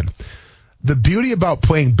he said. The beauty about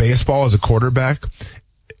playing baseball as a quarterback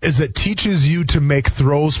is it teaches you to make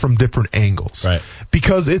throws from different angles. Right.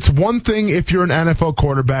 Because it's one thing if you're an NFL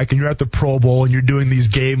quarterback and you're at the Pro Bowl and you're doing these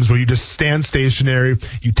games where you just stand stationary,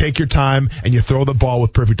 you take your time, and you throw the ball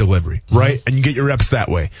with perfect delivery, right? And you get your reps that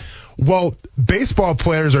way. Well, baseball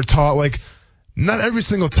players are taught, not every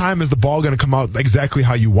single time is the ball going to come out exactly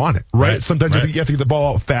how you want it, right? Sometimes you have to get the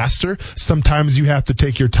ball out faster. Sometimes you have to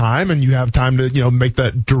take your time and you have time to, make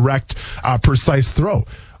that direct, precise throw.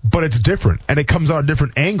 But it's different, and it comes out at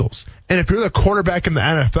different angles. And if you're the quarterback in the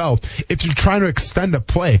NFL, if you're trying to extend a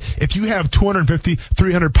play, if you have 250,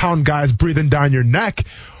 300-pound guys breathing down your neck,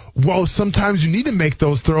 well, sometimes you need to make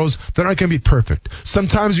those throws that aren't going to be perfect.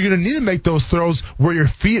 Sometimes you're going to need to make those throws where your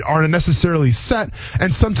feet aren't necessarily set,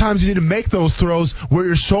 and sometimes you need to make those throws where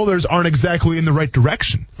your shoulders aren't exactly in the right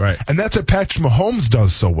direction. Right. And that's what Patrick Mahomes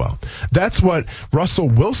does so well. That's what Russell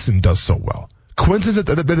Wilson does so well. Coincidence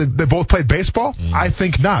that they both play baseball? I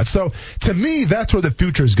think not. So to me, that's where the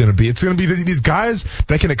future is going to be. It's going to be these guys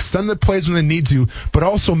that can extend the plays when they need to, but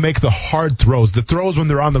also make the hard throws, the throws when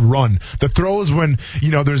they're on the run, the throws when,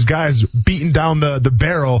 there's guys beating down the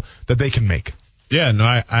barrel that they can make. Yeah, no,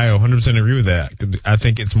 I 100% agree with that. I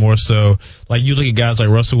think it's more so, like you look at guys like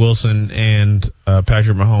Russell Wilson and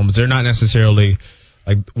Patrick Mahomes, they're not necessarily,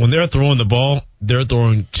 when they're throwing the ball, they're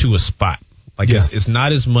throwing to a spot. It's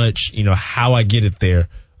not as much, how I get it there.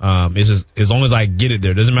 It's just, as long as I get it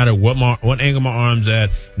there, it doesn't matter what angle my arm's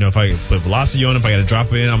at. If I put velocity on it, if I got to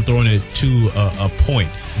drop it in, I'm throwing it to a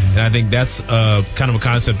point. And I think that's kind of a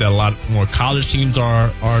concept that a lot more college teams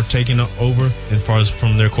are taking over as far as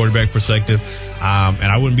from their quarterback perspective. And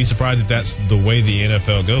I wouldn't be surprised if that's the way the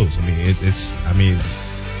NFL goes.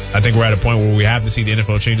 I think we're at a point where we have to see the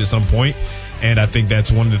NFL change at some point. And I think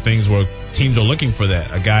that's one of the things where teams are looking for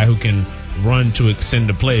that. A guy who can run to extend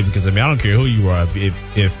the play because, I mean, I don't care who you are.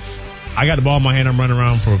 If I got the ball in my hand, I'm running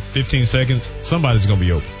around for 15 seconds, somebody's going to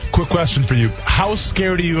be open. Quick question for you. How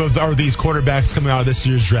scared are these quarterbacks coming out of this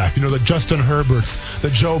year's draft? You know, the Justin Herberts, the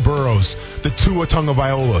Joe Burrows, the Tua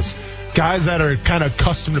Tagovailoas. Guys that are kind of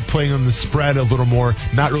accustomed to playing on the spread a little more,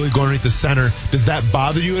 not really going underneath the center. Does that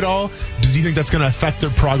bother you at all? Do you think that's going to affect their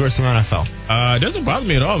progress in the NFL? It doesn't bother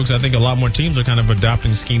me at all because I think a lot more teams are kind of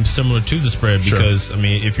adopting schemes similar to the spread because, I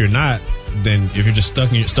mean, if you're not, then if you're just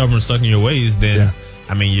stuck in your ways, then,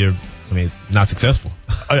 I mean, it's not successful.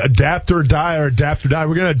 Adapt or die. We're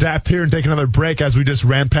going to adapt here and take another break as we just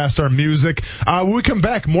ran past our music. When we come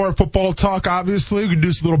back, more football talk, obviously. We can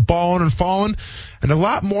do some little balling and falling and a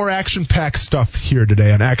lot more action-packed stuff here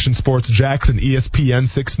today on Action Sports Jacks and ESPN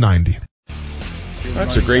 690.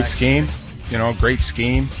 That's a great scheme. Great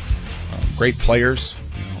scheme. Great players.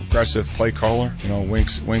 Aggressive play caller.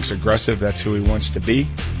 Wink's aggressive. That's who he wants to be.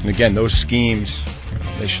 And again, those schemes,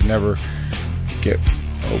 they should never get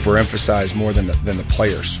overemphasized more than the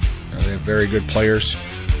players. They have very good players.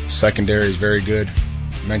 Secondary is very good.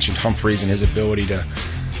 I mentioned Humphreys and his ability to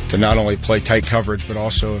not only play tight coverage, but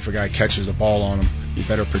also if a guy catches the ball on him, you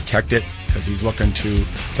better protect it because he's looking to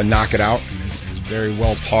knock it out. And is very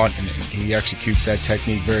well taught, and he executes that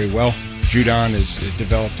technique very well. Judon is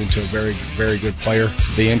developed into a very, very good player.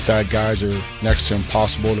 The inside guys are next to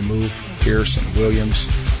impossible to move. Pierce and Williams.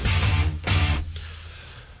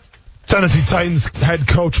 Tennessee Titans head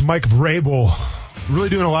coach Mike Vrabel really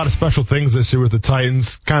doing a lot of special things this year with the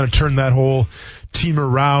Titans, kind of turned that whole team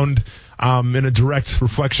around in a direct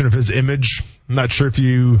reflection of his image. I'm not sure if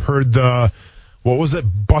you heard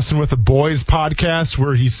Bussin' with the Boys podcast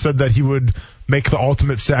where he said that he would make the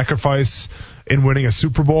ultimate sacrifice in winning a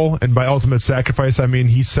Super Bowl. And by ultimate sacrifice, I mean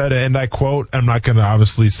he said, and I quote, I'm not going to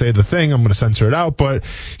obviously say the thing, I'm going to censor it out, but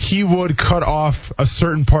he would cut off a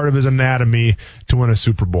certain part of his anatomy to win a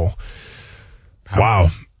Super Bowl. Wow.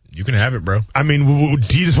 You can have it, bro. I mean,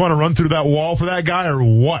 do you just want to run through that wall for that guy or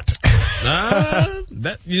what?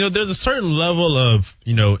 There's a certain level of,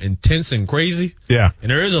 intense and crazy. Yeah.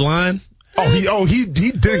 And there is a line. He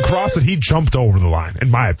didn't cross it. He jumped over the line, in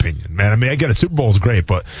my opinion, man. I mean, I get a Super Bowl is great,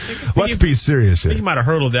 but let's be serious here. He might have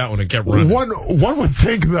hurdled that one and kept running. One would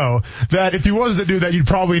think, though, that if he was to do that, you'd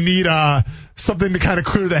probably need something to kind of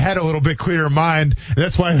clear the head a little bit, clear your mind. And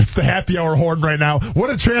that's why it's the happy hour horn right now. What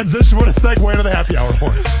a transition. What a segue into the happy hour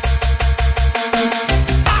horn.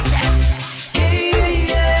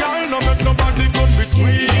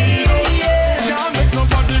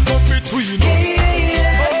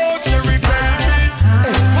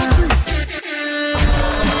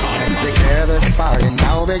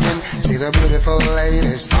 See the beautiful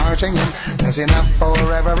ladies marching in. There's enough for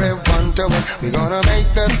everyone to win. We're gonna make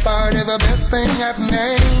this party the best thing happening.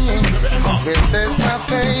 This is my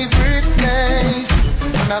favorite place.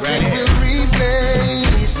 Nothing will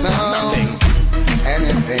replace, no.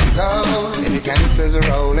 Anything goes. The gangsters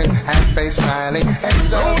are rolling, half face smiling.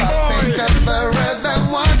 Heads up, think of the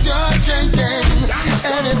rhythm what you're drinking.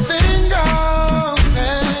 Anything goes.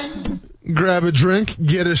 Hey. Grab a drink,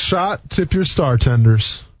 get a shot, tip your star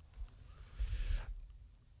tenders.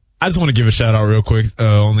 I just want to give a shout out real quick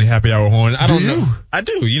on the happy hour horn. I do.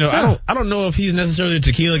 Yeah. I don't know if he's necessarily a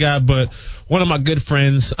tequila guy, but one of my good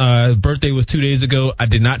friends' birthday was 2 days ago. I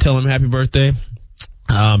did not tell him happy birthday.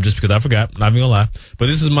 Just because I forgot, not even gonna lie. But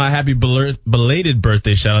this is my happy belated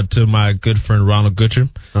birthday shout out to my good friend Ronald Goodrum.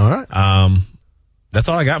 All right. That's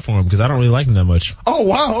all I got for him because I don't really like him that much. Oh,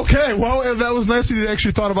 wow. Okay. Well, that was nice that you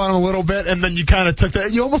actually thought about him a little bit, and then you kind of took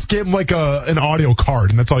that. You almost gave him like an audio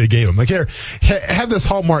card, and that's all you gave him. Like, here, have this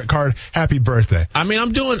Hallmark card. Happy birthday. I mean,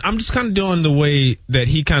 I'm just kind of doing the way that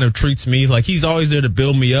he kind of treats me. Like, he's always there to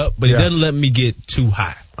build me up, but he doesn't let me get too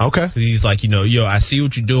high. Okay. He's like, yo, I see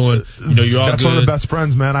what you're doing. You're all That's good. one of the best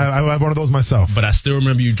friends, man. I have one of those myself. But I still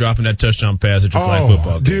remember you dropping that touchdown pass at your flag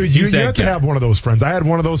football game. Dude, you have to have one of those friends. I had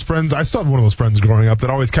one of those friends. I still have one of those friends growing up that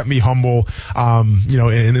always kept me humble,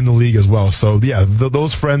 in the league as well. So, yeah,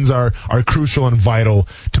 those friends are crucial and vital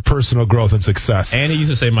to personal growth and success. And he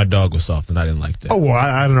used to say my dog was soft, and I didn't like that. Oh, well,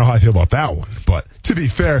 I don't know how I feel about that one. But to be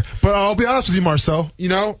fair, but I'll be honest with you, Marcel,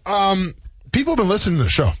 people have been listening to the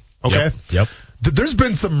show, okay? Yep. There's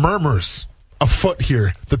been some murmurs afoot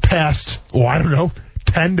here the past,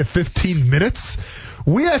 10 to 15 minutes.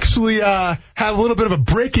 We actually have a little bit of a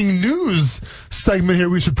breaking news segment here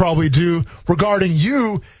we should probably do regarding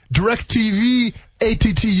you, DirecTV,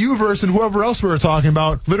 ATT-Uverse, and whoever else we were talking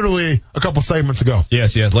about literally a couple segments ago.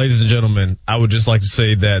 Yes. Ladies and gentlemen, I would just like to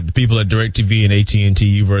say that the people at DirecTV and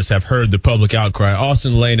AT&T-Uverse have heard the public outcry.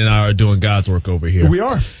 Austin Lane and I are doing God's work over here. We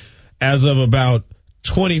are. As of about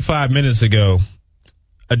 25 minutes ago,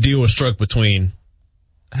 a deal was struck between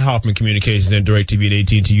Hoffman Communications and DirecTV and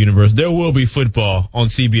AT&T Universe. There will be football on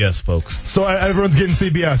CBS, folks. So everyone's getting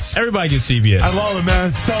CBS. Everybody gets CBS. I love it,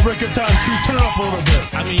 man. Celebrate good times. Can you turn it up a little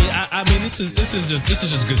bit? I mean, this is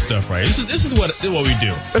just good stuff, right? This is what we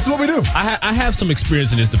do. That's what we do. I have some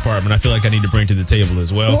experience in this department. I feel like I need to bring to the table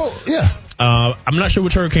as well. Well, yeah. I'm not sure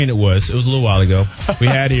which hurricane it was. It was a little while ago. We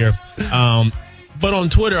had here. But on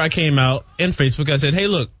Twitter, I came out, and Facebook, I said, hey,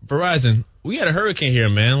 look, Verizon, we had a hurricane here,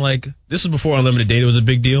 man. Like, this was before unlimited data was a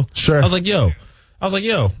big deal. Sure. I was like, yo,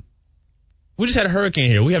 we just had a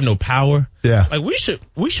hurricane here. We have no power. Yeah. Like, we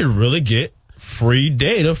should really get free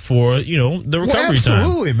data for, the recovery time.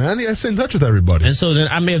 Absolutely, man. Yeah, stay in touch with everybody. And so then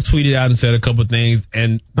I may have tweeted out and said a couple things,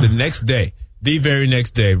 and the very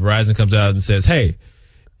next day, Verizon comes out and says, hey,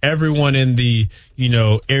 everyone in the,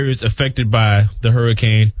 areas affected by the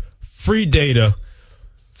hurricane, free data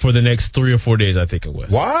for the next 3 or 4 days, I think it was.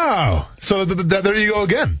 Wow. So there you go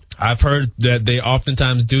again. I've heard that they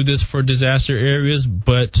oftentimes do this for disaster areas,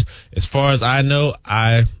 but as far as I know,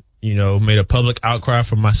 I made a public outcry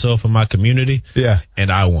for myself and my community. Yeah.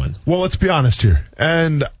 And I won. Well, let's be honest here.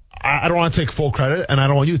 And I don't want to take full credit, and I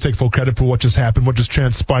don't want you to take full credit for what just happened, what just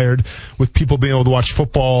transpired with people being able to watch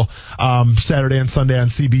football Saturday and Sunday on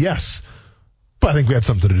CBS. But I think we had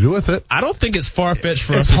something to do with it. I don't think it's far-fetched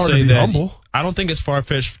for us to say that. Humble. I don't think it's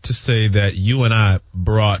far-fetched to say that you and I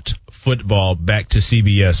brought football back to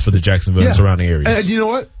CBS for the Jacksonville and surrounding areas. And you know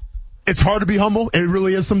what? It's hard to be humble. It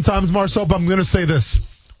really is sometimes, Marcel, but I'm going to say this.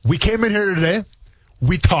 We came in here today.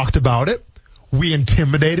 We talked about it. We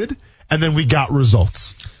intimidated. And then we got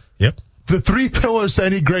results. Yep. The 3 pillars to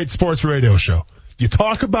any great sports radio show. You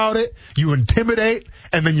talk about it, you intimidate,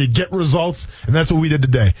 and then you get results, and that's what we did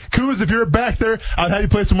today. Kuz, if you're back there, I'd have you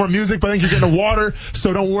play some more music, but I think you're getting the water,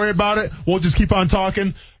 so don't worry about it. We'll just keep on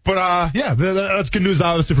talking. But, that's good news,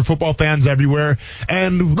 obviously, for football fans everywhere.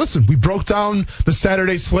 And listen, we broke down the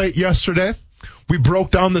Saturday slate yesterday. We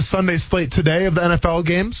broke down the Sunday slate today of the NFL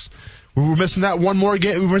games. We were missing that one more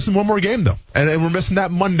game. We were missing one more game, though, and we're missing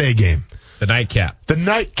that Monday game. The nightcap. The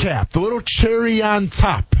nightcap. The little cherry on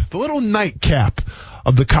top. The little nightcap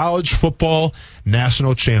of the College Football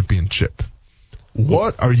National Championship.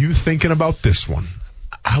 What are you thinking about this one?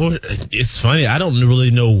 It's funny. I don't really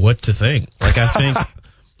know what to think. Like,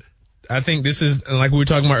 I think this is, like we were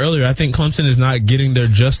talking about earlier, I think Clemson is not getting their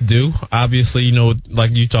just due. Obviously,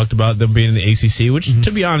 like you talked about them being in the ACC, which,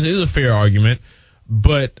 to be honest, is a fair argument.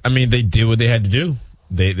 But, I mean, they did what they had to do.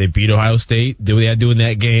 They beat Ohio State, did what they had to do in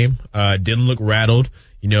that game. Didn't look rattled,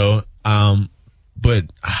 but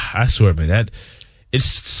I swear, man, it's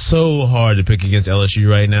so hard to pick against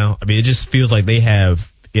LSU right now. I mean, it just feels like they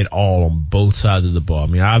have it all on both sides of the ball. I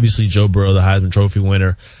mean, obviously Joe Burrow, the Heisman Trophy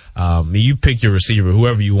winner. You pick your receiver,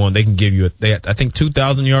 whoever you want. They can give you I think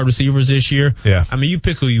 2,000-yard receivers this year. Yeah. I mean, you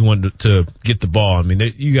pick who you want to get the ball. I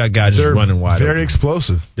mean, you got guys just running wide. Very open.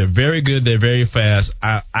 Explosive. They're very good. They're very fast.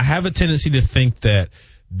 I have a tendency to think that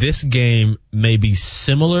this game may be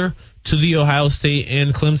similar to the Ohio State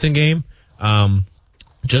and Clemson game,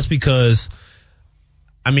 just because.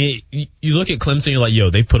 I mean, you look at Clemson, you're like,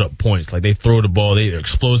 yo, they put up points. Like, they throw the ball. They're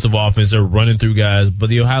explosive offense. They're running through guys. But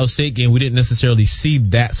the Ohio State game, we didn't necessarily see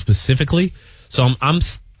that specifically. So I'm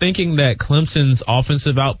thinking that Clemson's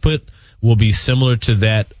offensive output will be similar to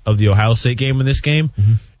that of the Ohio State game in this game.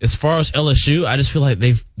 Mm-hmm. As far as LSU, I just feel like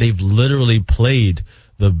they've literally played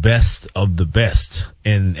the best of the best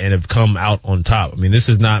and have come out on top. I mean, this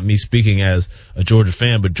is not me speaking as a Georgia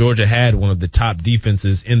fan, but Georgia had one of the top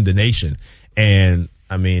defenses in the nation. And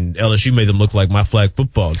I mean, LSU made them look like my flag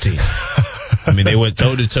football team. I mean, they went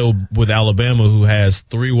toe-to-toe with Alabama, who has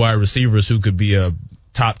 3 wide receivers who could be a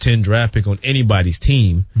top 10 draft pick on anybody's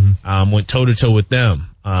team. Mm-hmm. Went toe-to-toe with them.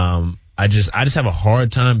 I just have a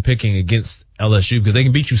hard time picking against LSU because they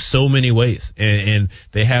can beat you so many ways. And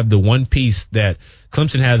they have the one piece that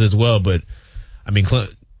Clemson has as well. But, I mean,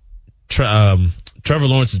 Trevor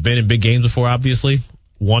Lawrence has been in big games before, obviously.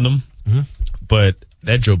 Won them. Mm-hmm. But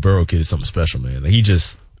that Joe Burrow kid is something special, man. He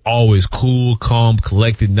just always cool, calm,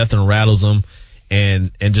 collected. Nothing rattles him.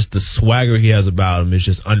 And just the swagger he has about him is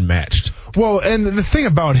just unmatched. Well, and the thing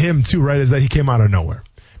about him, too, right, is that he came out of nowhere.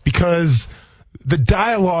 Because the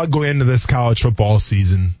dialogue going into this college football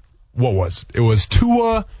season, what was it? It was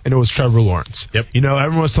Tua and it was Trevor Lawrence. Yep.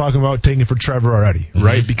 Everyone was talking about taking it for Trevor already,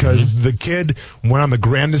 right? Because the kid went on the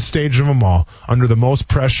grandest stage of them all, under the most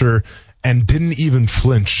pressure, and didn't even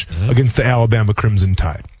flinch against the Alabama Crimson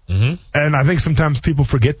Tide. Mm-hmm. And I think sometimes people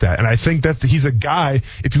forget that. And I think that he's a guy,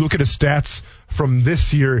 if you look at his stats from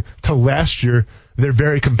this year to last year, they're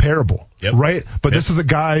very comparable, right? But this is a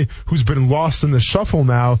guy who's been lost in the shuffle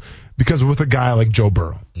now because with a guy like Joe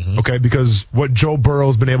Burrow, okay, because what Joe Burrow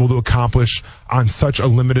has been able to accomplish on such a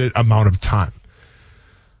limited amount of time.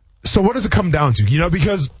 So what does it come down to? You know,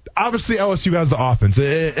 because obviously LSU has the offense,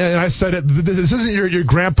 and I said it. This isn't your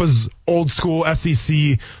grandpa's old school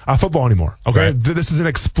SEC football anymore. Okay, Right. This is an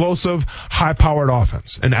explosive, high-powered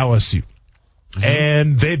offense in LSU.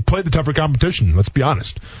 And they played the tougher competition. Let's be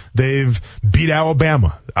honest. They've beat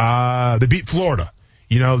Alabama. They beat Florida.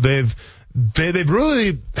 You know, they've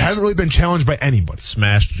really haven't really been challenged by anybody.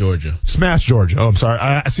 Smashed Georgia. Oh, I'm sorry.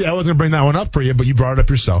 I wasn't gonna bring that one up for you, but you brought it up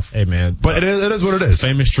yourself. Hey man, But it is what it is.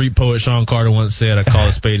 famous street poet Sean Carter once said, "I call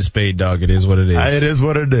a spade, dog. It is what it is." It is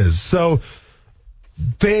what it is. So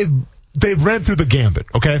they've ran through the gambit.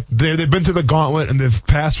 Okay, they've been through the gauntlet and they've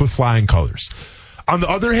passed with flying colors. On the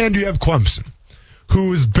other hand, you have Clemson,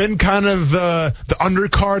 who's been kind of the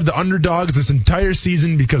undercard, the underdogs this entire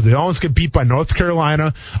season because they almost get beat by North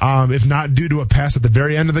Carolina, if not due to a pass at the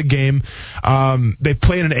very end of the game. They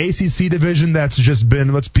play in an ACC division that's just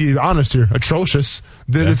been, let's be honest here, atrocious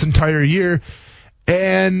this entire year.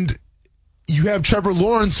 And you have Trevor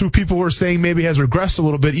Lawrence, who people were saying maybe has regressed a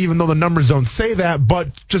little bit, even though the numbers don't say that, but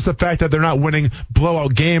just the fact that they're not winning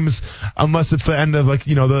blowout games unless it's the end of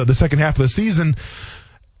the second half of the season.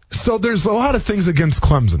 So there's a lot of things against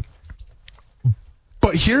Clemson.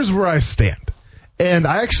 But here's where I stand. And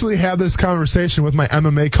I actually had this conversation with my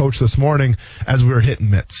MMA coach this morning as we were hitting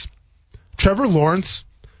mitts. Trevor Lawrence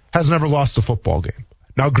has never lost a football game.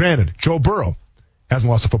 Now, granted, Joe Burrow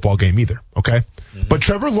hasn't lost a football game either, okay? But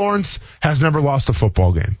Trevor Lawrence has never lost a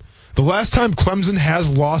football game. The last time Clemson has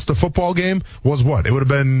lost a football game was what? It would have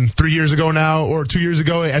been 3 years ago now, or 2 years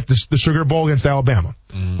ago at the Sugar Bowl against Alabama.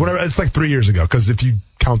 Whatever. It's like 3 years ago, because if you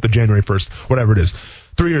count the January 1st, whatever it is,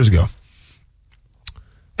 3 years ago.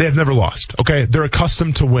 They have never lost, okay? They're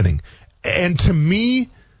accustomed to winning. And to me,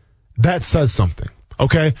 that says something,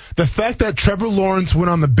 okay? The fact that Trevor Lawrence went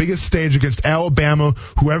on the biggest stage against Alabama,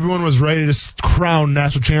 who everyone was ready to crown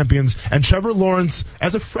national champions, and Trevor Lawrence,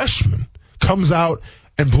 as a freshman, comes out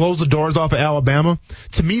and blows the doors off of Alabama,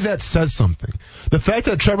 to me that says something. The fact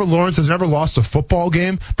that Trevor Lawrence has never lost a football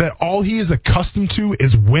game, that all he is accustomed to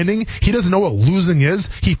is winning, he doesn't know what losing is,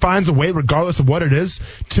 he finds a way regardless of what it is,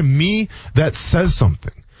 to me that says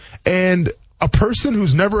something. And a person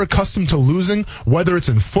who's never accustomed to losing, whether it's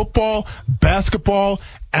in football, basketball,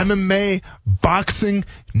 MMA, boxing,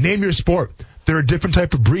 name your sport, they're a different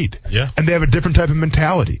type of breed. Yeah. And they have a different type of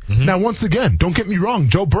mentality. Now, once again, don't get me wrong,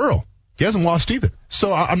 Joe Burrow, he hasn't lost either.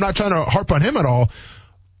 So I'm not trying to harp on him at all.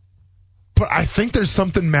 But I think there's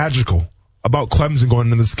something magical about Clemson going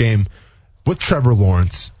into this game with Trevor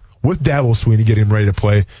Lawrence, with Dabo Swinney getting him ready to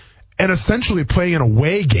play, and essentially playing an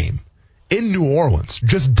away game in New Orleans,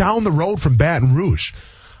 just down the road from Baton Rouge.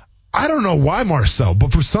 I don't know why, Marcel,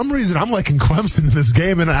 but for some reason I'm liking Clemson in this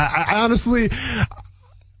game, and I honestly,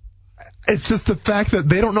 it's just the fact that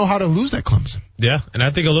they don't know how to lose at Clemson. Yeah, and I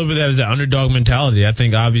think a little bit of that is that underdog mentality. I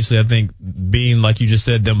think being, like you just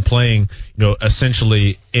said, them playing,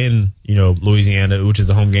 essentially in, Louisiana, which is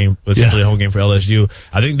a home game, essentially a home game for LSU,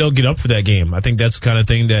 I think they'll get up for that game. I think that's the kind of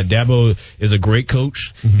thing that Dabo is a great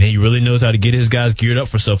coach, and he really knows how to get his guys geared up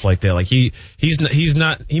for stuff like that. Like he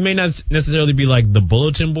may not necessarily be like the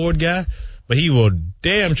bulletin board guy, but he will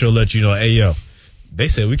damn sure let you know, hey, yo, they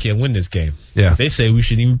say we can't win this game. Yeah. They say we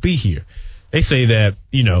shouldn't even be here. They say that,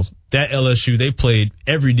 that LSU, they played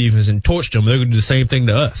every defense and torched them. They're going to do the same thing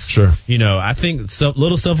to us. Sure. I think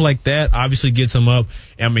little stuff like that obviously gets them up.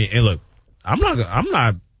 I mean, and look, I'm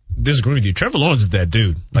not disagreeing with you. Trevor Lawrence is that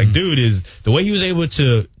dude. Like, dude is the way he was able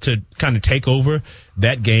to kind of take over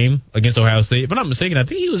that game against Ohio State. If I'm not mistaken, I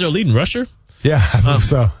think he was their leading rusher. Yeah, I believe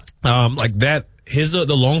so. Like that. The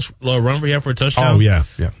long run he had for a touchdown. Oh, yeah.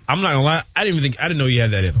 I'm not gonna lie. I didn't know he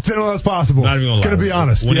had that in him. Didn't know that was possible. Not even gonna lie. Gonna be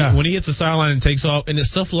honest. When he hits the sideline and takes off, and it's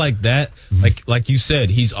stuff like that, like you said,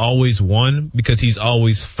 he's always won because he's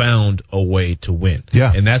always found a way to win.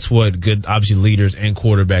 Yeah. And that's what good, obviously, leaders and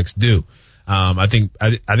quarterbacks do. I think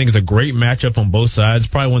it's a great matchup on both sides.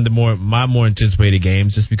 Probably one of my more anticipated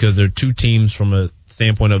games, just because they're two teams from a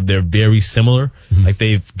standpoint of they're very similar. Like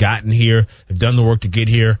they've gotten here, they've done the work to get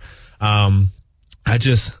here. I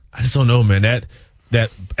just don't know, man.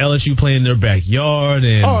 That LSU playing in their backyard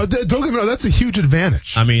and don't get me wrong, that's a huge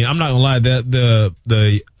advantage. I mean, I'm not gonna lie.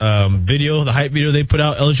 The hype video they put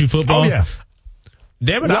out, LSU football. Oh yeah.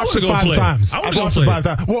 Damn it, I watched it 5 times. I watched it 5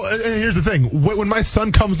 times. Well, and here's the thing: when my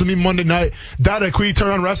son comes to me Monday night, Dad, can we turn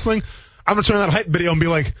on wrestling? I'm gonna turn on that hype video and be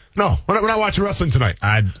like, no, we're not watching wrestling tonight.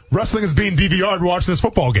 Wrestling is being DVR'd. We're watching this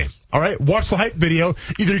football game. All right, watch the hype video.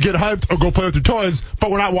 Either get hyped or go play with your toys.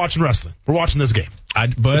 But we're not watching wrestling. We're watching this game.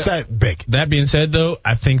 But it's that big. That being said, though,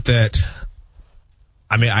 I think that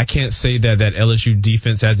I mean, I can't say that LSU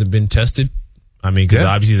defense hasn't been tested. I mean, because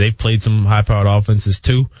obviously they've played some high-powered offenses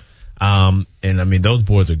too. And I mean, those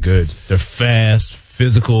boys are good. They're fast,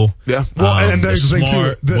 physical. Yeah. Well, and they're there's the thing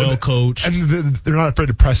smart, too. well coached, and they're not afraid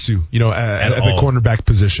to press you. At the cornerback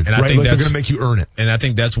position. And right? I think they're going to make you earn it. And I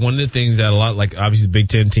think that's one of the things that a lot, like obviously Big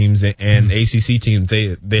Ten teams and ACC teams,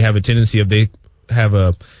 they have a tendency of they have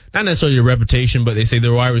a not necessarily a reputation, but they say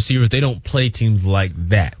their wide receivers they don't play teams like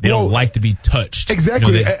that. They don't like to be touched.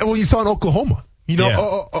 Exactly. Well, you saw in Oklahoma.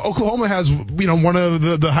 Oklahoma has, one of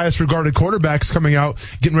the highest regarded quarterbacks coming out,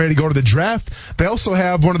 getting ready to go to the draft. They also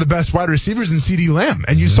have one of the best wide receivers in CeeDee Lamb.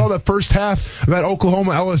 And you saw the first half of that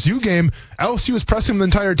Oklahoma LSU game. LSU was pressing him the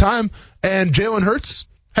entire time, and Jalen Hurts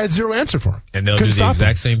had zero answer for him. And they'll do the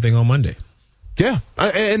exact same thing on Monday. Yeah,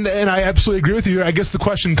 and I absolutely agree with you. I guess the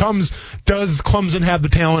question comes, does Clemson have the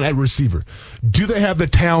talent at receiver? Do they have the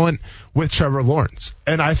talent with Trevor Lawrence?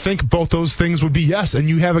 And I think both those things would be yes. And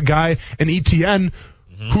you have a guy in ETN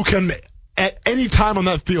who can, at any time on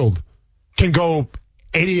that field, can go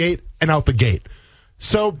 88 and out the gate.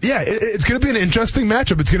 So, yeah, it's going to be an interesting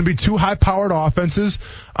matchup. It's going to be two high-powered offenses.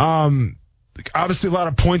 Obviously, a lot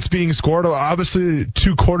of points being scored. Obviously,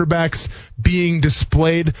 two quarterbacks being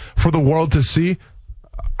displayed for the world to see.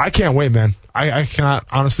 I can't wait, man. I cannot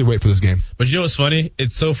honestly wait for this game. But you know what's funny?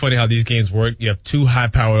 It's so funny how these games work. You have two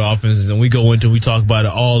high-powered offenses, and we talk about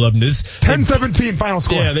it all of them. 10-17 final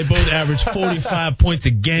score. Yeah, they both average 45 points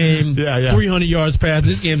a game. Yeah. 300 yards passed.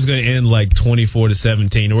 This game's going to end like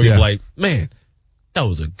 24-17. And we're going to be like, man, that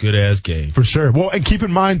was a good-ass game. For sure. Well, and keep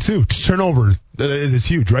in mind, too, turnover is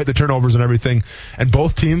huge, right? The turnovers and everything. And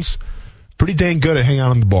both teams pretty dang good at hanging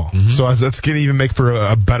on the ball. Mm-hmm. So that's going to even make for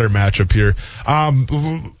a better matchup here.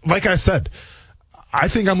 Like I said, I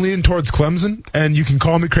think I'm leaning towards Clemson, and you can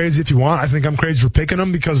call me crazy if you want. I think I'm crazy for picking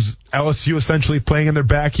them because LSU essentially playing in their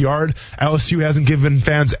backyard. LSU hasn't given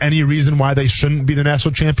fans any reason why they shouldn't be the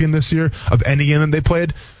national champion this year of any game that they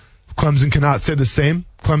played. Clemson cannot say the same.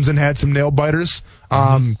 Clemson had some nail biters.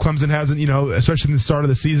 Clemson hasn't, especially in the start of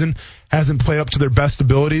the season, hasn't played up to their best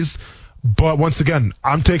abilities. But once again,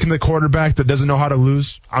 I'm taking the quarterback that doesn't know how to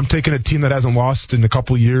lose. I'm taking a team that hasn't lost in a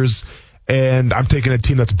couple years, and I'm taking a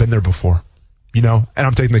team that's been there before. And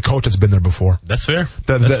I'm taking the coach that's been there before. That's fair.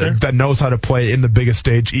 That knows how to play in the biggest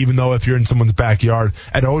stage, even though if you're in someone's backyard.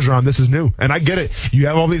 At Orgeron, this is new. And I get it. You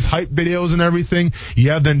have all these hype videos and everything.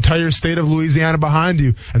 You have the entire state of Louisiana behind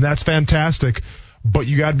you, and that's fantastic. But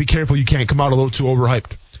you got to be careful. You can't come out a little too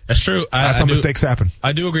overhyped. That's true. That's how mistakes happen.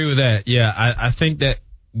 I do agree with that. Yeah, I think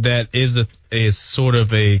that is sort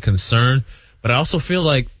of a concern. But I also feel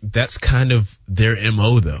like that's kind of their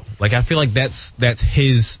MO, though. Like, I feel like that's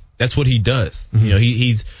what he does. Mm-hmm.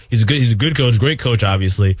 He's a good coach, great coach,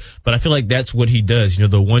 obviously. But I feel like that's what he does.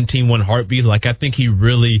 The one team, one heartbeat. Like, I think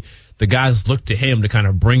the guys look to him to kind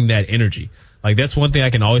of bring that energy. Like, that's one thing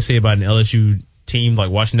I can always say about an LSU team,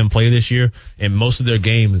 like watching them play this year. In most of their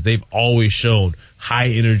games, they've always shown high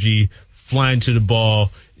energy, flying to the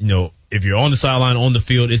ball. If you're on the sideline, on the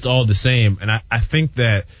field, it's all the same. And I think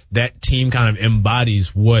that team kind of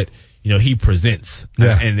embodies what, he presents.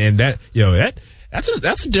 Yeah. And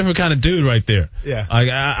that's a different kind of dude right there. Yeah. Like,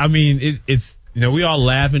 I mean, it's, we all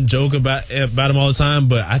laugh and joke about him all the time,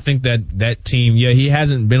 but I think that team, he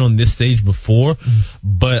hasn't been on this stage before,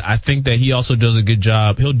 but I think that he also does a good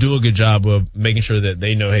job. He'll do a good job of making sure that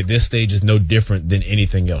they know, hey, this stage is no different than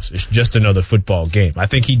anything else. It's just another football game. I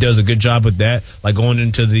think he does a good job with that, like going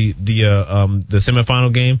into the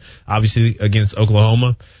semifinal game, obviously against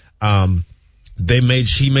Oklahoma. He made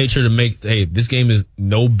sure to make, hey, this game is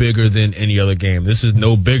no bigger than any other game. This is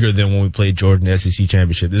no bigger than when we played Georgia in the SEC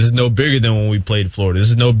championship. This is no bigger than when we played Florida. This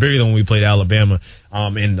is no bigger than when we played Alabama,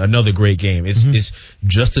 in another great game. It's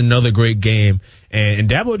just another great game. And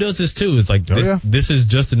Dabo does this too. It's like, this is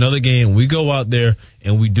just another game. We go out there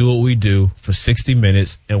and we do what we do for 60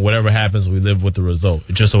 minutes, and whatever happens, we live with the result.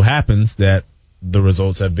 It just so happens that the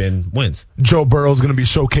results have been wins. Joe Burrow is going to be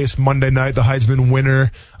showcased Monday night, the Heisman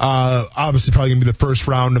winner. Obviously, probably going to be the first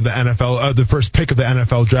round of the NFL, the first pick of the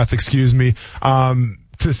NFL draft, to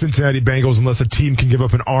the Cincinnati Bengals, unless a team can give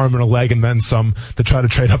up an arm and a leg and then some to try to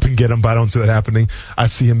trade up and get him. But I don't see that happening. I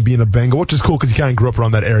see him being a Bengal, which is cool because he kind of grew up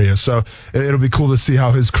around that area. So it'll be cool to see how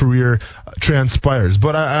his career transpires.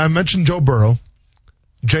 But I mentioned Joe Burrow,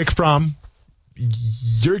 Jake Fromm.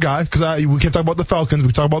 Your guy, because we can't talk about the Falcons. We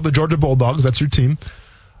can talk about the Georgia Bulldogs. That's your team.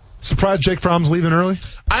 Surprised Jake Fromm's leaving early?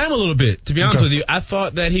 I am a little bit, to be honest with you. I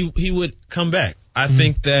thought that he would come back. I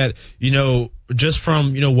think that, just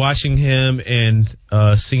from, watching him and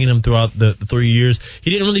seeing him throughout the 3 years, he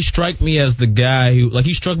didn't really strike me as the guy who,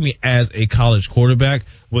 he struck me as a college quarterback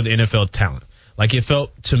with NFL talent. Like, it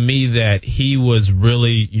felt to me that he was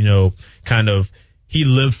really, he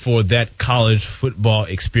lived for that college football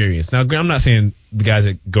experience. Now, I'm not saying the guys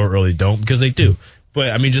that go early don't, because they do. But,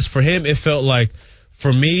 I mean, just for him, it felt like,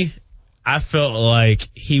 for me, I felt like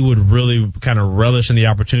he would really kind of relish in the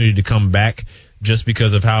opportunity to come back, just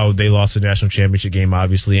because of how they lost the national championship game,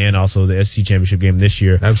 obviously, and also the SEC championship game this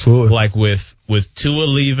year. Absolutely. Like, with Tua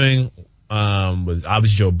leaving, with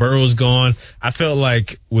obviously Joe Burrow's gone, I felt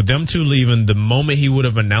like with them two leaving, the moment he would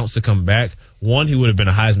have announced to come back, one, he would have been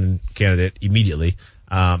a Heisman candidate immediately.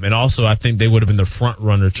 And also, I think they would have been the front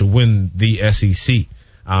runner to win the SEC.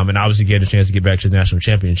 And obviously get a chance to get back to the national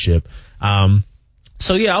championship.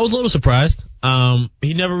 So yeah, I was a little surprised.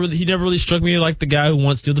 He never really struck me like the guy who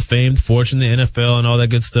wants to do the fame, the fortune, the NFL, and all that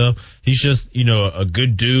good stuff. He's just, a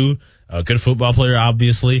good dude, a good football player,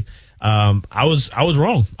 obviously. I was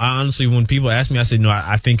wrong. Honestly, when people ask me, I said, no,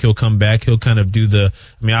 I think he'll come back. He'll kind of do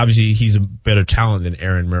obviously he's a better talent than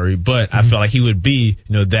Aaron Murray, but I felt like he would be,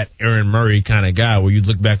 that Aaron Murray kind of guy where you'd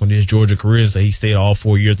look back on his Georgia career and say he stayed all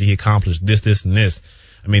 4 years and he accomplished this, and this.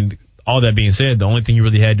 I mean, all that being said, the only thing he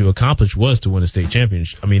really had to accomplish was to win a state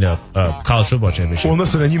championship. I mean, a college football championship. Well,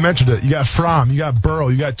 listen, and you mentioned it. You got Fromm, you got Burrow,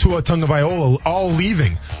 you got Tua Tagovailoa all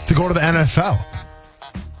leaving to go to the NFL.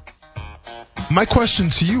 My question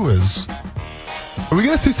to you is, are we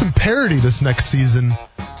going to see some parity this next season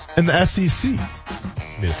in the SEC?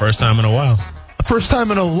 Be the first time in a while. First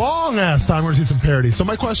time in a long-ass time we're going to see some parity. So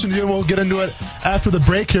my question to you, and we'll get into it after the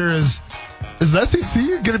break here, is the SEC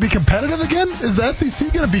going to be competitive again? Is the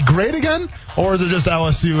SEC going to be great again? Or is it just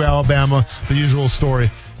LSU, Alabama, the usual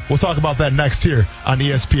story? We'll talk about that next here on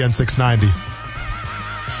ESPN 690.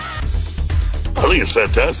 I think it's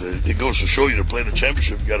fantastic. It goes to show you to play in the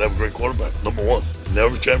championship, you got to have a great quarterback, number one. In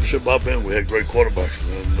every championship I've been, we had great quarterbacks,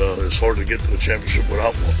 and it's hard to get to the championship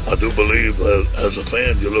without one. I do believe that as a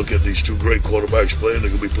fan, you look at these two great quarterbacks playing, they're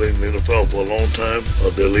going to be playing in the NFL for a long time.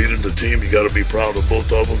 They're leading the team. You got to be proud of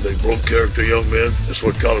both of them. They broke character young men. That's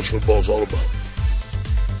what college football is all about.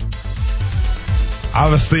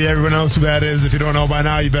 Obviously, everyone knows who that is. If you don't know by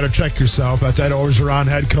now, you better check yourself. That's Ed Orgeron,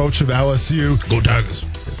 head coach of LSU. Go Tigers.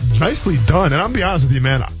 Nicely done. And I'll be honest with you,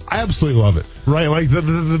 man, I absolutely love it. Right? Like,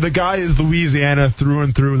 the guy is Louisiana through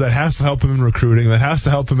and through. That has to help him in recruiting. That has to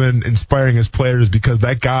help him in inspiring his players, because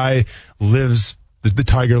that guy lives the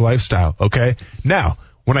Tiger lifestyle. Okay? Now,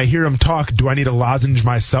 when I hear him talk, do I need a lozenge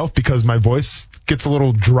myself because my voice gets a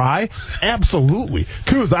little dry? Absolutely.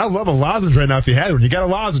 Coos, I love a lozenge right now if you had one. You got a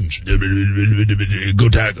lozenge. Go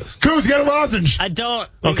Tigers. Coos, you got a lozenge. I don't.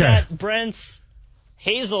 Okay. We got Brent's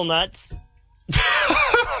hazelnuts.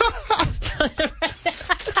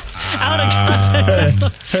 Out of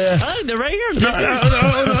context. They're right here. No.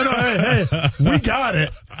 Hey. We got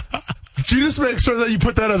it. You just make sure that you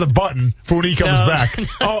put that as a button for when he comes back.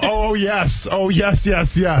 Oh, yes. Oh,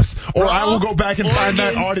 yes. Or I will go back and find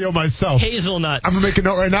that audio myself. Hazelnuts. I'm going to make a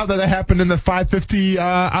note right now that happened in the 5:50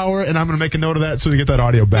 hour, and I'm going to make a note of that so we get that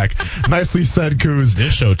audio back. Nicely said, Coos.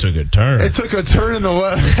 This show took a turn. It took a turn in the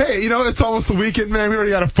left. Hey, it's almost the weekend, man. We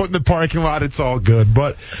already got a foot in the parking lot. It's all good.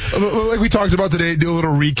 But like we talked about today, do a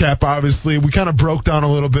little recap, obviously. We kind of broke down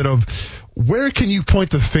a little bit of where can you point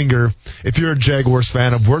the finger if you're a Jaguars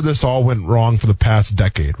fan of where this all went wrong for the past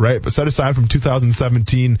decade, right? But set aside from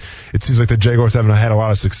 2017, it seems like the Jaguars haven't had a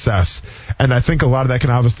lot of success. And I think a lot of that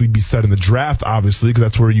can obviously be said in the draft, obviously, because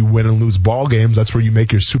that's where you win and lose ball games. That's where you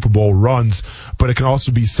make your Super Bowl runs. But it can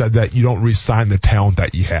also be said that you don't re-sign the talent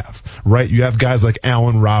that you have, right? You have guys like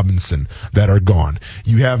Allen Robinson that are gone.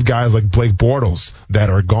 You have guys like Blake Bortles that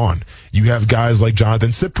are gone. You have guys like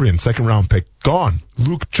Jonathan Cyprien, second-round pick, gone.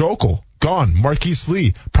 Luke Jokel, gone. Marquise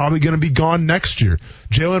Lee, probably going to be gone next year.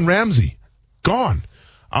 Jalen Ramsey, gone.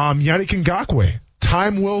 Yannick Ngakoue,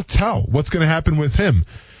 time will tell what's going to happen with him.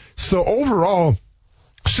 So overall,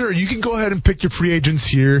 sure, you can go ahead and pick your free agents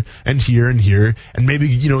here and here and here, and maybe,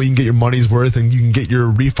 you can get your money's worth and you can get your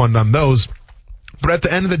refund on those. But at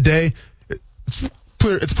the end of the day,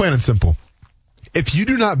 it's plain and simple. If you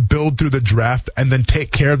do not build through the draft and then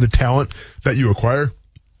take care of the talent that you acquire,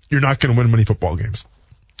 you're not going to win many football games.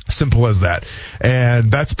 Simple as that.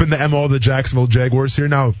 And that's been the MO of the Jacksonville Jaguars here.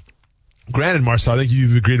 Now, granted, Marcel, I think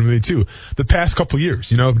you've agreed with me too. The past couple years,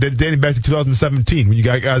 dating back to 2017, when you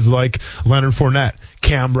got guys like Leonard Fournette,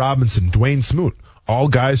 Cam Robinson, Dwayne Smoot, all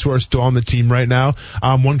guys who are still on the team right now.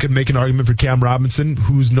 One could make an argument for Cam Robinson.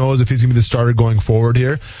 Who knows if he's going to be the starter going forward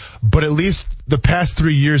here. But at least the past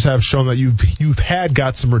 3 years have shown that you've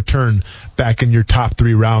got some return back in your top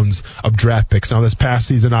 3 rounds of draft picks. Now, this past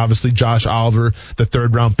season, obviously, Josh Oliver, the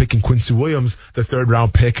 3rd-round pick, and Quincy Williams, the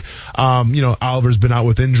 3rd-round pick. Oliver's been out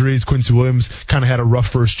with injuries. Quincy Williams kind of had a rough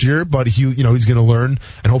first year, but he's going to learn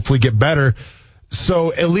and hopefully get better.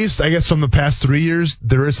 So at least, I guess, from the past 3 years,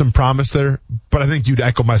 there is some promise there. But I think you'd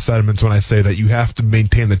echo my sentiments when I say that you have to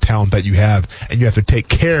maintain the talent that you have, and you have to take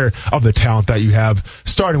care of the talent that you have,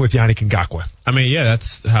 starting with Yannick Ngakoue. I mean, yeah,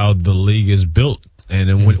 that's how the league is built. And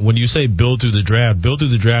then when you say build through the draft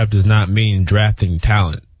does not mean drafting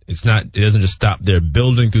talent. It doesn't just stop there.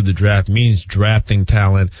 Building through the draft means drafting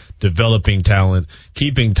talent, developing talent,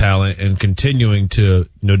 keeping talent, and continuing to,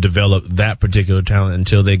 develop that particular talent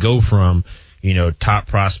until they go from, top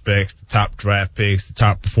prospects, to top draft picks, to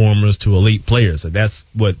top performers, to elite players. That's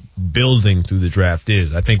what building through the draft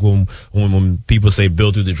is. I think when people say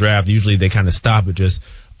build through the draft, usually they kind of stop at just,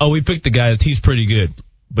 we picked the guy he's pretty good.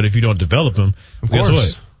 But if you don't develop him, guess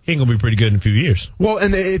what? He ain't gonna be pretty good in a few years. Well,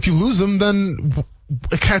 and if you lose him, then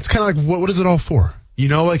it's kind of like, what is it all for?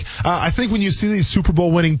 I think when you see these Super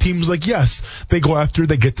Bowl winning teams, yes, they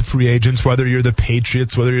get the free agents, whether you're the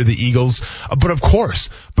Patriots, whether you're the Eagles.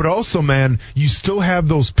 But also, man, you still have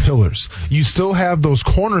those pillars. You still have those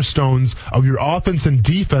cornerstones of your offense and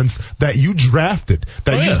defense that you drafted,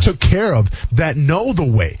 that you took care of, that know the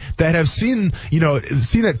way, that have seen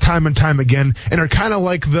it time and time again, and are kind of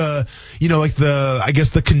like the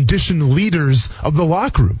conditioned leaders of the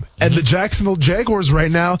locker room. Mm-hmm. And the Jacksonville Jaguars right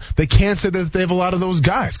now, they can't say that they have a lot of those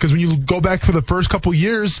guys, because when you go back for the first couple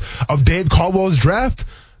years of Dave Caldwell's draft,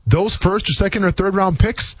 those first or second or third round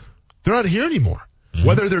picks, they're not here anymore. Mm-hmm.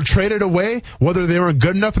 Whether they're traded away, whether they weren't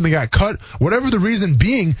good enough and they got cut, whatever the reason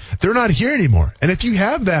being, they're not here anymore. And if you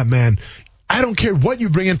have that, man, I don't care what you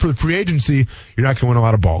bring in for the free agency, you're not going to win a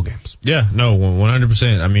lot of ball games. Yeah, no,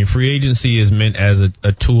 100%. I mean, free agency is meant as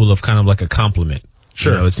a tool of kind of like a complement.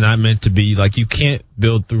 Sure. It's not meant to be you can't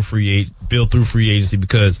build through free agency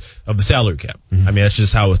because of the salary cap. Mm-hmm. I mean, that's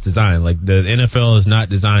just how it's designed. The NFL is not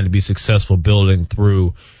designed to be successful building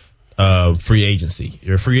through free agency.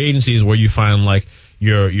 Your free agency is where you find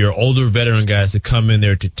your older veteran guys to come in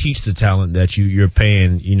there to teach the talent that you're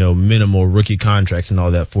paying, minimal rookie contracts and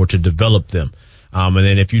all that for, to develop them. And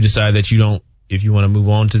then if you decide that if you want to move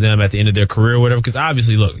on to them at the end of their career or whatever, because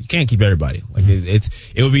obviously, look, you can't keep everybody.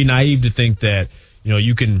 It would be naive to think that,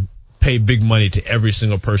 you can pay big money to every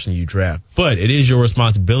single person you draft, but it is your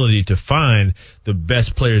responsibility to find the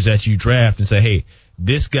best players that you draft and say, hey,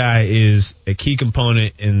 this guy is a key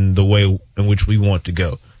component in the way in which we want to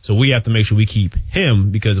go. So we have to make sure we keep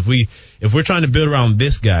him, because if we're trying to build around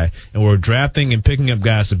this guy and we're drafting and picking up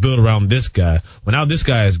guys to build around this guy, well, now this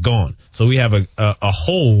guy is gone. So we have a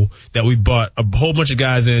hole that we bought a whole bunch of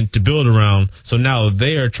guys in to build around. So now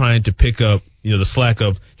they are trying to pick up, the slack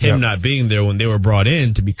of him not being there when they were brought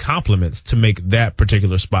in to be complements to make that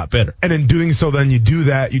particular spot better. And in doing so, then you do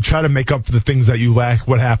that. You try to make up for the things that you lack.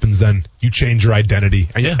 What happens then? You change your identity,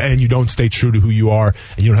 and you don't stay true to who you are,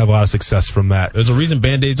 and you don't have a lot of success from that. There's a reason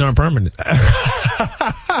Band-Aids aren't permanent.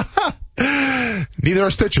 Neither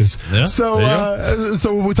are stitches. Yeah,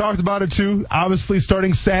 so we talked about it too. Obviously,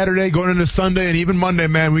 starting Saturday, going into Sunday, and even Monday,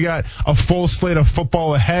 man, we got a full slate of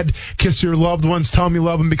football ahead. Kiss your loved ones. Tell them you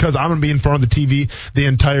love them, because I'm going to be in front of the TV the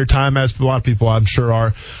entire time, as a lot of people I'm sure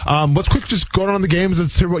are. Let's quick just go down the games.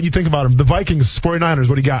 Let's hear what you think about them. The Vikings, 49ers,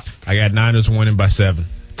 what do you got? I got Niners winning by 7.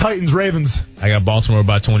 Titans, Ravens. I got Baltimore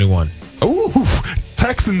by 21. Ooh,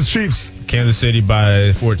 Texans, Chiefs. Kansas City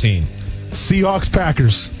by 14. Seahawks,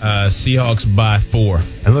 Packers. Seahawks by 4.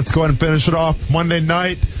 And let's go ahead and finish it off. Monday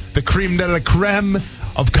night, the creme de la creme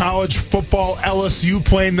of college football, LSU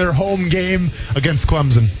playing their home game against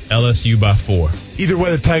Clemson. LSU by 4. Either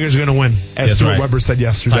way, the Tigers are going to win, as Stuart Weber said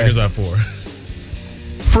yesterday. Tigers by 4.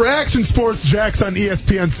 For Action Sports Jacks on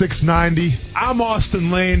ESPN 690, I'm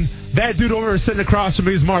Austin Lane. That dude over there sitting across from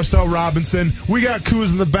me is Marcel Robinson. We got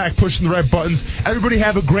Kuz in the back pushing the right buttons. Everybody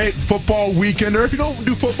have a great football weekend. Or if you don't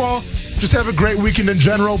do football, just have a great weekend in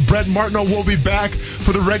general. Brett Martineau will be back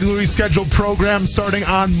for the regularly scheduled program starting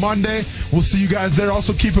on Monday. We'll see you guys there.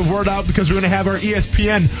 Also keep a word out, because we're going to have our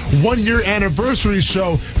ESPN 1-year anniversary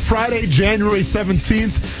show Friday, January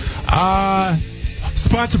 17th.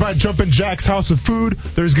 Sponsored by Jumpin' Jack's House of Food.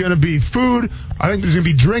 There's going to be food. I think there's going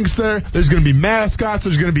to be drinks there. There's going to be mascots.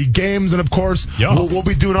 There's going to be games. And, of course, we'll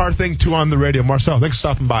be doing our thing, too, on the radio. Marcel, thanks for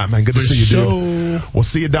stopping by, man. Good to see you, dude. We'll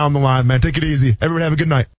see you down the line, man. Take it easy. Everybody have a good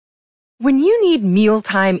night. When you need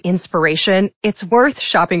mealtime inspiration, it's worth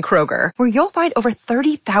shopping Kroger, where you'll find over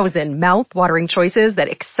 30,000 mouth-watering choices that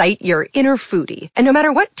excite your inner foodie. And no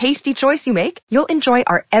matter what tasty choice you make, you'll enjoy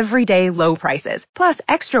our everyday low prices, plus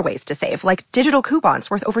extra ways to save, like digital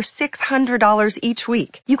coupons worth over $600 each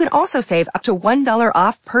week. You can also save up to $1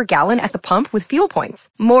 off per gallon at the pump with fuel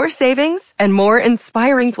points. More savings and more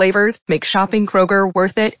inspiring flavors make shopping Kroger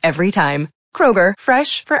worth it every time. Kroger,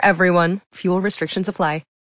 fresh for everyone. Fuel restrictions apply.